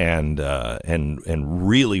smart, and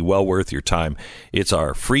really well worth your time. It's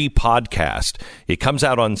our free podcast. It comes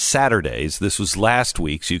out on Saturdays. This was last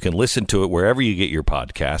week, so you can listen to it wherever you get your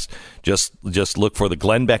podcast. Just look for the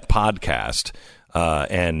Glenn Beck Podcast,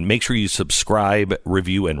 and make sure you subscribe,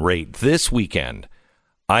 review, and rate. This weekend,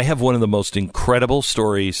 I have one of the most incredible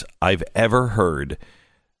stories I've ever heard.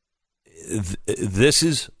 This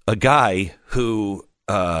is a guy who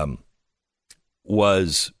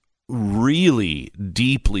was really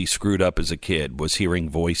deeply screwed up as a kid, was hearing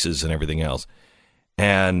voices and everything else.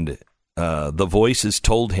 And the voices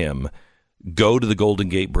told him, go to the Golden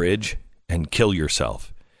Gate Bridge and kill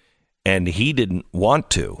yourself. And he didn't want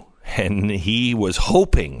to. And he was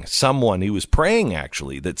hoping he was praying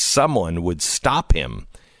actually, that someone would stop him.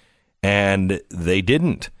 And they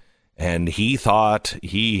didn't. And he thought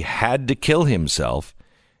he had to kill himself,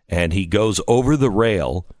 and he goes over the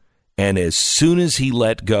rail, and as soon as he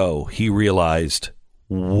let go, he realized,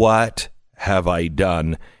 what have I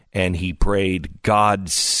done? And he prayed, God,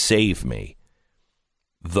 save me.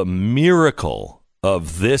 The miracle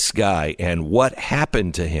of this guy and what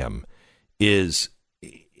happened to him is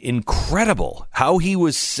incredible. How he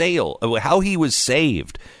was saved.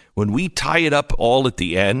 When we tie it up all at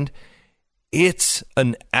the end, it's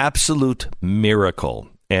an absolute miracle.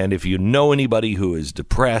 And if you know anybody who is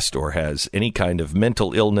depressed or has any kind of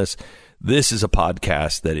mental illness, this is a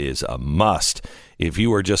podcast that is a must. If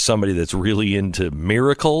you are just somebody that's really into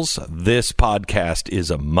miracles, this podcast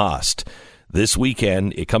is a must. This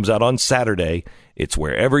weekend, it comes out on Saturday. It's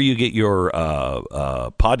wherever you get your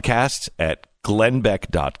podcasts at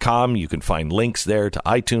glennbeck.com. You can find links there to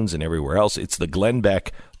iTunes and everywhere else. It's the Glenn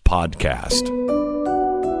Beck Podcast.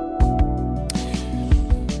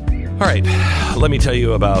 All right, let me tell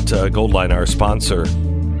you about Goldline, our sponsor.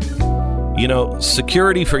 You know,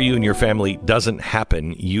 security for you and your family doesn't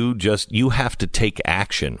happen. You have to take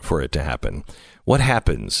action for it to happen. What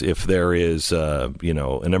happens if there is, an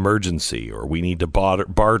emergency, or we need to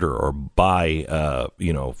barter or buy,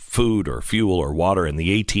 food or fuel or water, and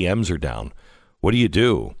the ATMs are down? What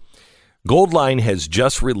do? Goldline has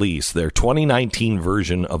just released their 2019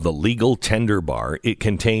 version of the Legal Tender Bar. It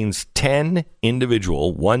contains 10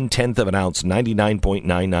 individual 1/10 of an ounce,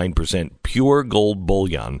 99.99% pure gold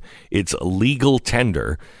bullion. It's legal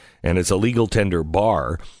tender, and it's a legal tender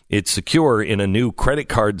bar. It's secure in a new credit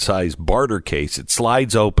card size barter case. It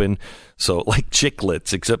slides open, so like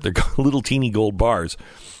chiclets, except they're little teeny gold bars.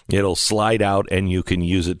 It'll slide out, and you can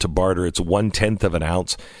use it to barter. It's 1/10 of an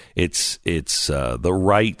ounce. It's the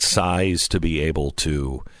right size to be able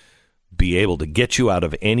to be able to get you out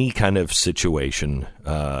of any kind of situation,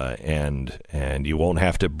 and you won't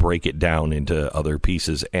have to break it down into other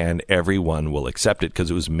pieces, and everyone will accept it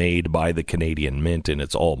because it was made by the Canadian Mint and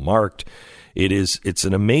it's all marked. It's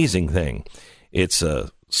an amazing thing. It's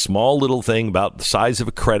a small little thing about the size of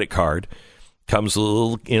a credit card. Comes in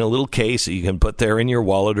a little case that you can put there in your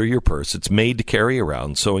wallet or your purse. It's made to carry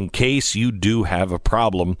around. So in case you do have a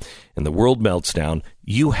problem and the world melts down,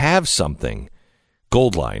 you have something.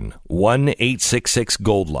 Goldline,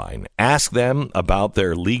 1-866-GOLDLINE. Ask them about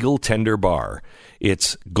their legal tender bar.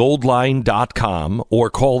 It's goldline.com, or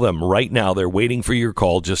call them right now. They're waiting for your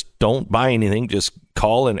call. Just don't buy anything. Just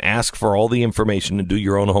call and ask for all the information and do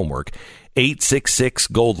your own homework.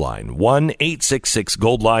 866-GOLDLINE,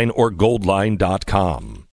 1-866-GOLDLINE, or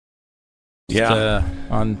goldline.com. Yeah.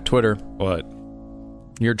 On Twitter. What?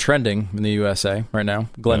 You're trending in the USA right now.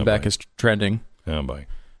 Glenn Beck is trending. Oh, boy.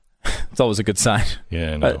 It's always a good sign.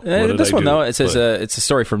 Yeah, I know. This one, though, it says it's a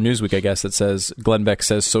story from Newsweek, I guess, that says Glenn Beck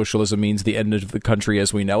says socialism means the end of the country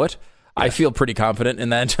as we know it. Yeah. I feel pretty confident in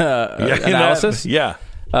that analysis. Yeah.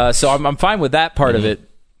 So I'm fine with that part of it.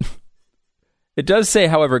 It does say,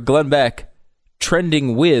 however, Glenn Beck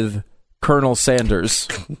trending with Colonel Sanders,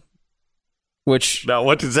 which... Now,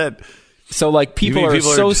 what does that... So, like, people are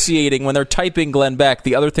associating, when they're typing Glenn Beck,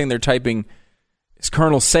 the other thing they're typing is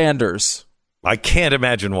Colonel Sanders. I can't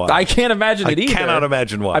imagine why. I can't imagine it either. I cannot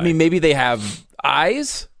imagine why. I mean, maybe they have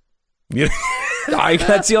eyes? That's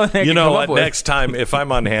the only thing I can come up with. Next time, if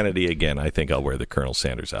I'm on Hannity again, I think I'll wear the Colonel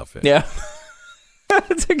Sanders outfit. Yeah.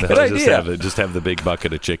 That's a good idea. Just have the big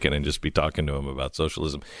bucket of chicken and just be talking to him about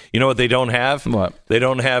socialism. You know what they don't have? What? They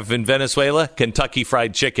don't have in Venezuela? Kentucky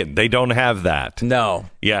Fried Chicken. They don't have that. No.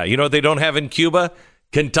 Yeah. You know what they don't have in Cuba?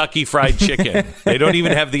 Kentucky Fried Chicken. They don't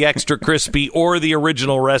even have the extra crispy or the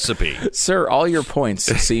original recipe. Sir, all your points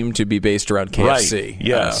seem to be based around KFC. Right.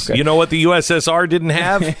 Yes. Okay. You know what the USSR didn't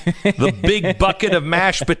have? The big bucket of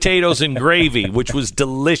mashed potatoes and gravy, which was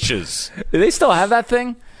delicious. Do they still have that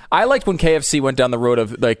thing? I liked when KFC went down the road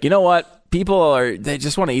of, like, you know what? They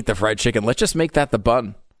just want to eat the fried chicken. Let's just make that the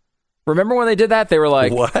bun. Remember when they did that? They were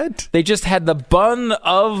like, what? They just had the bun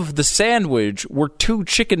of the sandwich were 2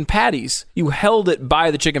 chicken patties. You held it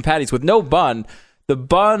by the chicken patties with no bun. The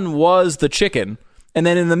bun was the chicken. And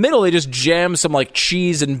then in the middle, they just jammed some, like,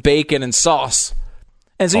 cheese and bacon and sauce.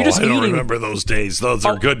 And so you're just eating. I don't remember those days. Those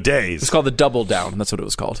are good days. It's called the double down. That's what it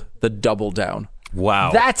was called. The double down.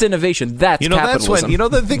 Wow. That's innovation. That's capitalism. That's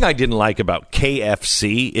when, the thing I didn't like about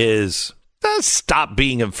KFC is stop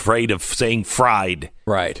being afraid of saying fried.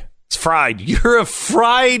 Right. It's fried. You're a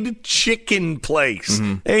fried chicken place.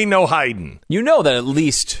 Mm-hmm. Ain't no hiding. You know that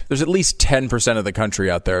there's at least 10% of the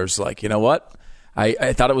country out there is like, you know what?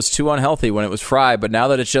 I thought it was too unhealthy when it was fried, but now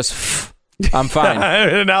that it's just... I'm fine.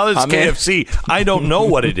 Now this KFC. I don't know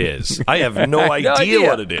what it is. I have no idea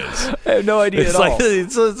what it is. I have no idea at all.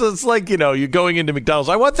 It's like, you're going into McDonald's.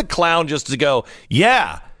 I want the clown just to go,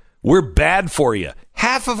 yeah, we're bad for you.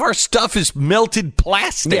 Half of our stuff is melted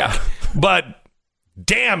plastic. Yeah. But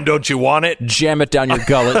damn, don't you want it? Jam it down your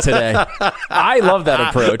gullet today. I love that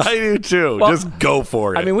approach. I do too. Well, just go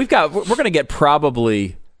for it. I mean, we're going to get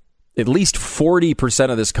probably at least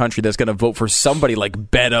 40% of this country that's going to vote for somebody like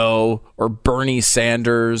Beto or Bernie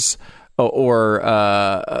Sanders or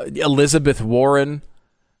Elizabeth Warren.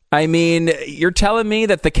 I mean, you're telling me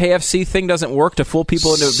that the KFC thing doesn't work to fool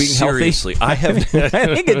people into being Seriously, healthy? I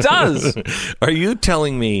think it does. Are you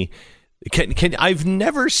telling me? I've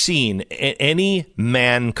never seen any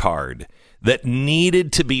man card that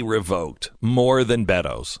needed to be revoked more than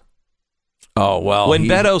Beto's. Oh, well. When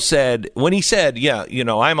Beto said, yeah,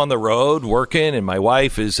 I'm on the road working and my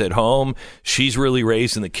wife is at home. She's really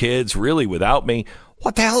raising the kids really without me.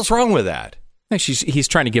 What the hell's wrong with that? I think he's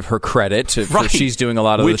trying to give her credit for she's doing a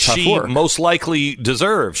lot of the tough work. Which she most likely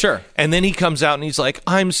deserves. Sure. And then he comes out and he's like,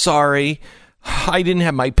 I'm sorry. I didn't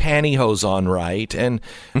have my pantyhose on right, and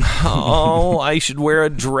I should wear a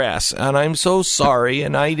dress, and I'm so sorry,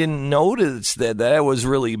 and I didn't notice that was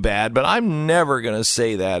really bad, but I'm never going to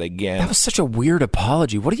say that again. That was such a weird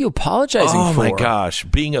apology. What are you apologizing for? Oh my gosh,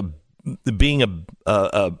 being a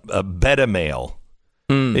beta male.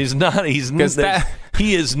 He's not.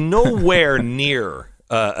 He is nowhere near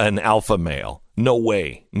an alpha male. No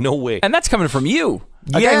way. And that's coming from you.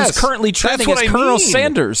 Yes, who's currently trending as Colonel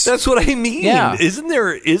Sanders. That's what I mean. Yeah.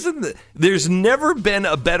 There's never been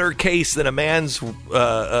a better case than a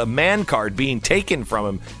man card being taken from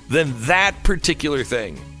him than that particular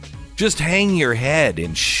thing. Just hang your head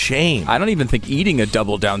in shame. I don't even think eating a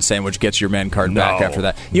double down sandwich gets your man card back after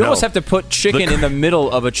that. You almost have to put chicken in the middle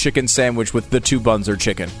of a chicken sandwich with the 2 buns or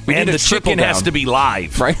chicken. And the chicken has to be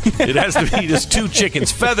live. Right? It has to be just 2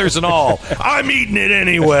 chickens, feathers and all. I'm eating it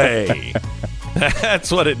anyway.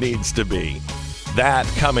 That's what it needs to be. That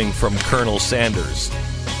coming from Colonel Sanders,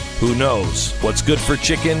 who knows what's good for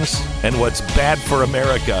chickens and what's bad for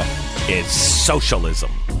America is socialism.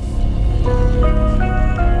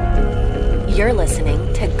 You're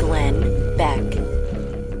listening to Glenn Beck.